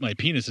because I put my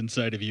penis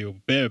inside of you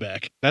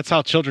bareback. That's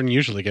how children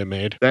usually get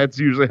made. That's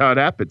usually how it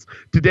happens.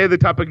 Today, the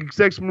topic of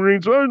sex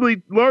marines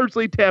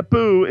largely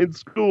taboo in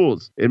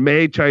schools. In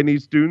May,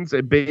 Chinese students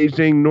at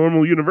Beijing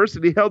Normal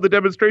University held a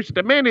demonstration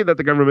demanding that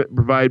the government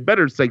provide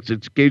better sex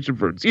education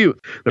for its youth.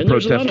 The And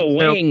there's a lot of protesters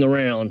weighing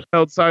around.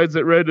 held signs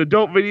that read,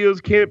 "Adult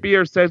videos can't be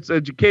our sex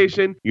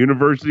education.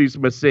 Universities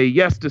must say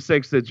yes to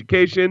sex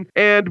education,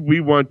 and we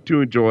want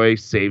to enjoy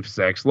safe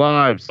sex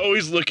lives."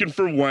 Always looking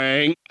for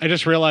Wang. I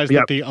just realized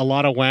that a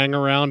lot of Wang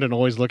around and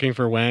always looking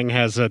for Wang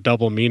has a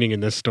double meaning in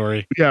this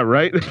story. Yeah,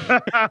 right?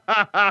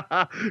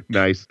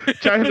 Nice.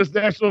 China's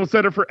National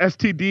Center for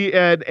STD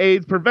and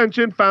AIDS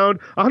Prevention found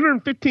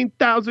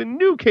 115,000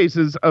 new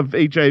cases of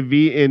HIV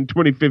in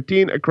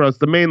 2015 across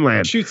the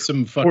mainland. Shoot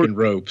some fucking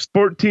ropes.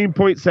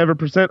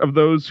 14.7% of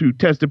those who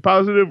tested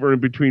positive were in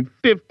between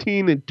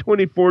 15 and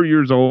 24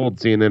 years old,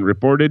 CNN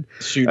reported.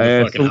 Shooting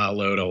a fucking hot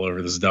load all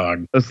over this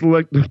dog. A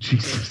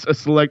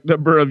select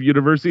number of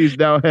universities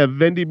now have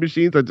vending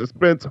machines that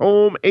dispense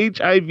home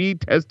HIV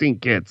testing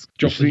kits.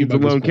 Machines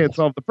alone can't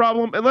solve the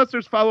problem unless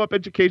there's follow-up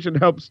education to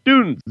help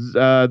students.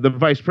 The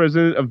vice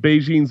president of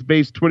Beijing's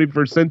based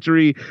 21st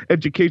Century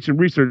Education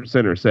Research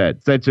Center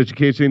said. Sex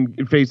education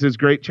faces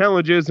great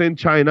challenges in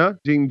China.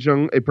 Jing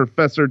Zheng, a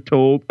professor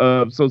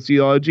of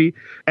sociology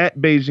at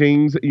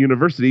Beijing's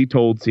university,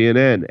 told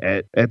CNN.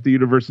 At the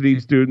university,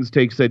 students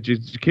take sex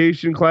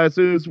education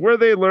classes where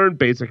they learn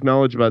basic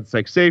knowledge about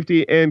sex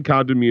safety and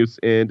condom use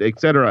and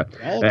etc.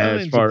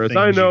 As far as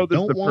I know, this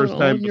is the first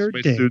time most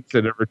students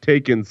had ever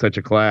taken such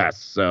a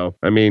class. So,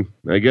 I mean,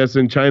 I guess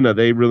in China,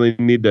 they really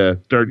need to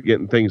start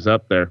getting things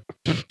up there.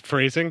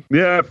 Phrasing?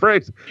 Yeah,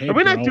 phrase. Hey, Are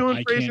we not bro, doing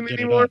I phrasing can't get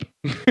it anymore?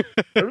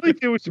 I really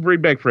think we should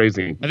bring back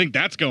phrasing. I think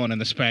that's going in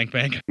the spank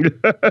bank.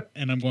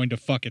 And I'm going to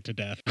fuck it to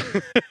death.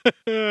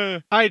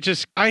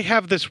 I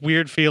have this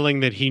weird feeling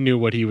that he knew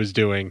what he was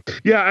doing.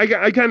 Yeah,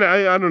 I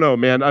don't know,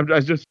 man.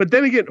 But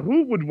then again,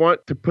 who would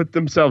want to put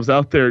themselves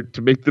out there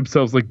to make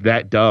themselves look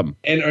that dumb?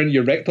 Enter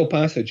your rectal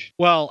passage.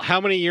 Well, how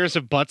many years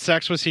of butt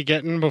sex was he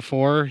getting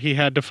before he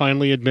had to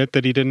finally admit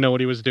that he didn't know what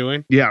he was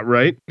doing? Yeah,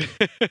 right.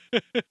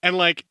 And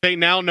like, they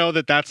now know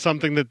that that's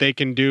something that they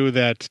can do,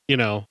 that, you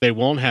know, they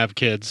won't have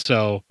kids.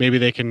 So maybe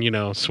they can, you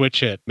know,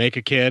 switch it, make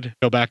a kid,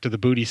 go back to the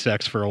booty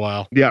sex for a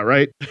while. Yeah,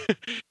 right.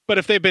 But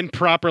if they've been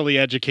properly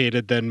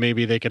educated, then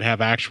maybe they could have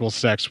actual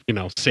sex, you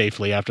know,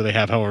 safely after they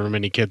have however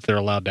many kids they're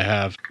allowed to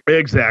have.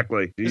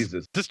 Exactly.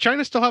 Jesus. Does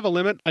China still have a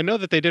limit? I know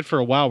that they did for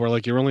a while where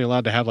like you're only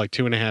allowed to have like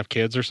 2.5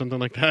 kids or something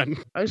like that.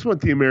 I just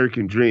want the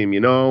American dream, you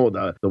know,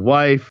 the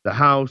wife, the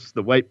house,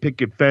 the white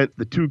picket fence,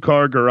 the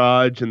 2-car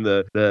garage, and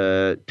the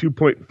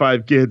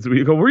 2.5 kids.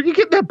 We go, where do you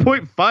get that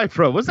 0.5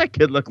 from? What's that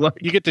kid look like?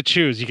 You get to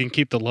choose. You can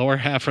keep the lower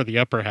half or the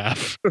upper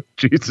half.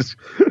 Jesus.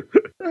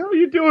 What the hell are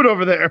you doing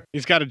over there?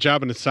 He's got a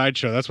job in a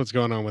sideshow. That's what's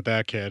going on with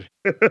that kid.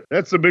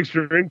 That's a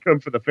mixture of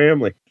income for the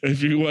family.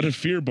 If you want a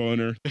fear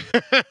boner.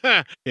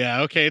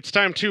 Yeah, okay. It's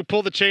time to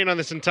pull the chain on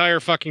this entire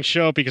fucking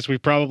show because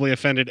we've probably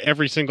offended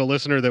every single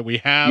listener that we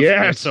have.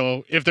 Yes. And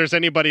so if there's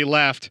anybody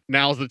left,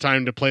 now's the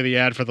time to play the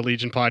ad for the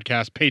Legion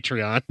Podcast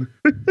Patreon.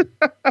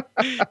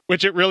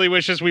 Which it really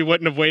wishes we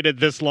wouldn't have waited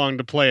this long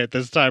to play it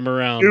this time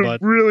around.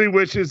 It really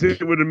wishes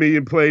it would have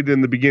been played in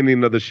the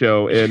beginning of the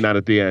show and not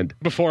at the end.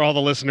 Before all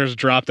the listeners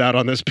dropped out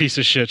on this piece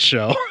of shit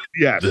show.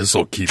 Yeah.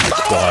 This'll keep it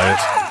quiet.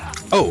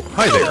 Oh,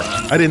 hi there.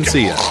 I didn't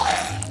see you.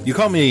 You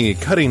caught me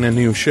cutting a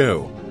new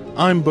show.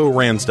 I'm Bo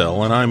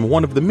Ransdell, and I'm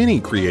one of the many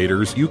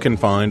creators you can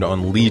find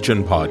on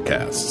Legion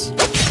Podcasts.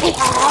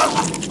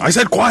 I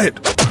said quiet!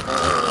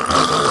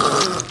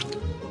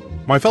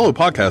 My fellow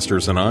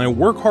podcasters and I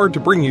work hard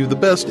to bring you the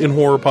best in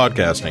horror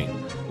podcasting,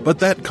 but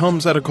that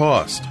comes at a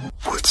cost.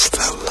 Wouldst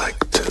thou like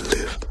to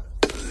live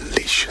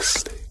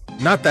deliciously?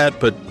 Not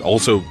that, but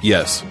also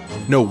yes.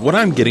 No, what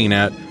I'm getting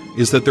at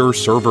is that there are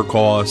server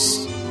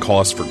costs,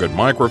 costs for good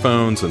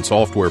microphones and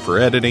software for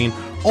editing,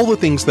 all the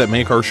things that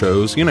make our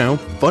shows, you know,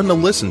 fun to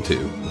listen to.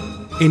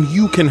 And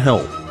you can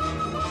help.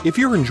 If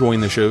you're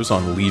enjoying the shows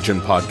on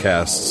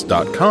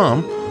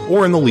legionpodcasts.com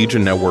or in the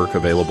Legion Network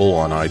available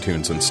on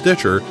iTunes and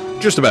Stitcher,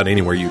 just about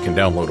anywhere you can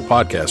download a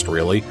podcast,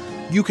 really,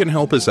 you can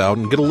help us out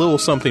and get a little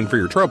something for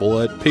your trouble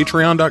at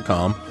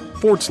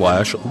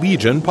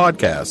patreon.com/Legion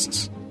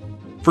Podcasts.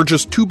 For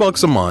just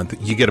 $2 a month,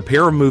 you get a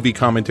pair of movie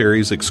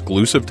commentaries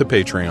exclusive to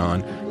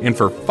Patreon, and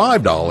for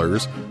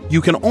 $5,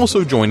 you can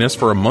also join us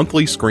for a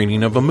monthly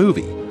screening of a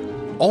movie.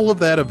 All of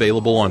that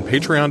available on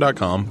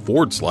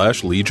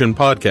patreon.com/Legion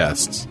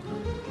Podcasts.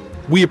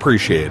 We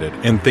appreciate it,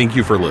 and thank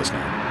you for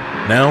listening.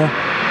 Now,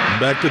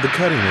 back to the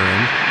cutting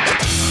room.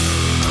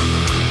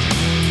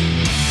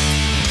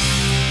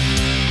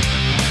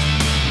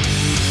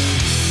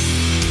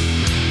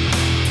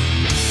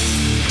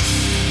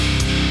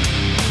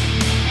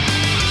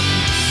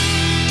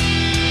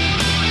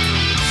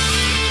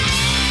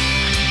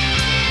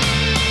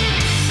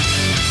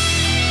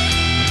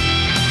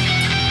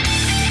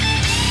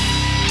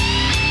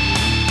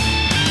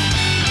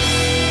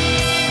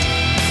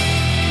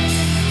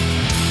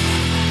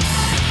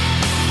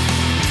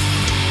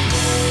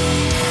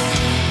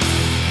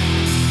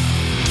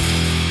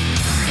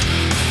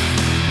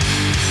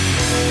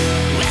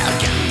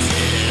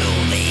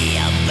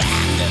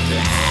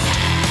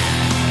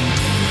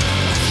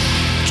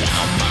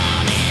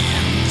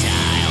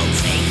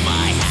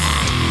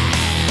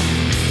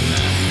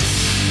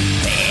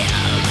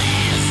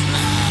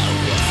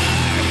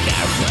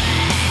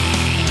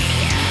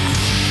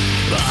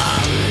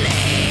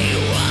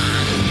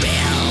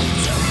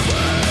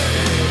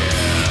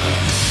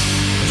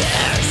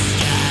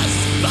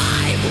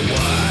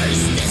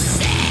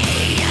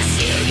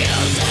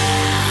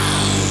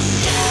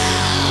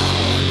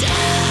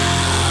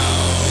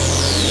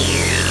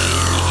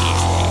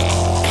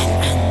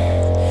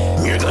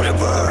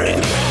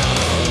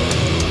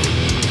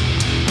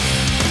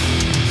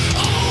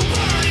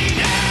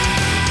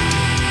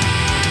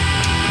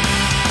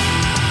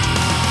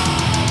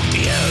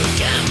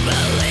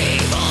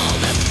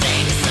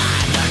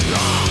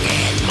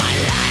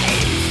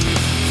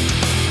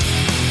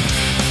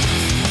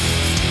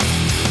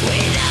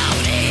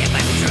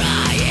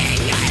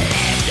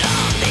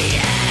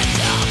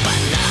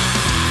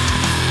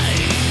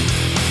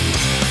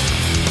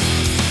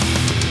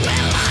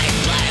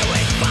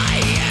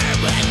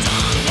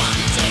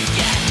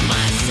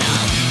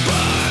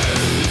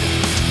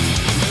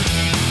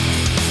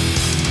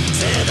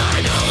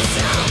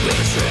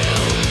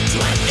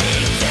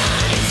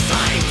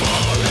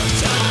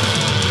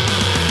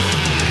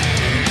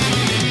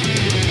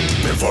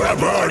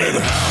 gonna burn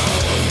in hell.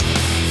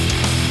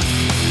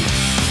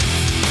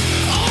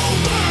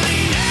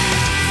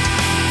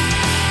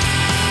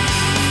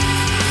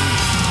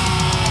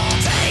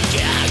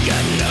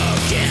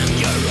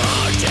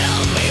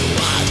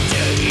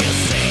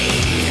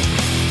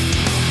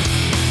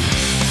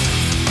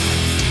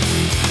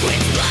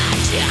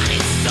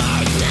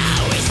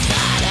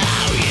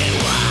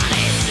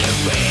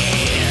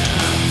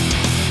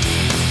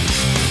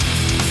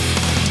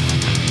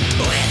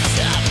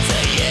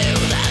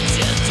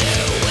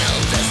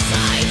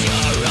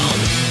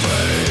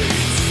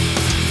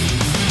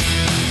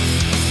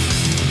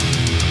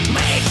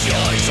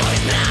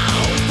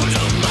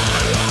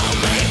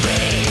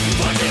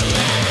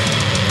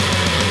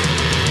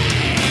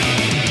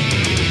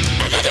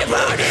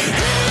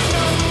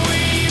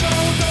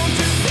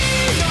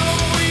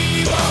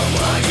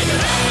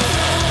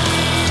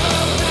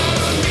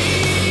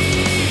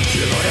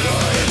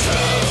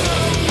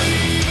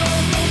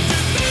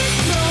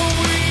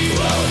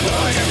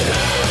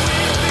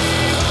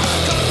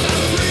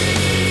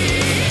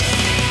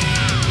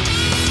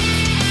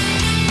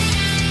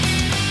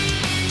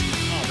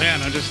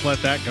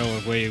 Let that go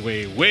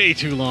way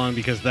too long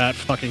because that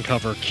fucking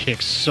cover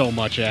kicks so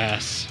much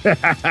ass.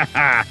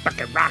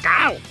 Fucking rock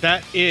out.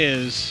 That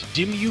is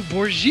Dimmu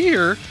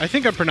Borgir. I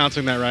think I'm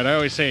pronouncing that right. I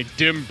always say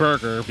Dim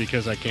Burger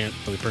because I can't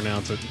really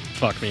pronounce it.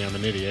 Fuck me, I'm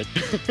an idiot.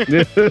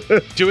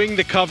 Doing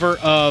the cover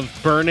of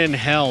Burn in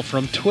Hell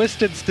from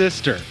Twisted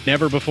Sister.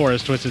 Never before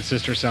has Twisted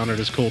Sister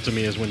sounded as cool to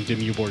me as when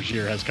Dimmu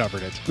Borgir has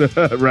covered it.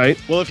 Right.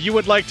 Well, if you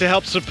would like to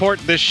help support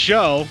this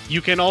show,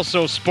 you can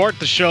also sport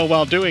the show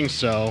while doing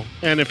so.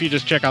 And if you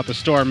just check out the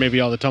store, maybe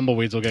all the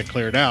tumbleweeds will get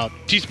cleared out.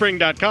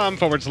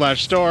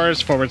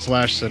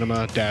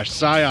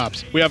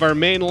 teespring.com/stores/cinema-psyops. We have our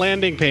main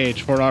landing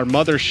page for our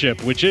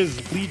mothership, which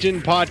is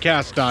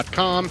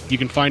legionpodcast.com. You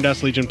can find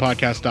us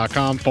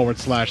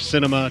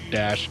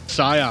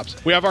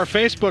legionpodcast.com/cinema-psyops. We have our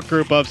Facebook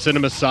group of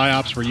Cinema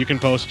Psyops where you can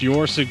post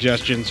your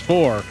suggestions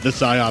for the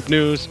Psyop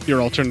news,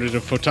 your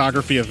alternative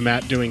photography of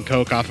Matt doing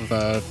coke off of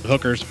a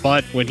hooker's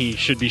butt when he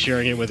should be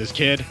sharing it with his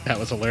kid. That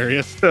was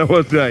hilarious. That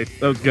was nice.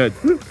 That was good.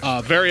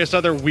 Various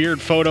other weird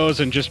photos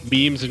and just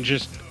memes and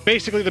just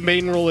basically the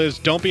main rule is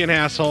don't be an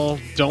asshole,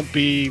 don't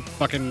be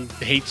fucking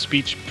hate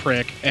speech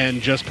prick,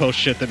 and just post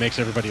shit that makes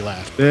everybody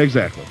laugh.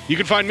 Exactly. You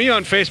can find me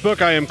on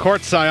Facebook. I am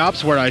Court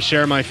Psyops, where I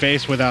share my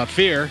face without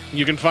fear.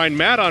 You can find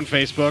Matt on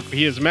Facebook.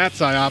 He is Matt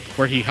Psyop,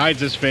 where he hides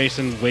his face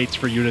and waits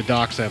for you to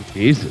dox him.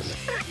 Jesus.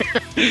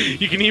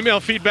 You can email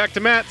feedback to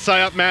Matt,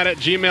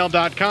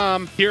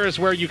 psyopmatt@gmail.com. Here is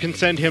where you can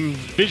send him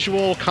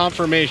visual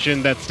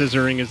confirmation that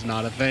scissoring is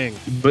not a thing.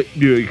 But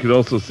you could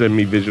also send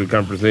me visual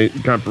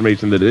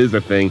confirmation that it is a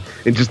thing,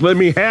 and just let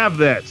me have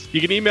this. You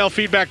can email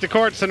feedback to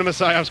Court,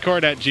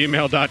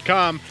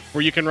 cinemapsyopscourt@gmail.com,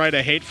 where you can write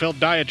a hate-filled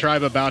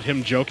diatribe about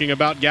him joking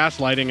about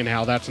gaslighting and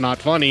how that's not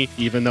funny,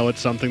 even though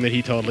it's something that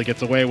he totally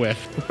gets away with.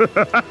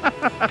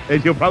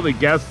 And he'll probably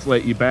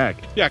gaslight you back.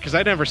 Yeah, because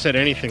I never said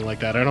anything like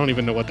that. I don't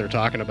even know what they're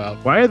talking about.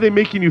 Why are they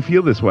making you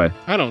feel this way?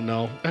 I don't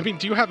know. I mean,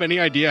 do you have any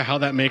idea how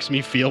that makes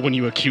me feel when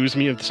you accuse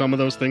me of some of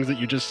those things that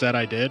you just said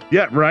I did?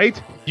 Yeah,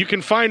 right? You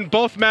can find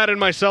both Matt and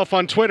myself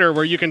on Twitter,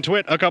 where you can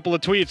twit a couple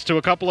of tweets to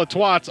a couple of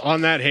twats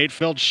on that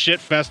hate-filled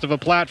shitfest of a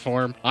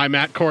platform. I'm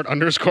at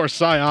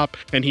Court_Psyop,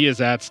 and he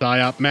is at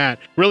Psyop Matt.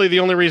 Really,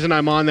 the only reason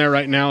I'm on there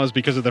right now is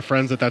because of the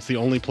friends that's the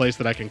only place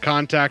that I can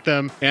contact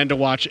them, and to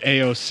watch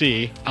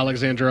AOC,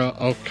 Alexandra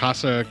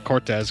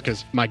Ocasio-Cortez,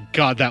 because my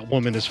God, that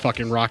woman is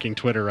fucking rocking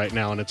Twitter right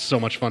now, and it's so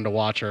much fun to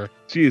watch her.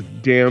 She is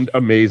damned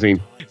amazing.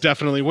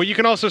 Definitely. Well, you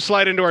can also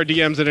slide into our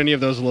DMs at any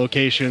of those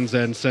locations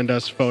and send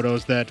us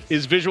photos that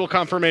is visual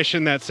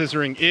confirmation that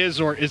scissoring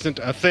is or isn't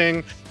a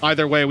thing.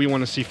 Either way, we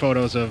want to see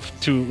photos of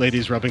two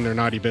ladies rubbing their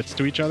naughty bits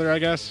to each other, I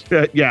guess.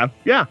 Yeah.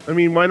 I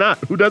mean, why not?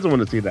 Who doesn't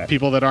want to see that?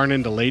 People that aren't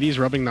into ladies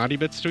rubbing naughty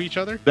bits to each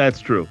other? That's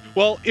true.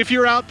 Well, if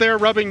you're out there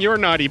rubbing your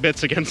naughty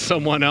bits against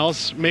someone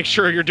else, make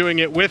sure you're doing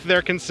it with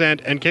their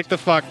consent and kick the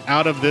fuck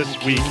out of this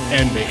week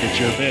and make it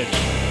your bitch.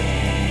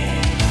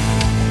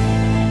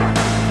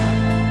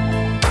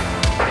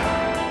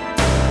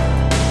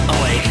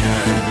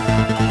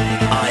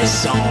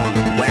 Eyes on,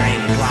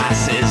 wearing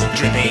glasses,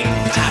 dripping,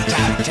 tap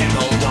tap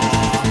temple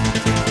door.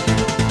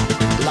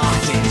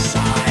 Locked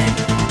inside,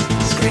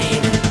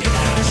 scream,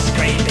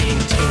 scraping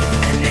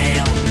tooth and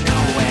nail,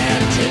 nowhere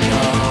to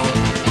go.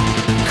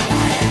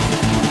 Quiet,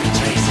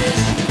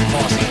 traces,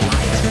 forcing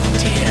light,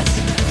 tears,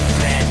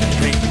 red,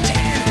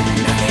 pretend,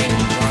 nothing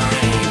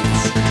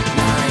blinds.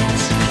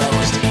 Minds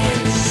closed in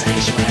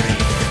sanctuary,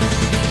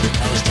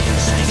 closed in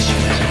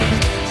sanctuary.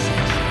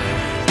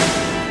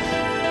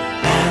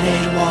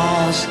 Padded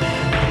walls,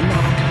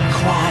 not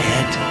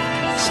quiet.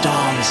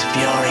 Storm's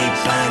fury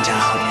burnt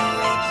out.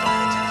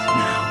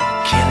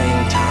 Now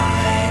killing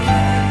time.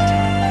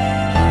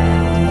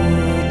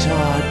 Who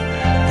taught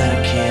the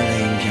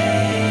killing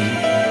game?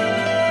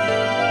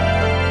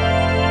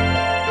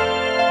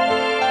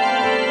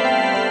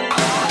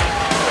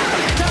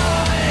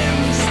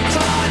 Time's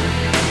taught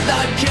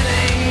the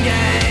killing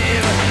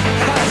game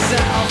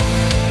herself.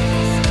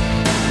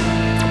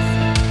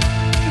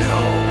 No.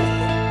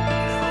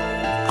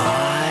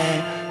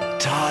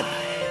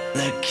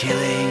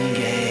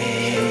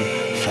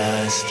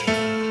 best.